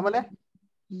 ಗುಡ್. ಆಮೇಲೆ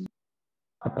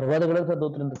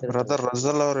ಬ್ರದರ್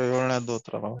ರಜಲ್ ಅವರು 7ನೇ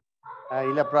ದೂತರ.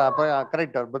 ಇಲ್ಲ,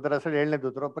 ಕರೆಕ್ಟ್. ಅವ್ರು ಬ್ರದರ್ ಹೆಸರು 7ನೇ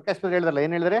ದೂತರು. ಪ್ರಕಾಶ್ ಹೇಳಿದ್ರಲ್ಲ,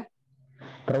 ಏನ್ ಹೇಳಿದ್ರೆ?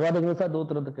 ಪ್ರವಾದಿಗಳು ಸಹ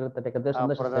ದೂತರು ಅಂತ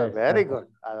ಕೇಳ್ತಾರೆ. Very good.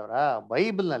 ಅದರ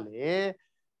ಬೈಬಲ್ ನಲ್ಲಿ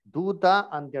ದೂತ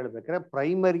ಅಂತ ಹೇಳ್ಬೇಕಾದ್ರೆ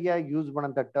ಪ್ರೈಮರಿಯಾಗಿ ಯೂಸ್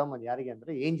ಮಾಡಂತ ಟರ್ಮ್ ಅದು ಯಾರಿಗೆ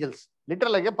ಅಂದ್ರೆ ಏಂಜಲ್ಸ್.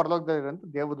 ಲಿಟರಲ್ ಆಗಿ ಪರಲೋಕದಲ್ಲಿರುವಂತ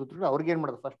ದೇವದೂತರು ಅವ್ರಿಗೆ ಏನ್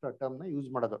ಮಾಡೋದು? ಫಸ್ಟ್ ಟರ್ಮ್ ನ ಯೂಸ್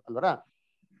ಮಾಡೋದು ಅಲ್ವರ.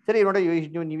 ಸರಿ ನೋಡಿ,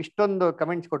 ನೀವು ಇಷ್ಟೊಂದು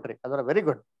ಕಮೆಂಟ್ಸ್ ಕೊಟ್ರಿ ಅದರ. Very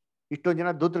good. ಇಷ್ಟೊಂದು ಜನ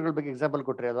ದೂತರುಗಳ ಬಗ್ಗೆ ಎಕ್ಸಾಂಪಲ್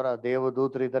ಕೊಟ್ರಿ ಅದರ.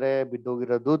 ದೇವದೂತರು ಇದ್ದಾರೆ,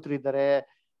 ಬಿದ್ದೋಗಿರೋ ದೂತರು ಇದ್ದಾರೆ,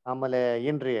 ಆಮೇಲೆ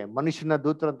ಏನ್ರಿ ಮನುಷ್ಯನ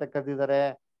ದೂತರು ಅಂತ ಕರೆದಿದ್ದಾರೆ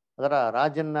ಅದರ.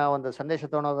 ರಾಜನ ಒಂದು ಸಂದೇಶ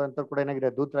ತಗೊಂಡೋಗಂತ ಕೂಡ ಏನಾಗಿದೆ?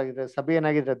 ದೂತರಾಗಿದ್ದಾರೆ. ಸಭೆ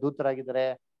ಏನಾಗಿದ್ರೆ? ದೂತರಾಗಿದ್ದಾರೆ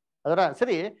ಅದರ.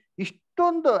 ಸರಿ,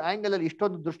 ಇಷ್ಟೊಂದು ಆಂಗಲ್ ಅಲ್ಲಿ,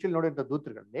 ಇಷ್ಟೊಂದು ದೃಷ್ಟಿಯಲ್ಲಿ ನೋಡಿದಂತ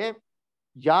ದೂತರುಗಳಲ್ಲಿ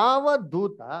ಯಾವ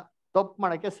ದೂತ ತಪ್ಪು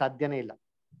ಮಾಡಕ್ಕೆ ಸಾಧ್ಯನೇ ಇಲ್ಲ.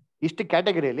 ಇಷ್ಟು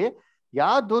ಕ್ಯಾಟಗರಿಯಲ್ಲಿ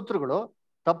ಯಾವ ದೂತರುಗಳು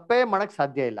ತಪ್ಪೇ ಮಾಡಕ್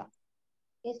ಸಾಧ್ಯ ಇಲ್ಲ?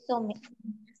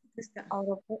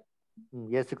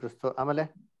 ಯೇಸು ಕ್ರಿಸ್ತು. ಆಮೇಲೆ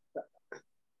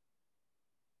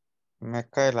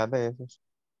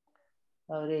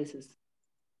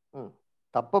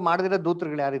ತಪ್ಪು ಮಾಡದಿರೋ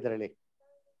ದೂತರುಗಳು ಯಾರಿದ್ದಾರೆ ಹೇಳಿ?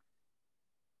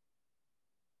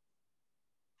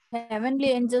 ಹೆವೆನ್ಲಿ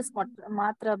ಏಂಜಲ್ಸ್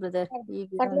ಮಾತ್ರ ಬ್ರದರ್. ಈಗ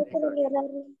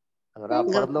ಅದರ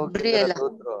ಪರಲೋಕದಲ್ಲಿರೋ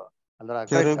ದೂತರು ಅಲ್ರ.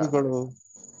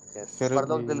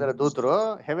 ಪರಲೋಕದಲ್ಲಿರೋ ದೂತರು,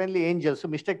 ಹೆವೆನ್ಲಿ ಏಂಜಲ್ಸ್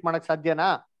ಮಿಸ್ಟೇಕ್ ಮಾಡಕ್ ಸಾಧ್ಯನಾ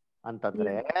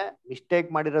ಅಂತಂದ್ರೆ? ಮಿಸ್ಟೇಕ್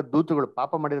ಮಾಡಿರೋ ದೂತರುಗಳು,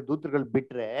 ಪಾಪ ಮಾಡಿರೋ ದೂತರುಗಳು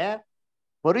ಬಿಟ್ರೆ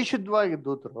ಪರಿಶುದ್ಧವಾಗಿ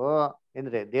ದೂತರು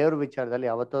ಅಂದ್ರೆ ದೇವ್ರ ವಿಚಾರದಲ್ಲಿ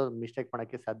ಯಾವತ್ತೂ ಮಿಸ್ಟೇಕ್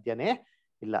ಮಾಡಕ್ಕೆ ಸಾಧ್ಯನೇ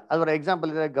ಇಲ್ಲ. ಅದರ ಎಕ್ಸಾಂಪಲ್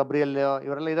ಇದೆ ಗಬ್ರಿಯಲ್,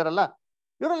 ಇವರೆಲ್ಲ ಇದಾರಲ್ಲ.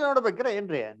 ಇವರೆಲ್ಲ ನೋಡ್ಬೇಕಾದ್ರೆ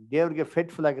ಏನ್ರಿ? ದೇವ್ರಿಗೆ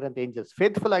ಫೇತ್ಫುಲ್ ಆಗಿರೋಂಥ ಏಂಜಲ್ಸ್.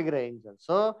 ಫೇತ್ಫುಲ್ ಆಗಿರೋ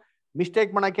ಏಂಜಲ್ಸ್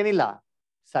ಮಿಸ್ಟೇಕ್ ಮಾಡಕ್ಕೇನಿಲ್ಲ,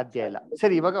 ಸಾಧ್ಯ ಇಲ್ಲ.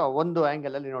 ಸರಿ, ಇವಾಗ ಒಂದು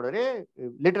ಆಂಗಲ್ ಅಲ್ಲಿ ನೋಡ್ರಿ,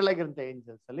 ಲಿಟರಲ್ ಆಗಿರೋಂಥ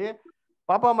ಏಂಜಲ್ಸ್ ಅಲ್ಲಿ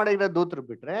ಪಾಪ ಮಾಡಿರೋ ದೂತರು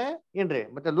ಬಿಟ್ರೆ ಏನ್ರಿ,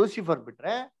 ಮತ್ತೆ ಲೂಸಿಫರ್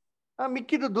ಬಿಟ್ರೆ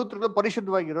ಮಿಕ್ಕಿದ ದೂತರುಗಳು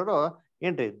ಪರಿಶುದ್ಧವಾಗಿರೋರು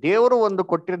ಏನ್ರಿ ದೇವರು ಒಂದು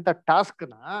ಕೊಟ್ಟಿರೋಂಥ ಟಾಸ್ಕ್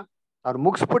ನ ಅವ್ರು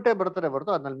ಮುಗಿಸ್ಬಿಟ್ಟೆ ಬರ್ತಾರೆ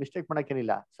ಹೊರತು ಅದ್ರಲ್ಲಿ ಮಿಸ್ಟೇಕ್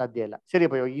ಮಾಡಕ್ಕೇನಿಲ್ಲ, ಸಾಧ್ಯ ಇಲ್ಲ.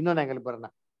 ಸರಿಯಪ್ಪ, ಇವಾಗ ಇನ್ನೊಂದು ಆಂಗಲ್ ಬರೋಣ.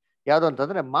 ಯಾವ್ದು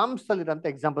ಅಂತಂದ್ರೆ ಮಾಂಸದಲ್ಲಿರೋಂಥ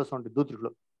ಎಕ್ಸಾಂಪಲ್ಸ್ ನೋಡಿ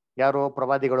ದೂತರುಗಳು. ಯಾರು?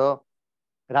 ಪ್ರವಾದಿಗಳು,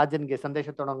 ರಾಜನ್ಗೆ ಸಂದೇಶ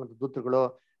ತಗೊಂಡಂತ ದೂತರುಗಳು,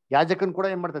 ಯಾಜಕನ್ ಕೂಡ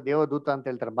ಏನ್ ಮಾಡ್ತಾರೆ? ದೇವದೂತ ಅಂತ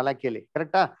ಹೇಳ್ತಾರೆ ಮಲಾಕಿಯಲ್ಲಿ,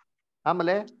 ಕರೆಕ್ಟಾ?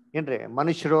 ಆಮೇಲೆ ಏನ್ರಿ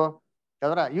ಮನುಷ್ಯರು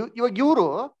ಯಾವ್ದ್ರ. ಇವಾಗ ಇವರು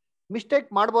ಮಿಸ್ಟೇಕ್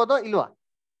ಮಾಡ್ಬೋದೋ ಇಲ್ವಾ?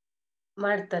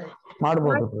 ಮಾಡ್ತಾರೆ.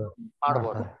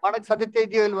 ಮಾಡ್ಬೋದು. ಮಾಡಕ್ ಸಾಧ್ಯತೆ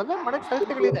ಇದೆಯೋ ಇಲ್ವಲ್ಲ? ಮಾಡಕ್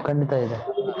ಸಾಧ್ಯತೆಗಳಿದೆ, ಖಂಡಿತ ಇದೆ.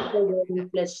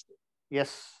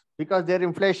 S, because there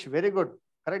in flesh. Very good,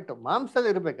 correct. ಮಾಂಸದಲ್ಲಿ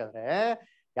ಇರ್ಬೇಕಾದ್ರೆ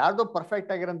ಯಾರ್ದು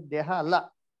ಪರ್ಫೆಕ್ಟ್ ಆಗಿರೋಂಥ ದೇಹ ಅಲ್ಲ.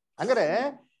 ಹಂಗಾರೆ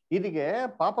ಇದಕ್ಕೆ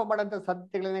ಪಾಪ ಮಾಡೋಂಥ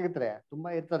ಸಾಧ್ಯತೆಗಳೇನಾಗಿರ್ತಾರೆ, ತುಂಬಾ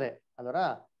ಇರ್ತದೆ ಅದರ.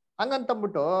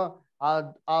 ಹಂಗಂತಂದ್ಬಿಟ್ಟು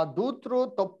ಆ ದೂತರು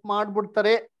ತಪ್ಪು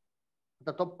ಮಾಡ್ಬಿಡ್ತಾರೆ ಅಂತ,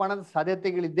 ತಪ್ಪು ಮಾಡೋದ್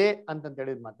ಸಾಧ್ಯತೆಗಳಿದೆ ಅಂತ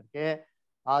ಹೇಳಿದ ಮಾತ್ರಕ್ಕೆ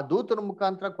ಆ ದೂತರ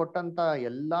ಮುಖಾಂತರ ಕೊಟ್ಟಂತ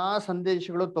ಎಲ್ಲಾ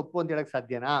ಸಂದೇಶಗಳು ತಪ್ಪು ಅಂತ ಹೇಳಕ್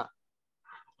ಸಾಧ್ಯನಾ?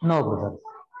 ನೋ ಬ್ರದರ್,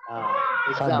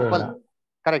 ಎಕ್ಸಾಂಪಲ್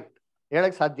ಕರೆಕ್ಟ್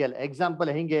ಹೇಳಕ್ ಸಾಧ್ಯ ಇಲ್ಲ. ಎಕ್ಸಾಂಪಲ್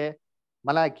ಹೆಂಗೆ?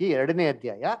 ಮಲಾಕಿ 2ನೇ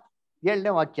ಅಧ್ಯಾಯ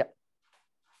 7ನೇ ವಾಕ್ಯ.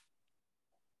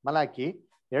 ಮಲಾಕಿ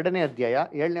 2ನೇ ಅಧ್ಯಾಯ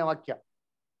 7ನೇ ವಾಕ್ಯ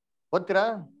ಓದ್ತೀರಾ?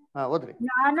 ಓದ್ರಿ.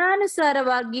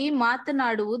 ಜ್ಞಾನಾನುಸಾರವಾಗಿ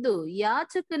ಮಾತನಾಡುವುದು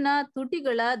ಯಾಚಕನ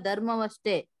ತುಟಿಗಳ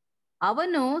ಧರ್ಮವಷ್ಟೇ.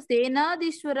 ಅವನು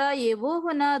ಸೇನಾಧೀಶ್ವರ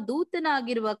ಯೆಹೋವನ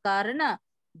ದೂತನಾಗಿರುವ ಕಾರಣ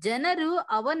ಜನರು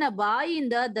ಅವನ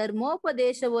ಬಾಯಿಂದ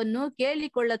ಧರ್ಮೋಪದೇಶವನ್ನು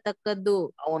ಕೇಳಿಕೊಳ್ಳತಕ್ಕದ್ದು.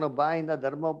 ಅವನ ಬಾಯಿಂದ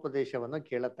ಧರ್ಮೋಪದೇಶವನ್ನು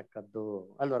ಕೇಳತಕ್ಕದ್ದು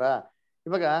ಅಲ್ವರ.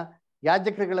 ಇವಾಗ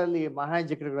ಯಾಜಕರುಗಳಲ್ಲಿ,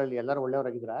 ಮಹಾಯಾಜಕರುಗಳಲ್ಲಿ ಎಲ್ಲರೂ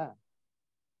ಒಳ್ಳೆಯವರಾಗಿದ್ರಾ?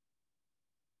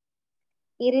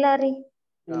 ಇಲ್ಲ ರೀ.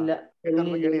 ಇಲ್ಲ.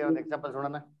 ಹೇಳಿ ಒಂದು ಎಕ್ಸಾಂಪಲ್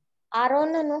ನೋಡೋಣ.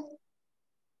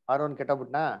 ಆರೋನ್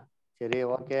ಕೆಟ್ಟೋಗ್ಬಿಟ್ನಾ? ಸರಿ,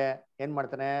 ಓಕೆ. ಏನ್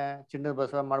ಮಾಡ್ತಾನೆ? ಚಿನ್ನದ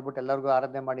ಬಸವ ಮಾಡ್ಬಿಟ್ಟು ಎಲ್ಲರಿಗೂ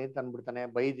ಆರಾಧನೆ ಮಾಡಿ ಅಂತ ಅಂದ್ಬಿಡ್ತಾನೆ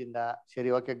ಬೈದಿಂದ. ಸರಿ,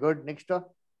 ಓಕೆ, ಗುಡ್. ನೆಕ್ಸ್ಟ್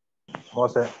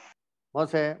ಮೋಸೆ.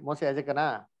 ಮೋಸೆ ಮೋಸೆ ಯಾಜಕನಾ?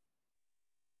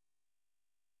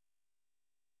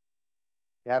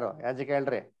 ಯಾರು ಯಾಜಕ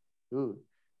ಹೇಳ್ರಿ?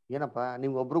 ಏನಪ್ಪಾ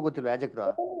ನಿಮ್ಗೆ ಒಬ್ರು ಗೊತ್ತಿಲ್ಲ ಯಾಜಕರು?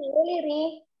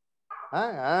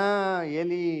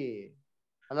 ಏಲಿ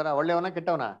ಅಲ್ಲರ ಒಳ್ಳೆಯವನ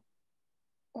ಕೆಟ್ಟವನ?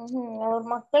 ಅವ್ರ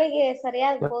ಮಕ್ಕಳಿಗೆ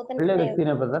ಸರಿಯಾದ ಒಳ್ಳೆ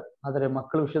ವ್ಯಕ್ತಿನೇ ಬ್ರದರ್, ಆದ್ರೆ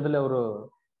ಮಕ್ಕಳ ವಿಷಯದಲ್ಲಿ ಅವರು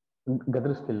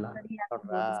ಗದರಿಸ್ತಿಲ್ಲ.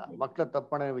 ಮಕ್ಳ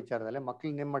ತಪ್ಪಣ ವಿಚಾರದಲ್ಲಿ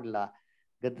ಮಕ್ಳನ್ನ ಏನ್ ಮಾಡ್ಲಿಲ್ಲ,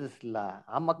 ಗದರಿಸ್ಲಿಲ್ಲ.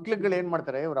 ಆ ಮಕ್ಳುಗಳು ಏನ್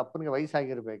ಮಾಡ್ತಾರೆ, ಇವ್ರ ಅಪ್ಪನಿಗೆ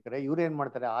ವಯಸ್ಸಾಗಿರ್ಬೇಕಾರೆ ಇವ್ರು ಏನ್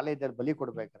ಮಾಡ್ತಾರೆ, ಆಲಯದಲ್ಲಿ ಬಲಿ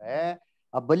ಕೊಡ್ಬೇಕಾರೆ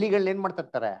ಆ ಬಲಿಗಳನ್ನ ಏನ್ ಮಾಡ್ತಾ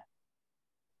ಇರ್ತಾರೆ,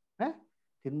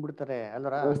 ತಿನ್ಬಿಡ್ತಾರೆ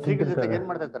ಅಲ್ವರ. ಸ್ತ್ರೀಗಳ ಜೊತೆಗೆ ಏನ್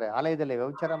ಮಾಡ್ತಾ ಇರ್ತಾರೆ, ಆಲಯದಲ್ಲಿ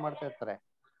ವ್ಯಭಿಚಾರ ಮಾಡ್ತಾ ಇರ್ತಾರೆ.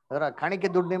 ಅದರ ಕಾಣಿಕೆ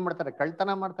ದುಡ್ಡು ಏನ್ ಮಾಡ್ತಾರೆ,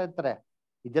 ಕಳ್ತನ ಮಾಡ್ತಾ ಇರ್ತಾರೆ.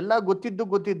 ಇದೆಲ್ಲ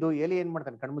ಗೊತ್ತಿದ್ದು ಏಲಿ ಏನ್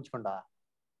ಮಾಡ್ತಾನೆ, ಕಣ್ಮುಚ್ಕೊಂಡ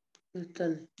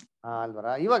ಅಲ್ವರ.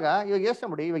 ಇವಾಗ ಯೋಚನೆ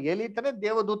ಮಾಡಿ, ಇವಾಗ ಏಲಿ ತಾನೆ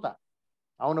ದೇವದೂತ.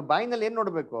 ಅವನ ಬಾಯಿನಲ್ಲಿ ಏನ್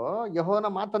ನೋಡ್ಬೇಕು, ಯೆಹೋವನ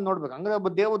ಮಾತನ್ನ ನೋಡ್ಬೇಕು. ಹಂಗಾರೆ ಒಬ್ಬ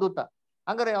ದೇವದೂತ.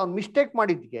 ಹಂಗಾರೆ ಅವ್ನ್ ಮಿಸ್ಟೇಕ್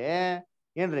ಮಾಡಿದ್ಗೆ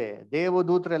ಏನ್ರಿ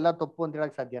ದೇವದೂತರೆಲ್ಲ ತಪ್ಪು ಅಂತ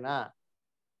ಹೇಳಕ್ ಸಾಧ್ಯನಾ?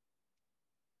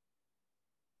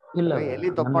 ಇಲ್ಲ. ಎಲ್ಲಿ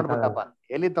ತಪ್ಪು ಮಾಡ್ಬಿಟ್ಟಪ್ಪ,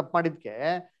 ಎಲ್ಲಿ ತಪ್ಪು ಮಾಡಿದ್ಕೆ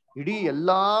ಇಡೀ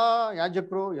ಎಲ್ಲಾ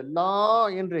ಯಾಜಕರು, ಎಲ್ಲಾ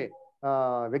ಏನ್ರಿ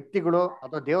ವ್ಯಕ್ತಿಗಳು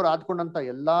ಅಥವಾ ದೇವ್ರು ಆದ್ಕೊಂಡಂತ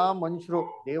ಎಲ್ಲಾ ಮನುಷ್ಯರು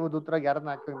ದೇವದೂತರಾಗ ಯಾರನ್ನ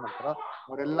ಆಕ್ಟಿವ್ ಮಾಡ್ತಾರೋ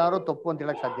ಅವ್ರೆಲ್ಲಾರು ತಪ್ಪು ಅಂತ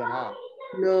ಹೇಳಕ್ ಸಾಧ್ಯನಾ?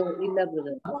 ಇಲ್ಲ.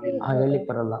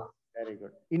 Very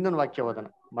good. ಇನ್ನೊಂದು ವಾಕ್ಯ ಓದೋಣ.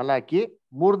 ಮಲಾಕಿ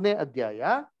 3ನೇ ಅಧ್ಯಾಯ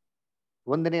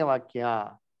 1ನೇ ವಾಕ್ಯ.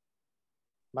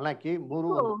 ಮಲಾಕಿ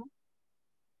 3:1.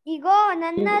 ಇಗೋ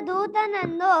ನನ್ನ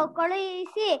ದೂತನನ್ನು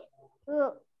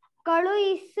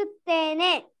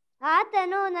ಕಳುಹಿಸುತ್ತೇನೆ,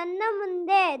 ಆತನು ನನ್ನ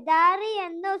ಮುಂದೆ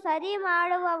ದಾರಿಯನ್ನು ಸರಿ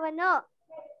ಮಾಡುವವನು.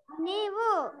 ನೀವು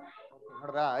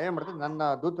ನೋಡ್ರ ಏನ್ ಮಾಡ್ತಾರೆ, ನನ್ನ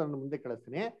ದೂತನನ್ನು ಮುಂದೆ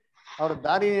ಕಳಿಸ್ತೀನಿ, ಅವ್ರ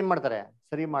ದಾರಿ ಏನ್ ಮಾಡ್ತಾರೆ,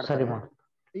 ಸರಿ ಮಾಡ್ತಾರೆ.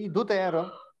 ಈ ದೂತ ಯಾರು?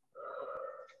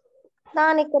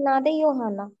 ಸ್ನಾನಿಕನಾದ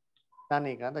ಯೋಹಾನ.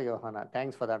 ಸ್ನಾನಿಕನಾದ ಯೋಹಾನ.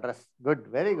 Thanks for the address. Good,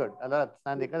 very good. ಅಲ್ಲ,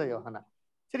 ಸ್ನಾನಿಕನಾದ ಯೋಹಾನ.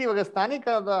 ಸರಿ, ಇವಾಗ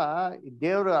ಸ್ನಾನಿಕನಾದ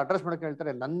ದೇವ್ರು ಅಡ್ರೆಸ್ ಮಾಡಕ್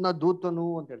ಹೇಳ್ತಾರೆ ನನ್ನ ದೂತನು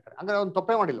ಅಂತ ಹೇಳ್ತಾರೆ. ಹಂಗಾರೆ ಅವ್ನು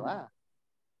ತಪ್ಪೇ ಮಾಡಿಲ್ವಾ?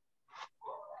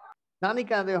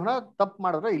 ಸ್ನಾನಿಕನಾದ ಯೋಹಾನ ತಪ್ಪು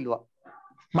ಮಾಡಿದ್ರ ಇಲ್ವಾ?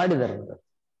 ಮಾಡಿದ್ದಾರೆ.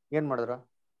 ಏನ್ ಮಾಡಿದ್ರು?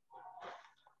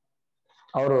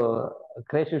 ಅವರು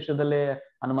ಕ್ರೈಸ್ತ ವಿಷಯದಲ್ಲಿ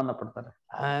ಅನುಮಾನ ಪಡ್ತಾರೆ.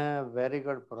 Very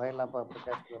good ಪರವಾಗಿಲ್ಲಪ್ಪ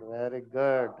Prakash, very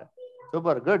good,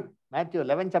 super, good. Matthew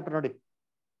 11 chapter ನೋಡಿ.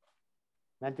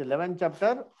 ಮ್ಯಾಥ್ಯೂ 11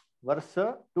 ಚಾಪ್ಟರ್ ವರ್ಸ್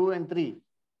 2 and 3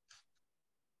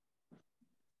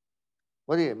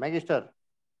 ಓದಿ ಮ್ಯಾಗಿಸ್ಟರ್.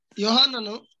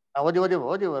 ಯೋಹಾನನು ಓದಿ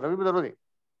ರವಿ ಬ್ರದರ್ ಓದಿ.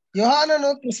 ಯೋಹಾನನು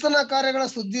ಕ್ರಿಸ್ತನ ಕಾರ್ಯಗಳ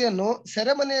ಸುದ್ದಿಯನ್ನು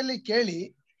ಸೆರೆಮನೆಯಲ್ಲಿ ಕೇಳಿ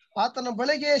ಆತನ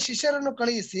ಬಳಿಗೆ ಶಿಷ್ಯರನ್ನು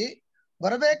ಕಳುಹಿಸಿ,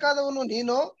 ಬರಬೇಕಾದವನು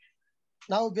ನೀನೋ,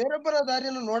 ನಾವು ಬೇರೊಬ್ಬರ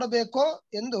ದಾರಿಯನ್ನು ನೋಡಬೇಕೋ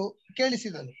ಎಂದು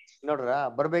ಕೇಳಿಸಿದನು. ನೋಡ್ರ,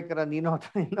 ಬರ್ಬೇಕಾರ ನೀನು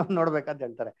ನೋಡ್ಬೇಕಂತ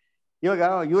ಹೇಳ್ತಾರೆ. ಇವಾಗ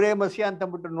ಇವರೇ ಮಸಿಯಾ ಅಂತ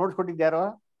ಅಂದ್ಬಿಟ್ಟು ನೋಡ್ಸ್ಕೊಟ್ಟಿದ್ಯಾರೋ?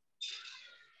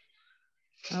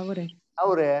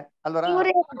 ಅವರೇ ಅಲ್ವರ.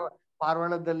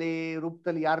 ಪಾರ್ವಾಳದಲ್ಲಿ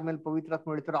ರೂಪದಲ್ಲಿ ಯಾರ ಮೇಲೆ ಪವಿತ್ರಾತ್ಮ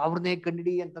ಹೊಳಿತಾರೋ ಅವ್ರನ್ನೇ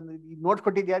ಕಂಡಿಡಿ ಅಂತ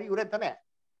ನೋಡ್ಸ್ಕೊಟ್ಟಿದ್ಯಾರು? ಇವರೇ ತಾನೆ.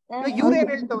 ಇವ್ರೇನ್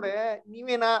ಹೇಳ್ತವ್ರೆ,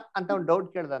 ನೀವೇನಾ ಅಂತ ಒಂದು ಡೌಟ್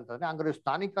ಕೇಳ್ದ ಅಂತಂದ್ರೆ, ಹಂಗಾರೆ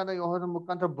ಸ್ಥಾನಿಕದ ಯೋಹದ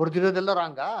ಮುಖಾಂತರ ಬರ್ದಿರೋದೆಲ್ಲ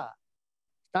ರಾಂಗ,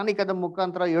 ಸ್ಥಾನಿಕದ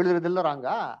ಮುಖಾಂತರ ಹೇಳಿರೋದೆಲ್ಲ ರಾಂಗ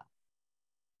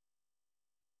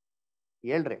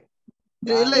ಹೇಳ್ರಿ.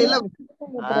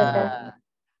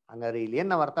 ಹಂಗಾರೆ ಇಲ್ಲಿ ಏನ್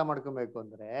ನಾವ್ ಅರ್ಥ ಮಾಡ್ಕೊಬೇಕು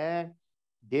ಅಂದ್ರೆ,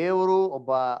 ದೇವರು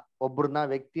ಒಬ್ರನ್ನ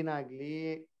ವ್ಯಕ್ತಿನಾಗ್ಲಿ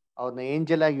ಅವ್ರನ್ನ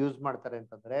ಏಂಜಲ್ ಆಗಿ ಯೂಸ್ ಮಾಡ್ತಾರೆ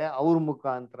ಅಂತಂದ್ರೆ ಅವ್ರ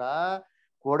ಮುಖಾಂತರ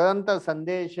ಕೊಡಂತ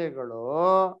ಸಂದೇಶಗಳು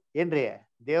ಏನ್ರಿ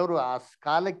ದೇವ್ರು ಆ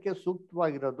ಕಾಲಕ್ಕೆ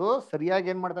ಸೂಕ್ತವಾಗಿರೋದು ಸರಿಯಾಗಿ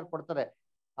ಏನ್ ಮಾಡ್ತಾರೆ, ಕೊಡ್ತಾರೆ.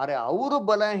 ಆದ್ರೆ ಅವರು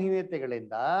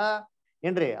ಬಲಹೀನತೆಗಳಿಂದ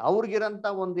ಏನ್ರಿ ಅವ್ರಿಗಿರಂತ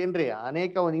ಏನ್ರಿ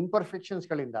ಅನೇಕ ಒಂದು ಇಂಪರ್ಫೆಕ್ಷನ್ಸ್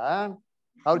ಗಳಿಂದ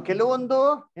ಅವ್ರು ಕೆಲವೊಂದು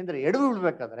ಏನ್ರಿ ಎಡವು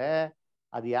ಬಿಡ್ಬೇಕಾದ್ರೆ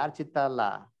ಅದು ಯಾರ ಚಿತ್ತ ಅಲ್ಲ,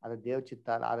 ಅದು ದೇವ್ ಚಿತ್ತ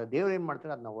ಅಲ್ಲ. ಆದ್ರೆ ದೇವ್ರು ಏನ್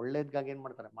ಮಾಡ್ತಾರೆ, ಅದನ್ನ ಒಳ್ಳೇದ್ಗಾಗಿ ಏನ್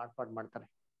ಮಾಡ್ತಾರೆ, ಮಾರ್ಪಾಡು ಮಾಡ್ತಾರೆ.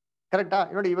 ಕರೆಕ್ಟಾ?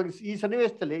 ನೋಡಿ, ಇವಾಗ ಈ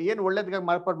ಸನ್ನಿವೇಶದಲ್ಲಿ ಏನ್ ಒಳ್ಳೇದ್ಗಾಗಿ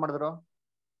ಮಾರ್ಪಾಡು ಮಾಡಿದ್ರು?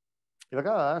 ಇವಾಗ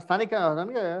ಸ್ಥಾನಿಕ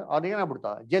ನನಗೆ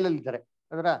ಅವ್ರೇನಾಗ್ಬಿಡ್ತಾವ ಜೈಲಲ್ಲಿ ಇದ್ದಾರೆ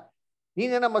ಅದರ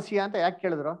ನೀನೇನ ಮಸಿಯ ಅಂತ ಯಾಕೆ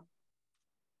ಕೇಳಿದ್ರು?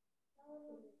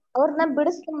 ಅವ್ರನ್ನ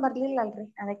ಬಿಡಿಸ್ಕೊಂಡ್ ಬರ್ಲಿಲ್ಲ ಅಲ್ರಿ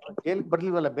ಅದಕ್ಕೆ. ಜೈಲ್ಗೆ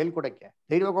ಬರ್ಲಿಲ್ವಲ್ಲ ಬೇಲ್ ಕೊಡಕ್ಕೆ,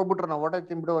 ಧೈರ್ಯವಾಗಿ ಹೋಗ್ಬಿಟ್ರು ನಾವು ಓಟ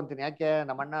ತಿನ್ಬಿಡು ಅಂತೀನಿ. ಯಾಕೆ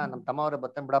ನಮ್ಮ ಅಣ್ಣ ನಮ್ಮ ತಮ್ಮ ಅವರೇ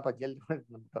ಬತ್ತನ್ ಬಿಡಪ್ಪ ಜೈಲ್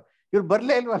ಅಂದ್ಬಿಟ್ಟು ಇವ್ರು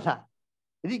ಬರ್ಲೇ ಇಲ್ವಲ್ಲ.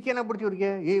 ಇದಕ್ಕೇನಾಗ್ಬಿಡ್ತು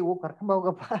ಇವ್ರಿಗೆ, ಹೋಗಿ ಕರ್ಕೊಂಬ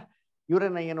ಹೋಗಪ್ಪ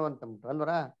ಇವ್ರೇನ ಏನು ಅಂತಂದ್ಬಿಟ್ಟು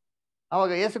ಅಲ್ವರ.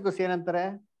 ಅವಾಗ ಯೇಸು ಕ್ರಿಸ್ತ ಏನಂತಾರೆ?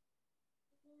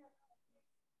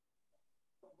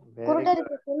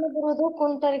 ಕುರುಡರಿಗೆ ಕಣ್ಣು ಬರುವುದು,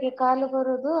 ಕುಂಟರಿಗೆ ಕಾಲು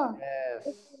ಬರುವುದು.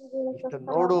 ಇಷ್ಟು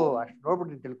ನೋಡು, ಅಷ್ಟು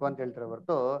ನೋಡ್ಬಿಟ್ಟು ನೀನ್ ತಿಳ್ಕೊ ಅಂತ ಹೇಳ್ತಾರೆ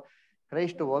ಹೊರತು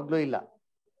ಕ್ರೈಸ್ಟ್ ಹೋಗ್ಲೂ ಇಲ್ಲ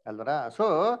ಅಲ್ವರ. ಸೊ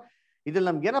ಇದ್ರಲ್ಲಿ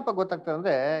ನಮ್ಗೆ ಏನಪ್ಪ ಗೊತ್ತಾಗ್ತದೆ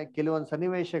ಅಂದ್ರೆ, ಕೆಲವೊಂದು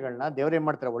ಸನ್ನಿವೇಶಗಳನ್ನ ದೇವ್ರ ಏನ್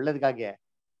ಮಾಡ್ತಾರೆ ಒಳ್ಳೇದ್ಗಾಗಿ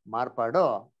ಮಾರ್ಪಾಡು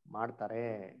ಮಾಡ್ತಾರೆ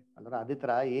ಅಂದ್ರೆ. ಅದೇ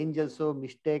ತರ ಏಂಜಲ್ಸ್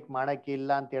ಮಿಸ್ಟೇಕ್ ಮಾಡಕ್ಕೆ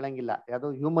ಇಲ್ಲ ಅಂತ ಹೇಳಂಗಿಲ್ಲ. ಯಾವುದು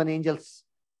ಹ್ಯೂಮನ್ ಏಂಜಲ್ಸ್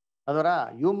ಅದರ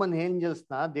ಹ್ಯೂಮನ್ ಏಂಜಲ್ಸ್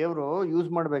ನ ದೇವ್ರು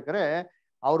ಯೂಸ್ ಮಾಡ್ಬೇಕಾರೆ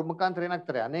ಅವ್ರ ಮುಖಾಂತರ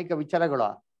ಏನಾಗ್ತಾರೆ ಅನೇಕ ವಿಚಾರಗಳು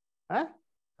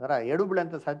ಅದರ ಎಡುಬಿಳೆ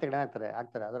ಅಂತ ಸಾಧ್ಯತೆಗಳು ಏನಾಗ್ತಾರೆ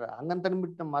ಆಗ್ತಾರೆ. ಅದರ ಹಂಗಂತ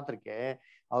ಅಂದ್ಬಿಟ್ಟು ನಮ್ಮ ಮಾತ್ರಕ್ಕೆ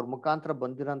ಅವ್ರ ಮುಖಾಂತರ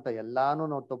ಬಂದಿರೋಂಥ ಎಲ್ಲಾನು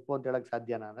ನಾವು ತಪ್ಪು ಅಂತ ಹೇಳಕ್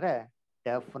ಸಾಧ್ಯನಾ ಅಂದ್ರೆ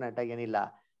ಡೆಫಿನೆಟ್ ಆಗಿ ಏನಿಲ್ಲ,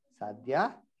 ಸಾಧ್ಯ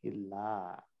ಇಲ್ಲ.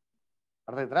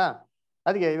 ಅರ್ಥ ಆಯ್ತಾ?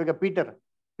 ಅದಕ್ಕೆ ಇವಾಗ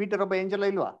ಪೀಟರ್ ಒಬ್ಬ ಏಂಜಲ್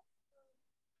ಇಲ್ವಾ?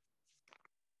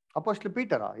 ಅಪೋಸ್ಟಲ್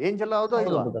ಪೀಟರ್ ಏಂಜಲ್ ಹೌದೋ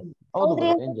ಇಲ್ವಾ?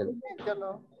 ಏಂಜಲ್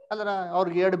ಅಲ್ಲರ.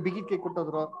 ಅವ್ರಿಗೆ 2 ಬಿಗಿದ್ ಕೈ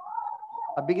ಕೊಟ್ಟೋದ್ರು.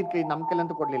 ಆ ಬಿಗಿದ್ ಕೈ ನಮ್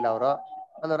ಕೈಲಂತೂ ಕೊಡ್ಲಿಲ್ಲ ಅವರು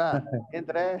ಅಲ್ಲರ.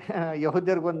 ಏನಂತಾರೆ,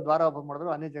 ಯಹೂದ್ಯರ್ಗ ಒಂದ್ ದ್ವಾರ ಓಪನ್ ಮಾಡಿದ್ರು,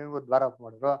 ಅನ್ಯ ಜನರಿಗೆ ಒಂದ್ ದ್ವಾರ ಓಪನ್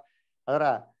ಮಾಡಿದ್ರು. ಅದರ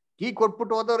ಕೀ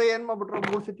ಕೊಟ್ಬಿಟ್ಟು ಹೋದವ್ರು ಏನ್ ಮಾಡ್ಬಿಟ್ರು,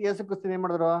 3 ಸತಿ ಯೇಸು ಕ್ರಿಸ್ತನ್ ಏನ್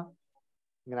ಮಾಡಿದ್ರು,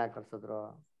 ಹಿಂಗ ಕಳ್ಸಿದ್ರು.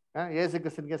 ಯೇಸು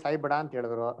ಕ್ರಿಸ್ತನ್ಗೆ ಸಾಯ್ಬೇಡ ಅಂತ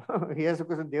ಹೇಳಿದ್ರು. ಯೇಸು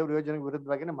ಕ್ರಿಸ್ತನ್ ದೇವ್ರ ಯೋಜನೆಗೆ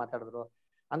ವಿರುದ್ಧವಾಗಿನೇ ಮಾತಾಡಿದ್ರು.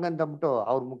 ಹಂಗಂತಂದ್ಬಿಟ್ಟು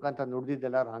ಅವ್ರ ಮುಖಾಂತರ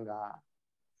ನುಡ್ದಿದ್ದೆಲ್ಲ ರಾಂಗ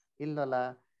ಇಲ್ಲಲ್ಲ.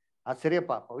 ಅದ್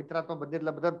ಸರಿಯಪ್ಪ, ಪವಿತ್ರಾತ್ಮ ಬಂದಿರ್ಲ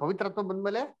ಬದ ಪವಿತ್ರಾತ್ಮ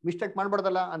ಬಂದ್ಮೇಲೆ ಮಿಸ್ಟೇಕ್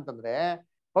ಮಾಡ್ಬಾರ್ದಲ್ಲ ಅಂತಂದ್ರೆ,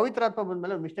 ಪವಿತ್ರಾತ್ಮ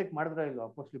ಬಂದ್ಮೇಲೆ ಮಿಸ್ಟೇಕ್ ಮಾಡಿದ್ರ ಇಲ್ವಾ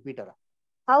ಅಪೊಸ್ತಲ ಪೀಟರ್?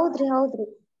 ಹೌದ್ರಿ ಹೌದ್ರಿ.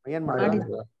 ಏನ್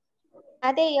ಮಾಡಿದ್ರು?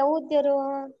 ಅದೇ ಯಹೂದ್ಯರು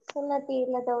ಸುನ್ನತಿ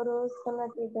ಇಲ್ಲದವರು,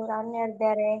 ಸುನ್ನತಿ ಇದ್ದವ್ರು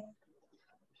ಅನ್ಯರಿದ್ದಾರೆ.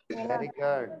 Very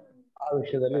good. ಆ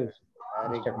ವಿಷಯದಲ್ಲಿ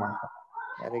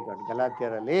ವೆರಿ ಗುಡ್.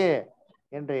 ಗಲಾತ್ಯರಲ್ಲಿ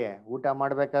ಏನ್ರಿ ಊಟ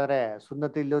ಮಾಡ್ಬೇಕಾದ್ರೆ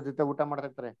ಸುನ್ನತಿ ಇಲ್ಲೋರ್ ಜೊತೆ ಊಟ ಮಾಡ್ತಾ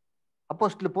ಇರ್ತಾರೆ.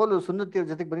 ಅಪೊಸ್ತಲ ಪೌಲು ಸುನ್ನತಿಯವ್ರ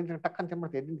ಜೊತೆಗೆ ಬರೀ ಟಕ್ ಅಂತ ಏನ್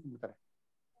ಮಾಡ್ತಾರೆ, ಎದ್ದು ನಿಂತ್ಬಿಡ್ತಾರೆ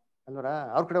ಅಲ್ವರ.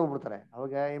 ಅವ್ರ ಕಡೆ ಹೋಗ್ಬಿಡ್ತಾರೆ.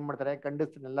 ಅವಾಗ ಏನ್ ಮಾಡ್ತಾರೆ,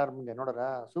 ಖಂಡಿಸ್ತೀನಿ ಎಲ್ಲಾರ ಮುಂದೆ. ನೋಡ್ರ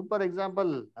ಸೂಪರ್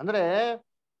ಎಕ್ಸಾಂಪಲ್. ಅಂದ್ರೆ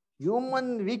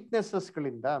ಹ್ಯೂಮನ್ ವೀಕ್ನೆಸಸ್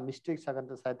ಗಳಿಂದ ಮಿಸ್ಟೇಕ್ಸ್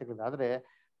ಆಗಂತ ಸಾಧ್ಯತೆಗಳಿಂದ, ಆದ್ರೆ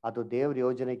ಅದು ದೇವ್ರ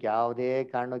ಯೋಜನೆಗೆ ಯಾವುದೇ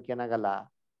ಕಾರಣಕ್ಕೆ ಏನಾಗಲ್ಲ,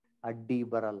 ಅಡ್ಡಿ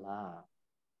ಬರಲ್ಲ.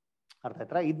 ಅರ್ಥ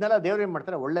ಆಯ್ತಾ? ಇದನ್ನೆಲ್ಲ ದೇವ್ರು ಏನ್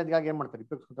ಮಾಡ್ತಾರೆ, ಒಳ್ಳೇದ್ಗಾಗಿ ಏನ್ ಮಾಡ್ತಾರೆ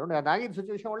ಉಪಯೋಗಿಸ್ಕೊಂತಾರೆ. ಅದಾಗಿದ್ದ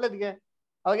ಸಿಚುವೇಶನ್ ಒಳ್ಳೇದ್ಗೆ.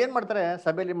 ಅವಾಗ ಏನ್ ಮಾಡ್ತಾರೆ,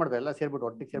 ಸಭೆಯಲ್ಲಿ ಏನ್ ಮಾಡಿದ್ರು, ಎಲ್ಲ ಸೇರ್ಬಿಟ್ಟು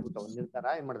ಒಟ್ಟಿಗೆ ಸೇರ್ಬಿಟ್ಟು ಒಂದ್ ನಿರ್ಧಾರ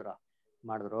ಏನ್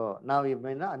ಮಾಡಿದ್ರು, ನಾವು ಈ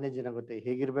ಮೇಲಿನ ಅನ್ಯ ಜನ ಗೊತ್ತೆ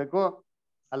ಹೇಗಿರ್ಬೇಕು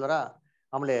ಅಲ್ವರ.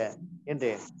 ಆಮೇಲೆ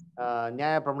ಏನ್ರಿ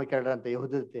ನ್ಯಾಯ ಪ್ರಮಾಣಿಕ ಅಂತ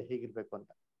ಯಹೂದ್ಯತೆ ಹೇಗಿರ್ಬೇಕು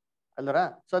ಅಂತ ಅಲ್ವರ.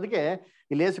 ಸೊ ಅದಕ್ಕೆ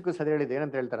ಇಲ್ಲಿ ಯೇಸು ಕ್ರಿಸ್ತ ಹೇಳಿದ್ದು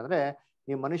ಏನಂತ ಹೇಳ್ತಾರೆ ಅಂದ್ರೆ,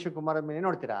 ನೀವು ಮನುಷ್ಯ ಕುಮಾರನ ಮೇಲೆ ಏನ್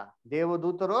ನೋಡ್ತೀರಾ,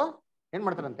 ದೇವದೂತರು ಏನ್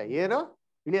ಮಾಡ್ತಾರಂತೆ,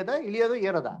 ಇಳಿಯೋದು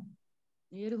ಏರೋದ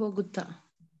ಏರಿ ಹೋಗುತ್ತಾ,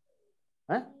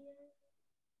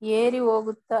 ಏರಿ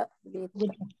ಹೋಗುತ್ತಾ.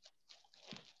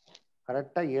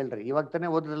 ಕರೆಕ್ಟ್ ಆಗಿ ಹೇಳ್ರಿ. ಇವಾಗ ತಾನೇ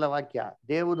ಓದಿದ್ರಲ್ಲ ವಾಕ್ಯ,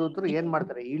 ದೇವದೂತರು ಏನ್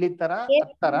ಮಾಡ್ತಾರೆ, ಇಳಿತಾರ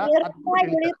ಹತ್ತಾರ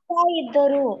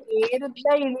ಇದ್ದರು,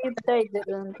 ಏರುತ್ತಾ ಇಳಿಯುತ್ತಾ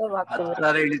ಇದ್ದರು ಅಂತ ವಾಕ್ಯ.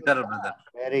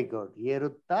 Very good.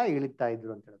 ಏರುತ್ತಾ ಇಳಿತಾ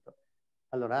ಇದ್ರು ಅಂತ ಹೇಳ್ತಾರೆ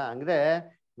ಅಲ್ವರ. ಅಂದ್ರೆ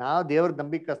ನಾವು ದೇವ್ರ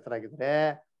ನಂಬಿಕಸ್ಥರಾಗಿದ್ರೆ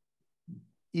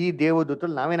ಈ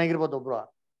ದೇವದೂತರು ನಾವೇನಾಗಿರ್ಬೋದು, ಒಬ್ರು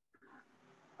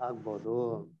ಆಗ್ಬೋದು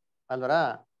ಅಲ್ವರ.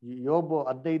 ಯೋಬು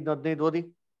 15:15 ಓದಿ.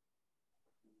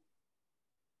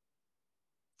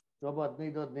 ಯೋಬು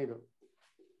 15:15.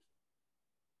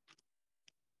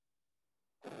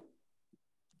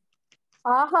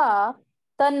 ಆಹಾ,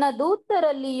 ತನ್ನ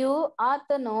ದೂತರಲ್ಲಿಯೂ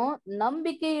ಆತನು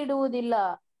ನಂಬಿಕೆ ಇಡುವುದಿಲ್ಲ,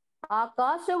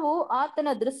 ಆಕಾಶವು ಆತನ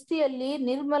ದೃಷ್ಟಿಯಲ್ಲಿ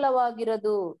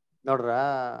ನಿರ್ಮಲವಾಗಿರದು. ನೋಡ್ರ,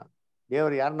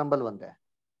 ದೇವ್ರು ಯಾರು ನಂಬಲ್ವಂತೆ?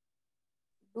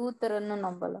 ದೂತರನ್ನು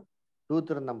ನಂಬಲ್ಲ.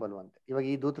 ದೂತರನ್ನು ನಂಬಲ್ವಂತೆ. ಇವಾಗ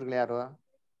ಈ ದೂತರುಗಳು ಯಾರು?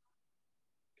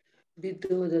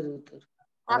 ದೂತರು,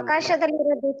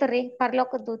 ಆಕಾಶದಲ್ಲಿರೋ ದೂತರಿ,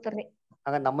 ಪರಲೋಕದ ದೂತರಿ.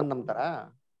 ಆಗ ನಮ್ಮನ್ನ ನಂಬ್ತಾರ?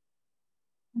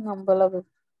 ನಂಬಲ್ಲ.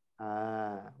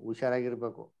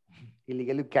 ಹುಷಾರಾಗಿರ್ಬೇಕು.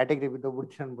 ಇಲ್ಲಿಗೆಲ್ಲಿ ಕ್ಯಾಟಗರಿ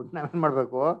ಬಿದ್ದೋಗ್ಬಿಡ್ತೀನಿ ಅನ್ಬಿಟ್ಟು ನಾವೇನ್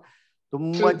ಮಾಡ್ಬೇಕು,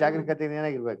 ತುಂಬಾ ಜಾಗರೂಕತೆ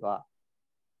ಏನಾಗಿರ್ಬೇಕು,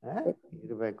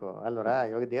 ಇರ್ಬೇಕು ಅಲ್ವರ.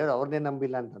 ಇವಾಗ ದೇವ್ರು ಅವ್ರನ್ನೇ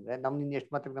ನಂಬಿಲ್ಲ ಅಂತಂದ್ರೆ ನಮ್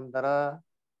ಎಷ್ಟು ಮಾತ್ರ ನಂಬ್ತಾರ?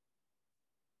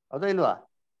 ಹೌದಾ ಇಲ್ವಾ?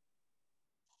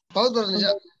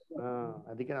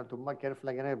 ಅದಕ್ಕೆ ನಾವು ತುಂಬಾ ಕೇರ್ಫುಲ್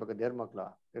ಆಗಿ ಇರ್ಬೇಕು, ದೇವ್ರ ಮಕ್ಳು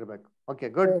ಇರ್ಬೇಕು. Okay,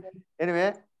 good. Anyway,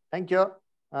 thank you.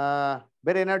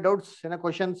 ಬೇರೆ ಏನೋ ಡೌಟ್ಸ್, ಏನೋ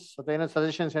ಕ್ವಶನ್ಸ್ ಅಥವಾ ಏನೋ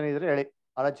ಸಜೆಷನ್ಸ್ ಏನಿದ್ರೆ ಹೇಳಿ,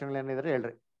 ಆಲೋಚನೆಗಳು ಏನಿದ್ರೆ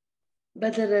ಹೇಳ್ರಿ.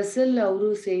 ರಸಲ್ ಅವರು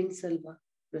ಸೇಂಟ್ಸ್ ಅಲ್ವಾ?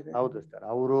 ಹೌದು ಸರ್,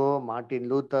 ಅವರು ಮಾರ್ಟಿನ್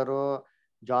ಲೂಥರು,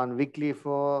 ಜಾನ್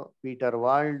ವಿಕ್ಲಿಫು, ಪೀಟರ್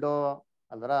ವಾಲ್ಡೋ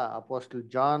ಅದರ, ಅಪೋಸ್ಟಲ್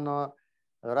ಜಾನ್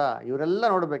ಅದರ, ಇವರೆಲ್ಲ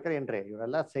ನೋಡ್ಬೇಕಾರೆ ಏನ್ರಿ,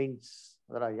 ಇವರೆಲ್ಲ ಸೈಂಟ್ಸ್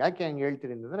ಅದರ. ಯಾಕೆ ಹಂಗೆ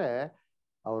ಹೇಳ್ತೀನಿ ಅಂತಂದ್ರೆ,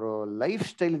 ಅವರು ಲೈಫ್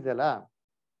ಸ್ಟೈಲ್ ಇದೆಯಲ್ಲ,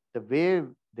 the way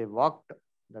they walked,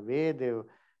 the way they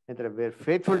were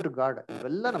faithful to god,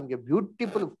 ಇವೆಲ್ಲ ನಮ್ಗೆ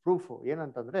ಬ್ಯೂಟಿಫುಲ್ ಪ್ರೂಫ್.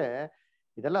 ಏನಂತಂದ್ರೆ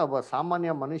ಇದೆಲ್ಲ ಒಬ್ಬ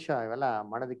ಸಾಮಾನ್ಯ ಮನುಷ್ಯ ಇವೆಲ್ಲ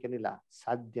ಮಾಡೋದಕ್ಕೇನಿಲ್ಲ,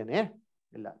 ಸಾಧ್ಯನೇ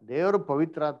ಇಲ್ಲ. ದೇವರು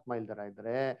ಪವಿತ್ರಾತ್ಮ ಇಲ್ದರ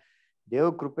ಇದ್ರೆ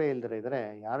ದೇವ್ರ ಕೃಪೆ ಇಲ್ದರೆ ಇದ್ರೆ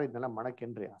ಯಾರು ಇದನ್ನೆಲ್ಲ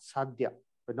ಮಾಡಕ್ಕೇನ್ರಿ ಅಸಾಧ್ಯ.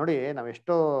 ನೋಡಿ ನಾವ್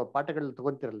ಎಷ್ಟೋ ಪಾಠಗಳು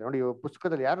ತಗೊಂತಿರಲ್ಲ ನೋಡಿ,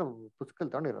 ಪುಸ್ತಕದಲ್ಲಿ ಯಾರು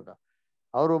ಪುಸ್ತಕದಲ್ಲಿ ತಗೊಂಡಿರೋದು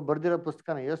ಅವರು ಬರ್ದಿರೋ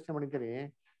ಪುಸ್ತಕನ ಯೋಚನೆ ಮಾಡಿದ್ದೀರಿ.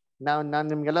 ನಾನು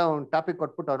ನಿಮ್ಗೆಲ್ಲ ಒಂದು ಟಾಪಿಕ್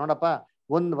ಕೊಟ್ಬಿಟ್ಟು ನೋಡಪ್ಪ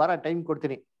 1 ವಾರ ಟೈಮ್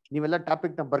ಕೊಡ್ತೀನಿ, ನೀವೆಲ್ಲ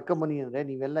ಟಾಪಿಕ್ ನ ಬರ್ಕೊಂಬನಿ ಅಂದ್ರೆ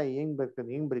ನೀವೆಲ್ಲ ಹೆಂಗ್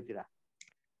ಬರೀತೀರಾ?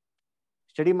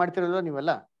 ಸ್ಟಡಿ ಮಾಡ್ತಿರಲ್ವ?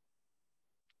 ನೀವೆಲ್ಲ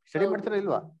ಸ್ಟಡಿ ಮಾಡ್ತೀರಾ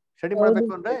ಇಲ್ವಾ? ಸ್ಟಡಿ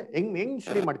ಮಾಡ್ಬೇಕು ಅಂದ್ರೆ ಹೆಂಗ್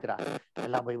ಸ್ಟಡಿ ಮಾಡ್ತೀರಾ?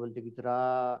 ಎಲ್ಲ ಬೈಬಲ್ ತೆಗಿತೀರಾ,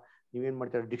 ನೀವೇನ್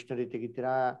ಮಾಡ್ತೀರಾ? ಡಿಕ್ಷನರಿ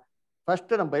ತೆಗಿತೀರಾ.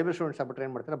 ಫಸ್ಟ್ ನಮ್ಮ ಬೈಬಲ್ ಸ್ಟೂಡೆಂಟ್ಸ್ ಆಗ್ಬಿಟ್ರೆ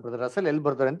ಏನ್ ಮಾಡ್ತೀರಾ? ಬ್ರದರ್ ರಸಲ್ ಎಲ್ಲಿ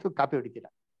ಬರ್ತಾರೆ ಅಂತ ಕಾಪಿ ಹೊಡಿತೀರಾ.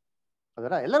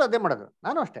 ಅದರ ಎಲ್ಲರೂ ಅದೇ ಮಾಡೋದು,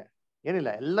 ನಾನು ಅಷ್ಟೇ, ಏನಿಲ್ಲ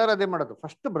ಎಲ್ಲರೂ ಅದೇ ಮಾಡೋದು.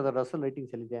 ಫಸ್ಟ್ ಬ್ರದರ್ ರಸಲ್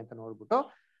ರೈಟಿಂಗ್ಸ್ ಎಲ್ಲಿದೆ ಅಂತ ನೋಡ್ಬಿಟ್ಟು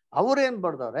ಅವ್ರೇನ್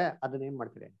ಬರ್ದವ್ರೆ ಅದನ್ನ ಏನ್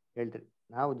ಮಾಡ್ತೀರಿ ಹೇಳ್ತೀರಿ.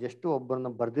 ನಾವು ಜಸ್ಟ್ ಒಬ್ಬರನ್ನ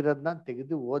ಬರ್ದಿರೋದನ್ನ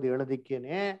ತೆಗೆದು ಓದಿ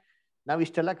ಹೇಳೋದಿಕ್ಕೇನೆ ನಾವ್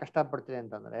ಇಷ್ಟೆಲ್ಲ ಕಷ್ಟಪಡ್ತೀವಿ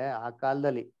ಅಂತಂದ್ರೆ ಆ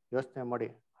ಕಾಲದಲ್ಲಿ ಯೋಚನೆ ಮಾಡಿ.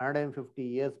 150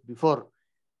 years ಬಿಫೋರ್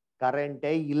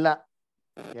ಕರೆಂಟೇ ಇಲ್ಲ,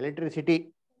 ಎಲೆಕ್ಟ್ರಿಸಿಟಿ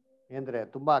ಅಂದ್ರೆ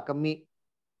ತುಂಬಾ ಕಮ್ಮಿ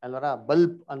ಅಲ್ವರ.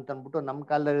 ಬಲ್ಬ್ ಅಂತ ಅಂದ್ಬಿಟ್ಟು ನಮ್ಮ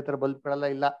ಕಾಲದಲ್ಲಿ ಇರ್ತಾರೆ ಬಲ್ಬ್ಗಳೆಲ್ಲ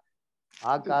ಇಲ್ಲ.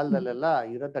 ಆ ಕಾಲದಲ್ಲೆಲ್ಲ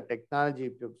ಇರೋಂಥ ಟೆಕ್ನಾಲಜಿ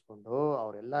ಉಪಯೋಗಿಸ್ಕೊಂಡು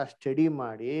ಅವರೆಲ್ಲ ಸ್ಟಡಿ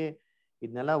ಮಾಡಿ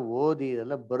ಇದನ್ನೆಲ್ಲ ಓದಿ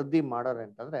ಇದೆಲ್ಲ ಬರ್ದಿ ಮಾಡೋರು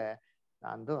ಅಂತಂದ್ರೆ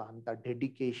ನಂದು ಅಂತ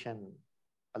ಡೆಡಿಕೇಶನ್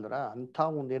ಅಲ್ವರ. ಅಂಥ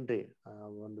ಒಂದೇನ್ರಿ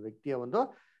ಒಂದು ವ್ಯಕ್ತಿಯ ಒಂದು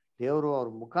ದೇವರು ಅವ್ರ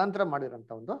ಮುಖಾಂತರ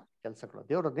ಮಾಡಿರೋಂಥ ಒಂದು ಕೆಲಸಗಳು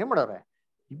ದೇವ್ರು ಅದೇನ್ ಮಾಡವ್ರೆ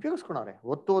ಉಪಯೋಗಿಸ್ಕೊಂಡವ್ರೆ.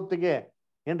 ಹೊತ್ತಿಗೆ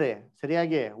ಏನ್ರಿ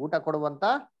ಸರಿಯಾಗಿ ಊಟ ಕೊಡುವಂತ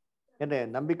ಏನ್ರಿ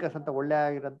ನಂಬಿಕಸ್ತಂತ ಒಳ್ಳೆ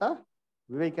ಆಗಿರೋಂಥ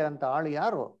ವಿವೇಕಿಯಾದಂಥ ಆಳು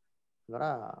ಯಾರು ಇವರ?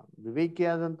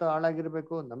 ವಿವೇಕಿಯಾದಂಥ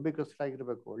ಆಳಾಗಿರ್ಬೇಕು,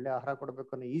 ನಂಬಿಕಸ್ಥರಾಗಿರ್ಬೇಕು, ಒಳ್ಳೆ ಆಹಾರ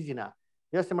ಕೊಡ್ಬೇಕು ಅನ್ನೋ ಈಜಿನ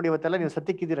ಯೋಚನೆ ಮಾಡಿ. ಇವತ್ತೆಲ್ಲ ನೀವು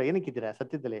ಸತ್ಯಕ್ಕಿದ್ದೀರಾ? ಏನಕ್ಕಿದ್ದೀರಾ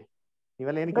ಸತ್ಯದಲ್ಲಿ?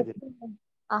 ನೀವೆಲ್ಲ ಏನಕ್ಕಿದ್ದೀರಿ?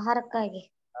 ಆಹಾರಕ್ಕಾಗಿ.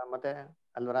 ಮತ್ತೆ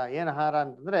ಅಲ್ವರ ಏನ್ ಆಹಾರ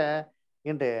ಅಂತಂದ್ರೆ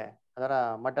ಏನ್ರಿ ಅದರ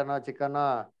ಮಟನ್ ಚಿಕನ್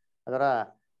ಅದರ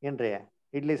ಏನ್ರಿ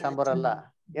ಇಡ್ಲಿ ಸಾಂಬಾರ್ ಅಲ್ಲ,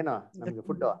 ಏನೋ ನಮ್ಗೆ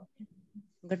ಫುಡ್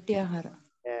ಗಟ್ಟಿ ಆಹಾರ.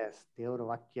 ಎಸ್, ದೇವ್ರ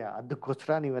ವಾಕ್ಯ.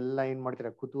 ಅದಕ್ಕೋಸ್ಕರ ನೀವೆಲ್ಲ ಏನ್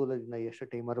ಮಾಡ್ತೀರಾ? ಕುತೂಹಲದಿಂದ ಎಷ್ಟು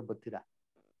ಟೈಮರು ಬರ್ತೀರಾ,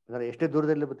 ಅದರ ಎಷ್ಟೇ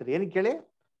ದೂರದಲ್ಲಿ ಬರ್ತೀರಾ. ಏನಕ್ಕೆ ಹೇಳಿ?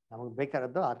 ನಮಗ್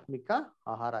ಬೇಕಾದದ್ದು ಆತ್ಮಿಕ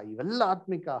ಆಹಾರ. ಇವೆಲ್ಲ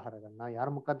ಆತ್ಮಿಕ ಆಹಾರಗಳನ್ನ ಯಾರ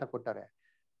ಮುಖಾಂತರ ಕೊಟ್ಟಾರೆ?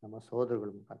 ನಮ್ಮ ಸಹೋದರಗಳ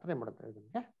ಮುಖಾಂತರ ಏನ್ ಮಾಡ್ತಾರೆ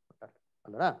ಇದಕ್ಕೆ ಕೊಟ್ಟಾರೆ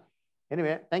ಅಲ್ವರ.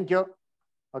 Anyway thank you.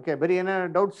 ಓಕೆ, ಬೇರೆ ಏನೋ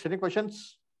ಡೌಟ್ಸ್, ಎನಿ ಕ್ವಶನ್ಸ್?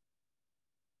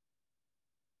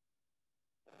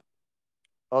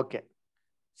 ಓಕೆ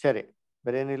ಸರಿ,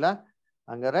 ಬೇರೆ ಏನಿಲ್ಲ.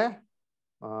 ಹಂಗಾರೆ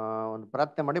ಒಂದು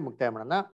ಪ್ರಾರ್ಥನೆ ಮಾಡಿ ಮುಕ್ತಾಯ ಮಾಡೋಣ.